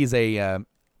he is an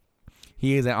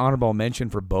honorable mention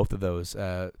for both of those.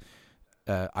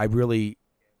 I really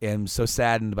am so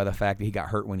saddened by the fact that he got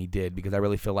hurt when he did, because I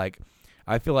really feel like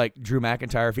Drew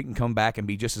McIntyre, if he can come back and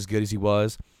be just as good as he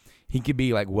was, he could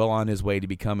be like well on his way to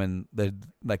becoming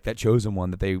that chosen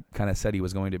one that they kind of said he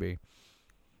was going to be.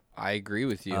 I agree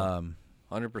with you,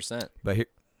 100%. But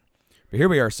here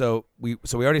we are. So we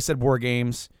already said War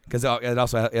Games, because it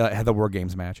also had the War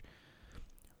Games match.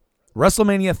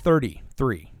 WrestleMania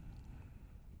 33.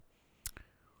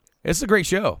 It's a great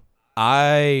show.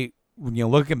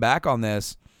 Looking back on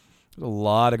this, there's a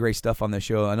lot of great stuff on this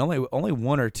show, and only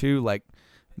one or two like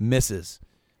misses.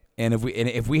 And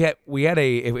if we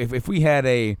had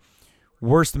a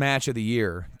worst match of the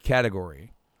year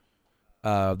category,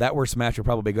 that worst match would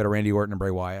probably go to Randy Orton and Bray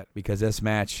Wyatt, because this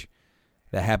match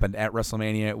that happened at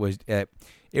WrestleMania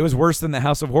it was worse than the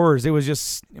House of Horrors. It was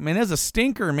just, it was a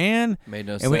stinker, man. Made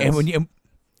no sense.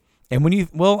 They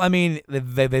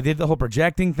did the whole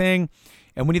projecting thing,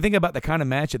 and when you think about the kind of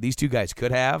match that these two guys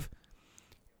could have,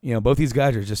 both these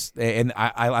guys are just, and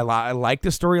I like the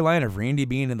storyline of Randy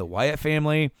being in the Wyatt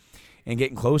family and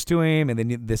getting close to him, and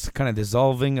then this kind of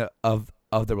dissolving of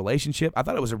the relationship. I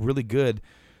thought it was a really good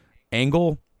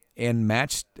angle and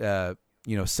match,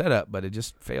 setup, but it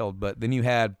just failed. But then you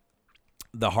had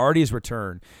the Hardys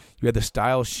return. You had the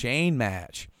Styles Shane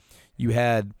match. You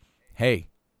had,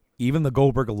 even the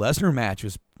Goldberg Lesnar match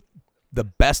was the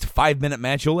best 5-minute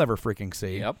match you'll ever freaking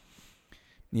see. Yep.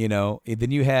 And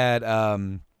then you had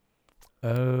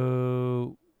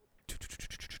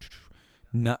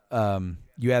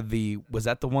you had was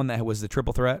that the one that was the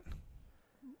triple threat?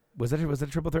 Was that a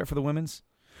triple threat for the women's?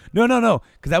 No,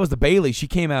 because that was the Bayley. She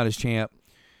came out as champ,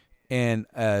 and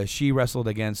she wrestled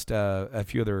against a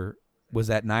few other. Was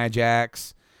that Nia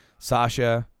Jax,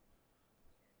 Sasha,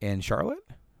 and Charlotte?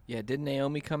 Yeah, didn't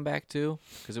Naomi come back too?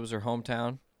 Because it was her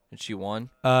hometown and she won.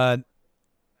 It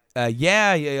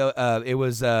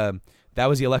was that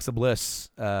was the Alexa Bliss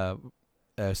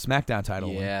SmackDown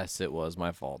title. Yes, it was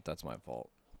my fault. That's my fault.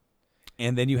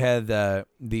 And then you had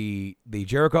the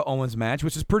Jericho Owens match,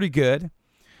 which is pretty good.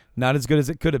 Not as good as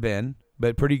it could have been,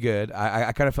 but pretty good.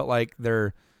 I kind of felt like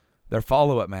their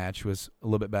follow-up match was a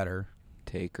little bit better.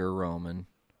 Taker Roman.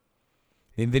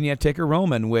 And then you had Taker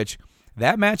Roman, which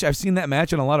that match, I've seen that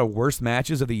match in a lot of worst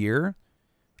matches of the year.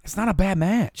 It's not a bad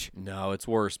match. No, it's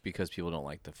worse because people don't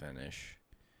like the finish.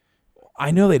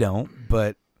 I know they don't,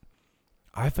 but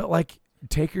I felt like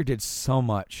Taker did so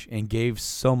much and gave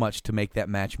so much to make that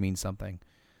match mean something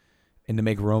and to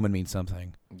make Roman mean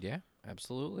something. Yeah,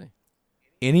 absolutely.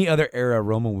 Any other era,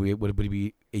 Roman would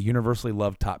be a universally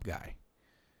loved top guy.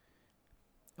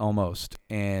 Almost.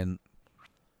 And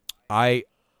I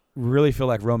really feel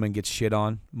like Roman gets shit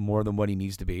on more than what he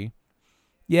needs to be.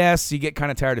 Yes, you get kind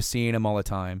of tired of seeing him all the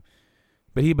time.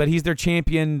 But he's their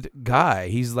championed guy.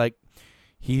 He's like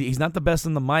he's not the best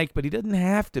on the mic, but he doesn't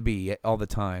have to be all the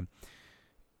time.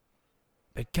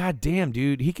 But goddamn,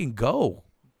 dude, he can go.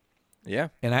 Yeah.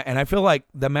 And I feel like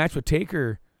the match with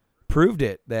Taker proved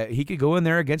it, that he could go in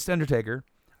there against Undertaker,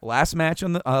 last match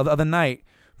on the night,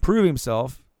 prove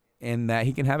himself, and that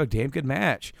he can have a damn good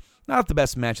match. Not the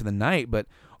best match of the night, but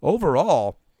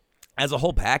overall, as a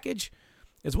whole package,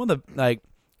 it's one of the,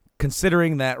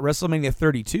 considering that WrestleMania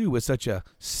 32 was such a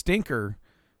stinker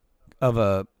of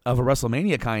a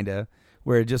WrestleMania kinda,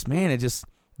 where you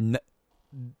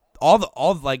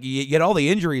had all the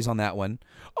injuries on that one.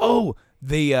 Oh,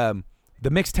 the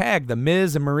mixed tag, the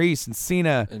Miz and Maurice and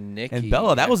Cena and Nikki, and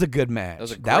Bella. That was a good match.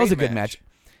 That was a good match.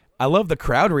 I love the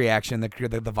crowd reaction. The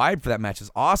vibe for that match is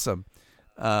awesome.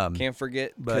 Can't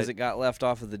forget, because it got left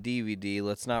off of the DVD,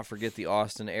 let's not forget the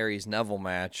Austin Aries Neville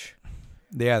match.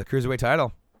 Yeah, the Cruiserweight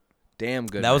title. Damn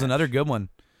good. That was another good one.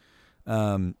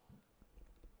 And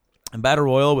Battle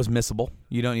Royal was missable.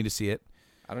 You don't need to see it.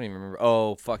 I don't even remember.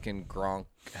 Oh, fucking Gronk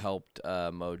helped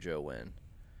Mojo win.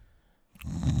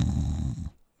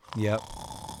 Yep.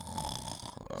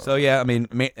 So yeah,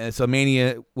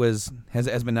 Mania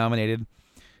has been nominated.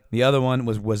 The other one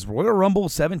was Royal Rumble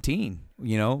 17.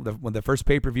 The first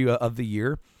pay-per-view of the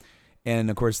year, and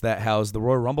of course that housed the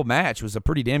Royal Rumble match. It was a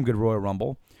pretty damn good Royal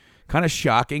Rumble. Kind of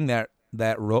shocking that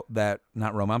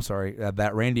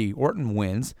Randy Orton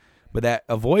wins, but that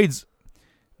avoids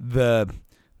the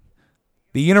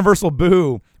universal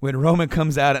boo when Roman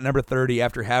comes out at number 30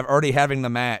 after already having the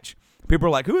match. People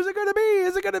are like, who's it going to be?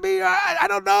 Is it going to be? I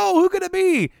don't know. Who could it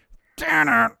be?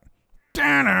 Damn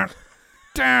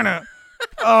it.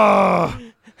 Oh.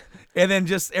 And then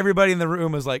just everybody in the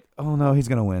room was like, oh, no, he's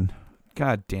going to win.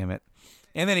 God damn it.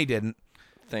 And then he didn't.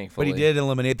 Thankfully. But he did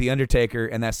eliminate The Undertaker,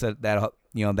 and that set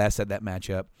that match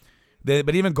up.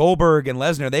 But even Goldberg and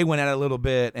Lesnar, they went at it a little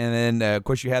bit. And then, of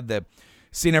course, you had the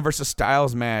Cena versus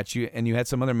Styles match, and you had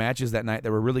some other matches that night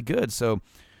that were really good. So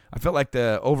I felt like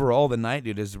the night,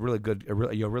 dude, is really good, a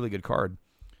really good card.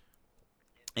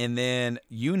 And then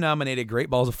you nominated Great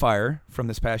Balls of Fire from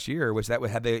this past year, which they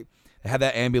had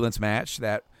that ambulance match,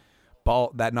 that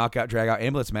knockout drag out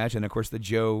ambulance match, and of course the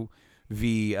Joe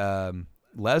v.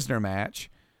 Lesnar match.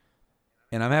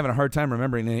 And I'm having a hard time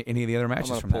remembering any of the other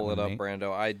matches from that. I'm gonna pull it up,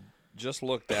 Brando. I just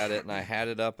looked at it and I had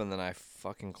it up, and then I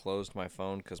fucking closed my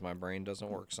phone because my brain doesn't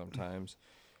work sometimes.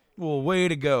 Well, way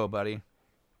to go, buddy.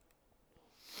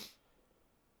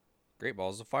 Great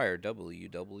Balls of Fire,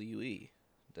 WWE.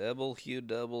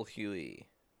 WWE.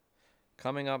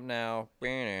 Coming up now.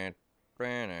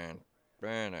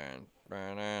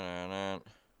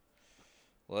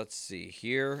 Let's see.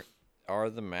 Here are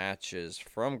the matches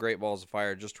from Great Balls of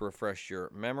Fire, just to refresh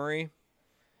your memory.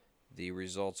 The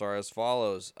results are as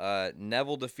follows.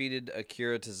 Neville defeated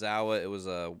Akira Tozawa. It was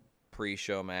a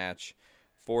pre-show match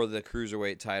for the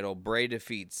Cruiserweight title. Bray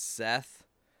defeats Seth.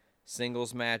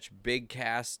 Singles match. Big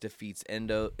Cass defeats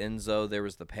Enzo. There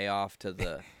was the payoff to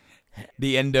the...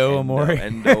 the Endo Amore.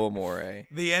 Endo Amore.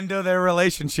 The end of their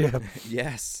relationship.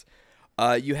 Yes.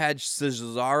 You had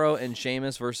Cesaro and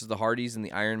Sheamus versus the Hardys in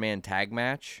the Iron Man tag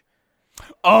match.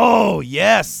 Oh,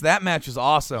 yes. That match was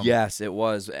awesome. Yes, it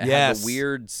was. It had the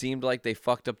weird, seemed like they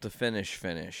fucked up the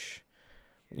finish.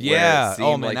 Yeah.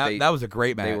 Oh, man, like that was a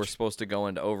great match. They were supposed to go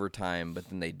into overtime, but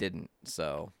then they didn't.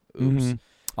 So, oops. Mm-hmm.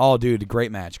 Oh, dude,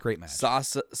 great match.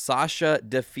 Sasha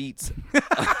defeats...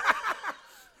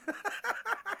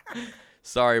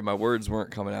 Sorry, my words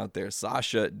weren't coming out there.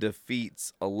 Sasha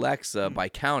defeats Alexa by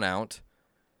countout,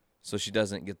 so she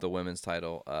doesn't get the women's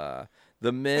title.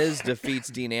 The Miz defeats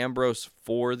Dean Ambrose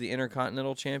for the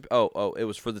Intercontinental Champ. Oh, it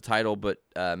was for the title, but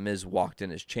Miz walked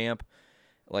in as champ.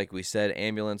 Like we said,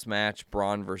 ambulance match,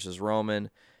 Braun versus Roman.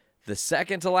 The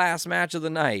second to last match of the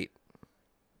night.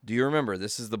 Do you remember?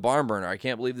 This is the barn burner. I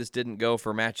can't believe this didn't go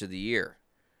for match of the year.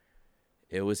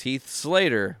 It was Heath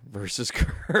Slater versus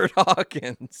Kurt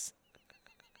Hawkins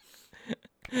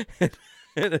in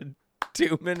a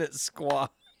 2-minute squash.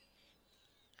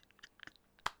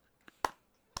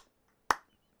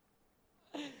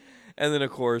 And then,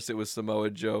 of course, it was Samoa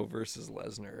Joe versus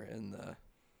Lesnar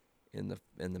in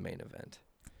the main event.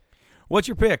 What's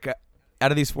your pick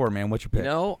out of these four, man? What's your pick? You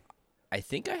know, I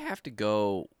think I have to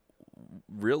go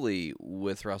really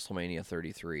with WrestleMania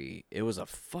 33. It was a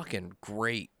fucking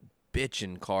great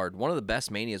bitchin' card. One of the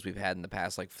best Manias we've had in the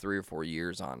past 3 or 4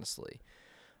 years, honestly.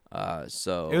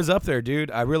 So it was up there, dude.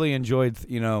 I really enjoyed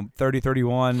 30,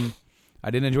 31.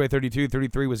 I didn't enjoy 32.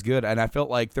 33 was good, and I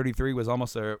felt like 33 was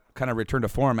almost a kind of return to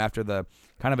form after the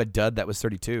kind of a dud that was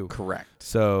 32. Correct.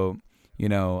 So,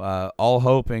 all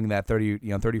hoping that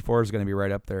 34 is going to be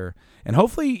right up there, and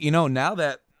hopefully, now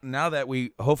that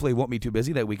we hopefully won't be too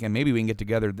busy that weekend, maybe we can get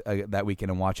together that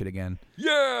weekend and watch it again.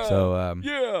 Yeah. So,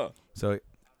 So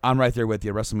I'm right there with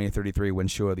you. WrestleMania 33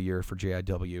 wins show of the year for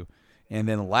JIW. And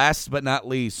then last but not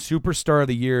least, Superstar of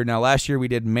the Year. Now, last year we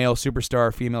did male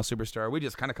superstar, female superstar. We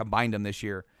just kind of combined them this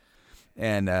year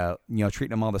and,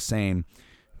 treating them all the same.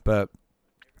 But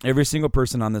every single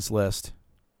person on this list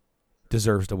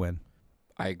deserves to win.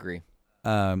 I agree.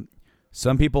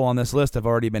 Some people on this list have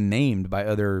already been named by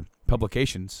other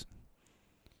publications.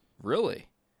 Really?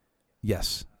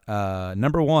 Yes.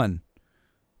 Number 1,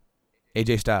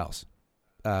 AJ Styles.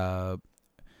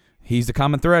 He's the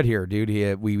common thread here,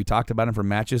 dude. We talked about him for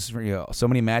matches, so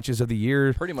many matches of the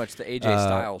year. Pretty much the AJ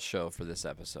Styles show for this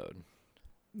episode.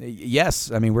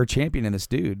 Yes, I mean we're championing this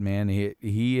dude, man.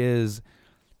 He is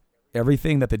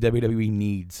everything that the WWE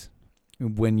needs.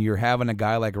 When you're having a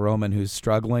guy like Roman who's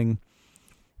struggling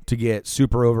to get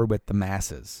super over with the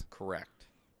masses. Correct.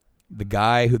 The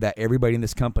guy that everybody in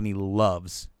this company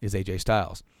loves is AJ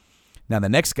Styles. Now the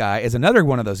next guy is another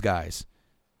one of those guys.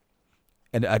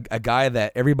 And a guy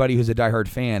that everybody who's a diehard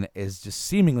fan is just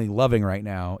seemingly loving right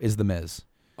now is The Miz.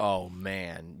 Oh,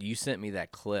 man. You sent me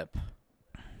that clip.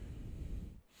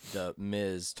 The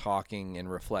Miz talking and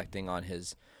reflecting on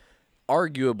his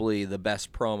arguably the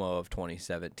best promo of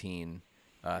 2017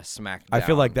 SmackDown. I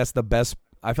feel like that's the best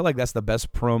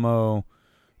promo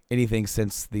anything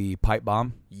since the pipe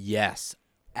bomb. Yes,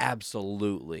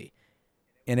 absolutely.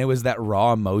 And it was that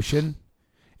raw emotion.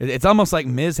 It's almost like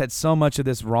Miz had so much of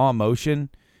this raw emotion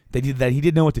that he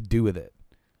didn't know what to do with it.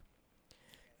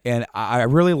 And I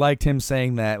really liked him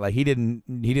saying that, like, he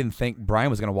didn't think Brian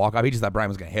was gonna walk off. He just thought Brian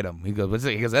was gonna hit him. He goes,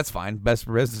 that's fine, best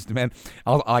for business, man.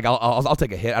 I'll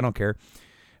take a hit. I don't care.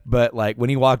 But like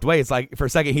when he walked away, it's like for a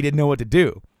second he didn't know what to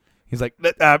do. He's like,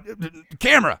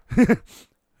 camera,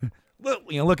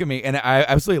 look at me. And I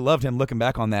absolutely loved him looking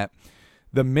back on that.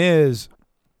 The Miz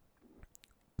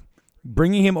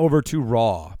bringing him over to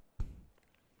Raw.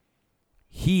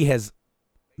 He has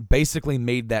basically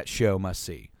made that show must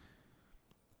see.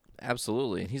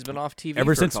 Absolutely. He's been off TV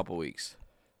Ever for since, a couple weeks.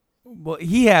 Well,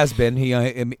 he has been.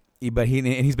 He's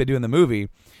been doing the movie,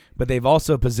 but they've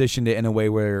also positioned it in a way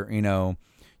where, you know,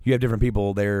 you have different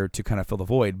people there to kind of fill the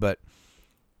void. But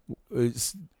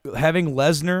having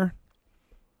Lesnar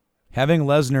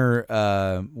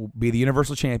be the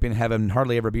Universal Champion, have him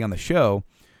hardly ever be on the show,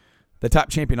 the top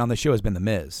champion on the show has been The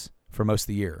Miz for most of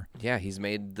the year. Yeah, he's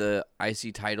made the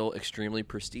IC title extremely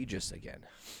prestigious again.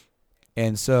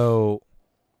 And so,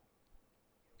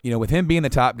 you know, with him being the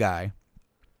top guy,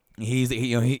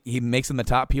 he makes him the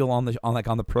top heel on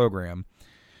the program.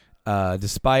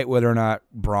 Despite whether or not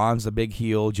Braun's a big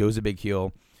heel, Joe's a big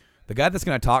heel, the guy that's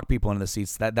going to talk people into the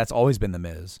seats, that's always been The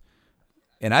Miz.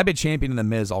 And I've been championing The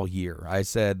Miz all year. I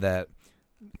said that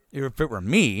if it were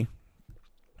me,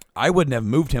 I wouldn't have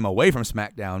moved him away from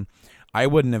SmackDown. I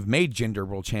wouldn't have made Jinder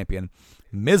world champion.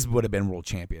 Miz would have been world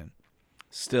champion.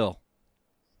 Still.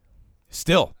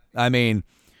 I mean,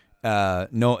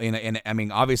 no, and I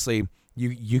mean, obviously,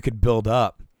 you could build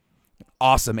up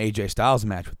awesome AJ Styles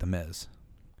match with The Miz.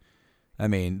 I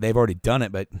mean, they've already done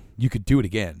it, but you could do it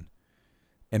again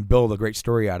and build a great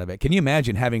story out of it. Can you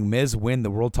imagine having Miz win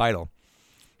the world title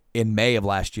in May of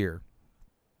last year?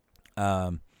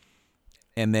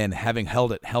 And then having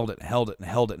held it, come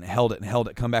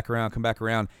back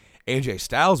around. AJ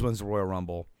Styles wins the Royal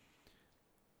Rumble.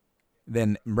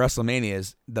 Then WrestleMania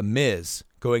is The Miz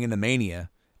going into Mania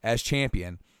as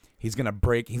champion. He's going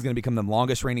to become the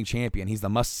longest reigning champion. He's the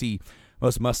most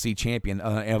must-see champion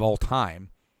of all time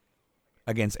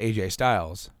against AJ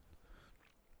Styles.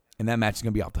 And that match is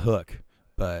going to be off the hook.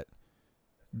 But,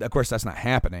 of course, that's not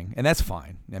happening. And that's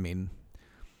fine. I mean,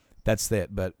 that's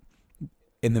it. But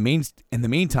in the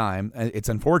meantime, it's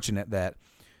unfortunate that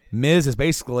Miz is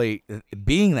basically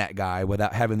being that guy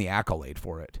without having the accolade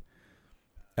for it.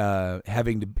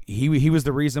 He was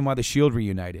the reason why the Shield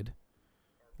reunited,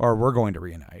 or we're going to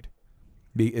reunite.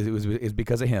 It's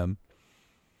because of him,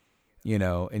 you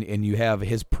know. And you have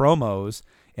his promos,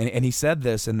 and he said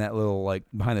this in that little like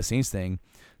behind the scenes thing.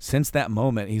 Since that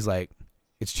moment, he's like,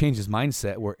 it's changed his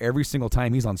mindset where every single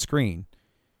time he's on screen,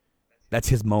 that's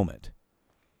his moment.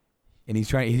 And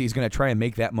he's going to try and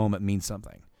make that moment mean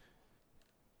something.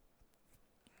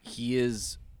 He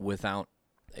is, without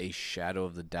a shadow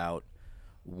of the doubt,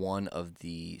 one of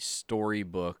the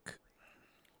storybook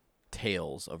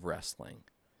tales of wrestling.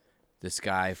 This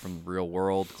guy from the real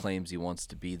world claims he wants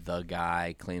to be the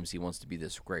guy, claims he wants to be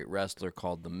this great wrestler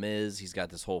called The Miz. He's got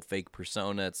this whole fake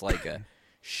persona. It's like a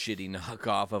shitty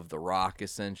knockoff of The Rock,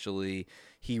 essentially.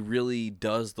 He really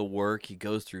does the work. He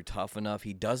goes through tough enough.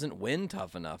 He doesn't win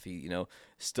tough enough. He,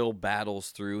 still battles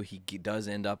through. He does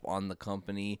end up on the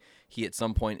company. He at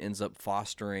some point ends up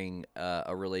fostering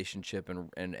a relationship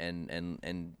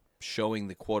and showing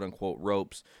the quote unquote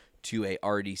ropes to a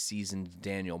already seasoned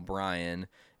Daniel Bryan,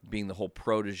 being the whole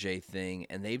protege thing.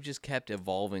 And they've just kept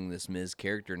evolving this Miz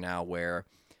character now where,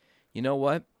 you know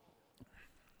what?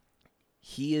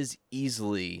 He is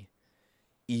easily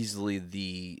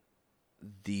the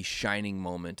shining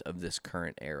moment of this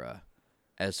current era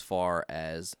as far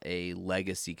as a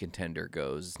legacy contender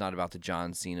goes. It's not about the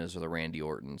John Cenas or the Randy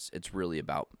Ortons. It's really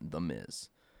about The Miz.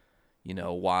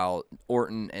 While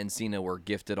Orton and Cena were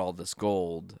gifted all this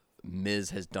gold,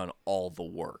 Miz has done all the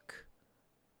work.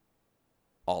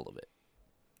 All of it.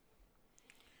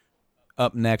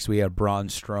 Up next, we have Braun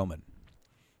Strowman.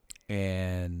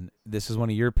 And this is one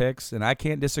of your picks, and I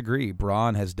can't disagree.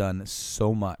 Braun has done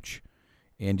so much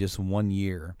in just 1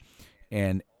 year.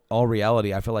 And all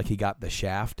reality, I feel like he got the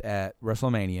shaft at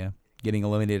WrestleMania, getting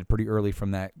eliminated pretty early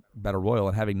from that Battle Royal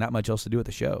and having not much else to do with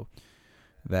the show.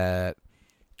 That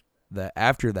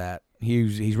after that,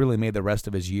 he's really made the rest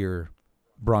of his year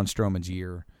Braun Strowman's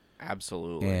year.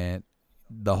 Absolutely. And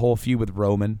the whole feud with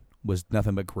Roman was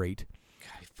nothing but great.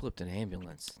 God, he flipped an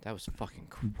ambulance. That was fucking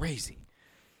crazy.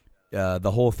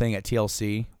 The whole thing at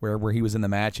TLC where he was in the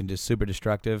match and just super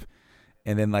destructive,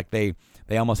 and then like they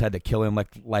almost had to kill him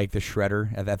like the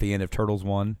Shredder at the end of Turtles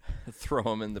 1. Throw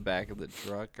him in the back of the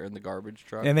truck or in the garbage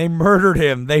truck. And they murdered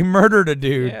him. They murdered a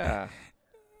dude. Yeah.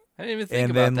 I didn't even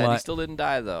think about that. He still didn't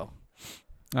die though.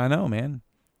 I know, man.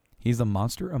 He's a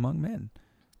monster among men.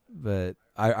 But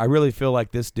I really feel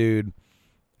like this dude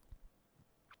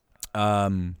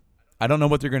I don't know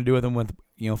what they're going to do with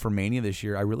him for Mania this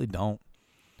year. I really don't.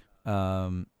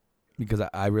 Because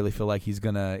I really feel like he's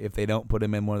going to, if they don't put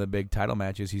him in one of the big title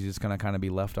matches, he's just going to kind of be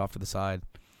left off to the side.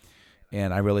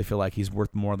 And I really feel like he's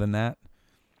worth more than that.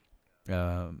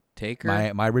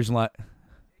 Taker? My original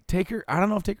Taker, I don't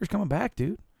know if Taker's coming back,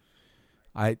 dude.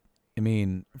 I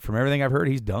mean, from everything I've heard,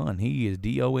 he's done. He is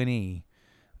DONE.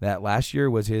 That last year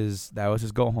was his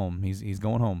go home. He's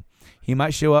going home. He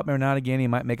might show up every now and again. He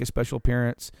might make a special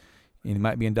appearance, and he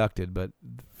might be inducted. But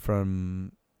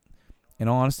in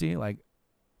all honesty, like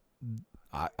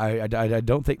I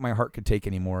don't think my heart could take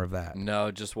any more of that.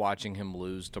 No, just watching him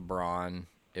lose to Braun,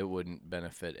 it wouldn't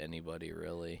benefit anybody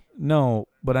really. No,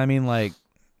 but I mean, like,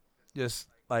 just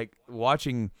like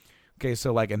watching. Okay,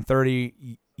 so like in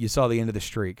 30, you saw the end of the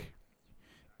streak.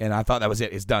 And I thought that was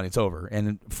it. It's done. It's over.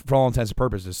 And for all intents and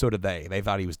purposes, so did they. They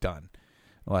thought he was done.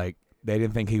 Like, they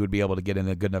didn't think he would be able to get in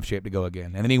a good enough shape to go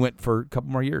again. And then he went for a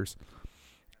couple more years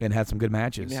and had some good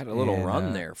matches. He had a little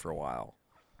run there for a while.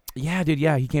 Yeah, dude.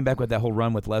 Yeah, he came back with that whole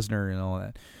run with Lesnar and all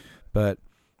that. But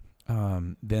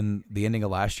then the ending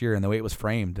of last year and the way it was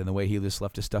framed and the way he just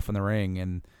left his stuff in the ring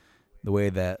and the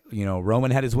way that, Roman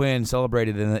had his win,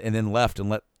 celebrated, and then left and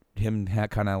let him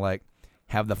kind of like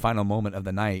have the final moment of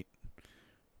the night.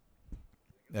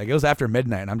 Like, it was after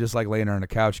midnight, and I'm just like laying there on the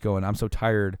couch going, I'm so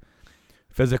tired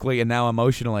physically and now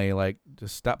emotionally. Like,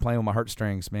 just stop playing with my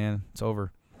heartstrings, man. It's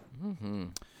over. Mm-hmm.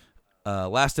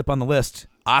 Last up on the list,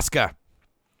 Asuka.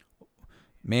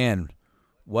 Man,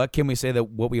 what can we say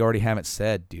what we already haven't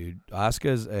said, dude?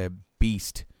 Asuka's a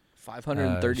beast.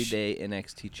 530-day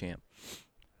NXT champ.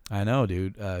 I know,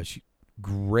 dude.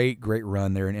 Great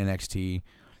run there in NXT.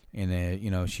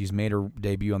 And, she's made her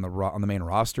debut on the main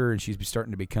roster, and she's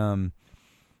starting to become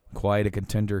quite a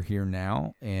contender here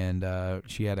now, and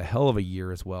she had a hell of a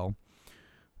year as well.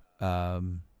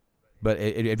 But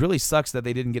it really sucks that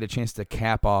they didn't get a chance to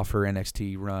cap off her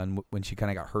NXT run when she kind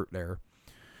of got hurt there.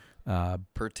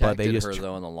 Protected her,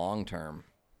 though, in the long term.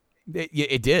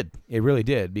 It did. It really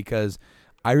did, because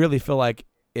I really feel like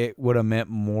it would have meant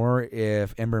more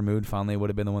if Ember Moon finally would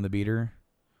have been the one to beat her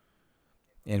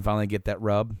and finally get that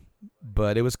rub.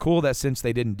 But it was cool that since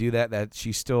they didn't do that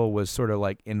she still was sort of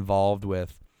like involved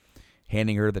with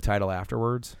handing her the title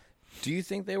afterwards. Do you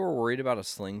think they were worried about a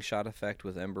slingshot effect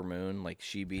with Ember Moon? Like,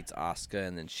 she beats Asuka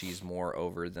and then she's more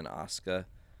over than Asuka?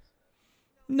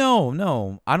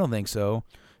 No, I don't think so.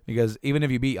 Because even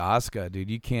if you beat Asuka, dude,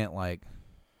 you can't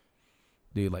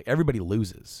everybody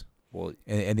loses. Well,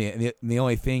 and the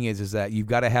only thing is that you've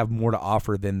got to have more to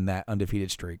offer than that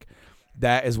undefeated streak.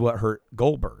 That is what hurt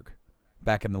Goldberg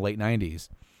back in the late 90s.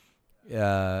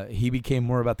 He became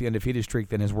more about the undefeated streak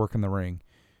than his work in the ring.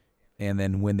 And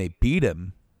then when they beat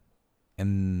him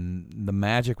and the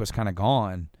magic was kind of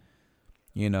gone,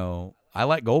 I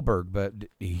like Goldberg, but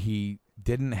he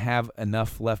didn't have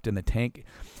enough left in the tank.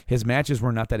 His matches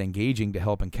were not that engaging to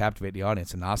help and captivate the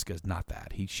audience, and Asuka's not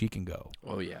that. She can go.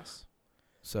 Oh, yes.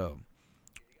 So,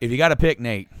 if you got to pick,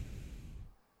 Nate,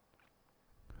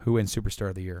 who wins Superstar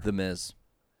of the Year? The Miz.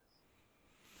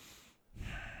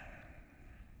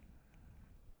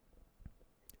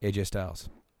 AJ Styles.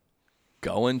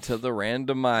 Going to the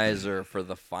randomizer for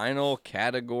the final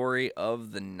category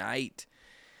of the night.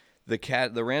 The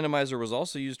randomizer was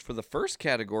also used for the first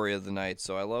category of the night,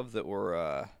 so I love that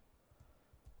we're,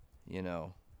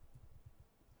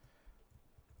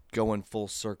 going full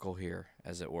circle here,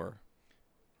 as it were.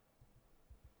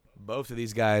 Both of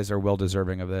these guys are well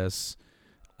deserving of this.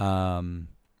 Both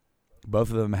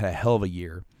of them had a hell of a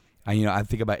year. I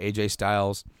think about AJ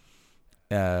Styles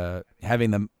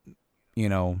having the,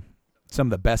 some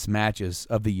of the best matches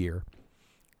of the year.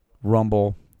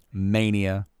 Rumble,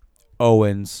 Mania,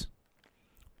 Owens.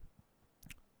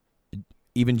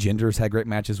 Even Jinder's had great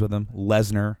matches with him.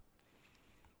 Lesnar.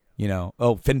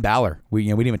 Finn Balor. We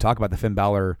didn't even talk about the Finn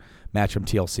Balor match from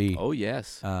TLC. Oh,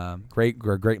 yes.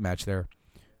 Great match there.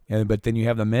 But then you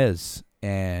have The Miz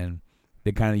and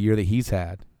the kind of year that he's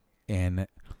had and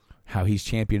how he's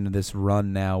championed this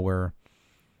run now where,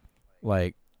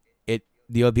 like,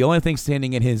 the only thing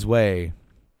standing in his way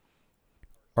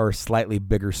are slightly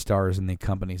bigger stars in the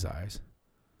company's eyes.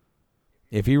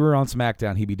 If he were on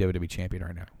SmackDown, he'd be WWE champion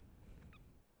right now.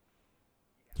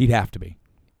 He'd have to be.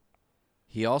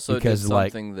 He also did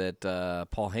something that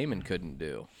Paul Heyman couldn't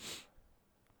do.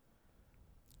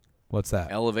 What's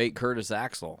that? Elevate Curtis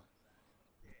Axel.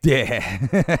 Yeah.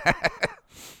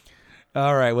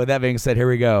 All right, with that being said, here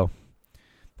we go.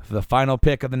 The final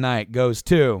pick of the night goes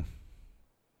to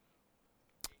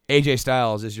AJ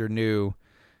Styles is your new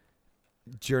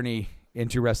Journey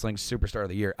into Wrestling Superstar of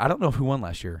the Year. I don't know who won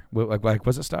last year. Like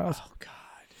was it Styles? Oh, God.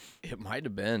 It might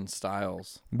have been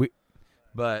Styles.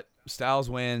 But Styles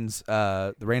wins.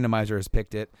 The randomizer has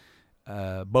picked it.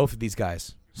 Both of these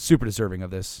guys, super deserving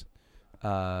of this.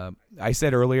 I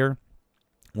said earlier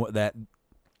that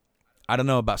I don't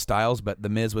know about Styles, but The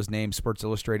Miz was named Sports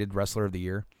Illustrated Wrestler of the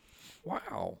Year.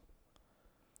 Wow.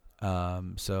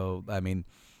 So, I mean,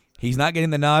 he's not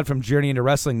getting the nod from Journey into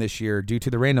Wrestling this year due to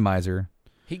the randomizer.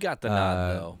 He got the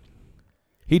nod, though.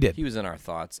 He did. He was in our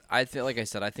thoughts. Like I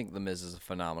said, I think The Miz is a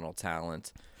phenomenal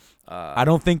talent. I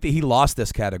don't think that he lost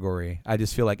this category. I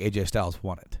just feel like AJ Styles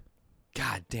won it.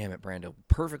 God damn it, Brando.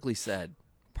 Perfectly said.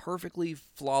 Perfectly,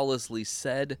 flawlessly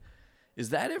said. Is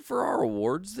that it for our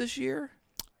awards this year?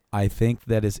 I think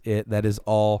that is it. That is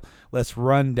all. Let's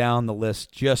run down the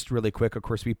list just really quick. Of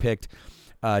course, we picked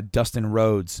Dustin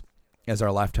Rhodes as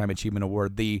our Lifetime Achievement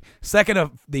Award. The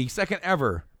second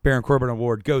ever Baron Corbin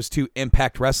Award goes to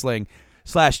Impact Wrestling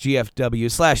 /GFW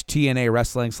 /TNA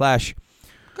Wrestling /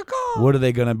 What are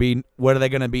they gonna be? What are they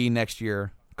gonna be next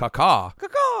year? Caw.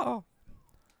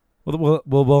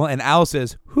 Well, and Al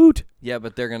says hoot. Yeah,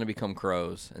 but they're gonna become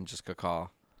crows and just caw.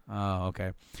 Oh,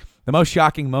 okay. The most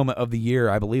shocking moment of the year,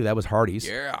 I believe that was Hardy's.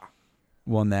 Yeah.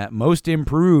 Won that. Most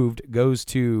improved goes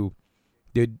to.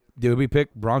 Did we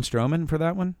pick Braun Strowman for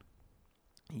that one?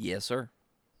 Yes, sir.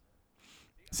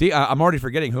 See, I'm already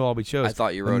forgetting who all we chose. I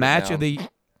thought you wrote the match it down. of the.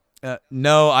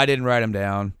 No, I didn't write them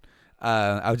down.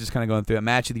 I was just kind of going through it.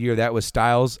 Match of the year, that was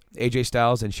Styles, AJ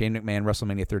Styles, and Shane McMahon,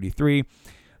 WrestleMania 33.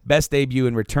 Best debut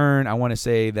in return, I want to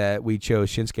say that we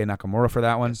chose Shinsuke Nakamura for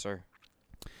that one. Yes, sir.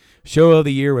 Show of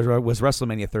the year was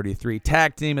WrestleMania 33.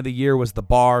 Tag team of the year was The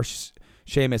Bar,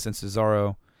 Sheamus and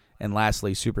Cesaro. And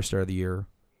lastly, Superstar of the year,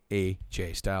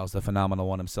 AJ Styles, the phenomenal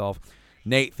one himself.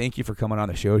 Nate, thank you for coming on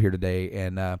the show here today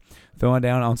and throwing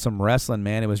down on some wrestling,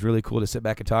 man. It was really cool to sit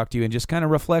back and talk to you and just kind of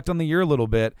reflect on the year a little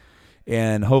bit.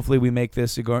 And hopefully we make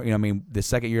this, the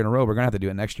second year in a row. We're going to have to do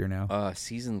it next year now.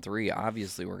 Season 3,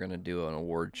 obviously we're going to do an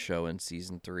award show in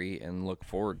Season 3 and look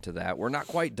forward to that. We're not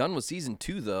quite done with Season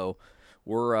 2, though.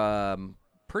 We're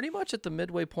pretty much at the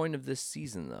midway point of this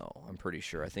season, though, I'm pretty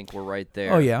sure. I think we're right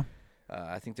there. Oh, yeah.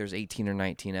 I think there's 18 or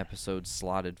 19 episodes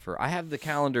slotted for... I have the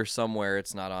calendar somewhere.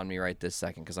 It's not on me right this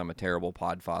second because I'm a terrible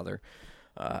podfather.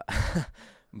 But,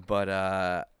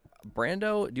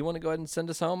 Brando, do you want to go ahead and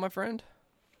send us home, my friend?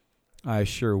 I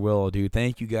sure will, dude.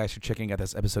 Thank you guys for checking out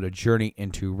this episode of Journey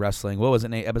into Wrestling. What was it,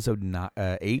 Nate? Episode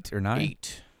 8 or 9?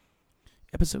 8.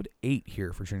 Episode 8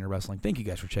 here for Journey into Wrestling. Thank you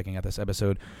guys for checking out this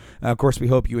episode. Of course, we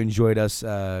hope you enjoyed us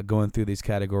going through these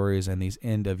categories and these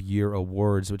end-of-year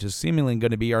awards, which is seemingly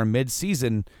going to be our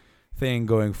mid-season thing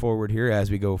going forward here as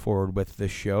we go forward with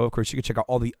this show. Of course, you can check out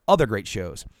all the other great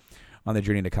shows on the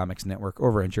Journey into Comics Network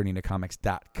over at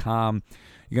journeyintocomics.com.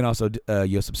 You can also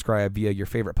you'll subscribe via your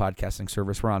favorite podcasting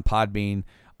service. We're on Podbean,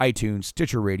 iTunes,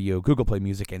 Stitcher Radio, Google Play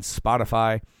Music, and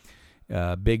Spotify.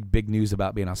 Big news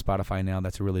about being on Spotify now.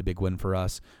 That's a really big win for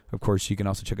us. Of course, you can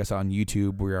also check us out on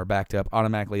YouTube. We are backed up,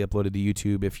 automatically uploaded to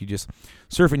YouTube. If you just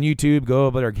surf on YouTube, go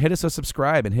over there, hit us a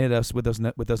subscribe, and hit us with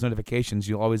those notifications.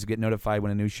 You'll always get notified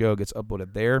when a new show gets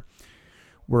uploaded there.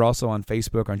 We're also on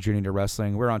Facebook on Journey to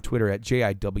Wrestling. We're on Twitter at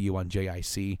JIW on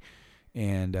JIC.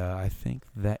 And I think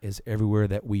that is everywhere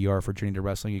that we are for Journey to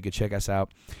Wrestling. You can check us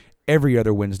out every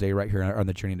other Wednesday right here on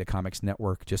the Journey to Comics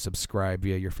Network. Just subscribe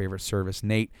via your favorite service.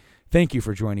 Nate, thank you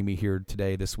for joining me here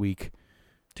today, this week.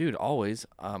 Dude, always.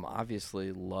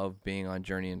 Obviously love being on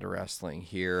Journey into Wrestling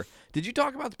here. Did you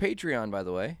talk about the Patreon, by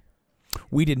the way?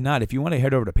 We did not. If you want to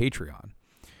head over to Patreon,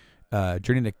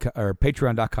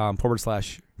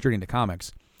 patreon.com/Journey into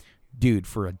Comics. Dude,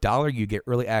 for $1, you get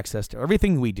early access to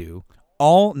everything we do.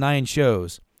 All 9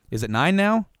 shows. Is it 9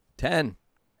 now? 10.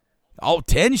 All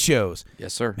 10 shows.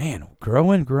 Yes, sir. Man,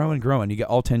 growing. You get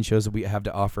all 10 shows that we have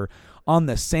to offer on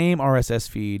the same RSS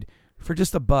feed for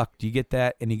just $1. You get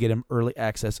that, and you get them early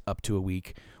access up to a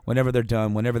week. Whenever they're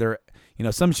done, whenever they're,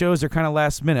 some shows are kind of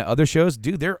last minute. Other shows,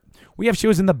 dude, we have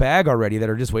shows in the bag already that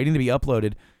are just waiting to be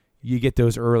uploaded. You get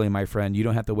those early, my friend. You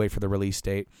don't have to wait for the release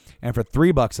date. And for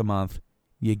 $3 a month,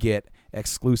 you get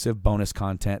exclusive bonus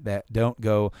content that don't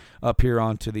go up here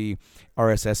onto the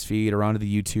RSS feed or onto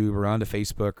the YouTube or onto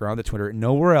Facebook or onto Twitter,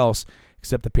 nowhere else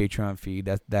except the Patreon feed.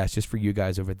 That's just for you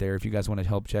guys over there. If you guys want to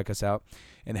help check us out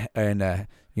and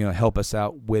help us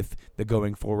out with the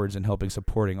going forwards and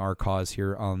supporting our cause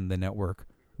here on the network,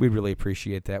 we really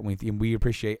appreciate that. We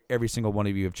appreciate every single one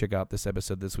of you who have checked out this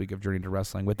episode this week of Journey to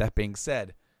Wrestling. With that being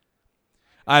said,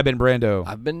 I've been Brando.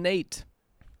 I've been Nate.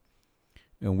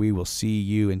 And we will see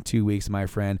you in 2 weeks, my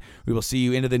friend. We will see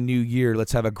you into the new year.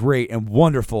 Let's have a great and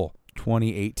wonderful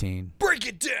 2018. Break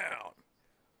it down!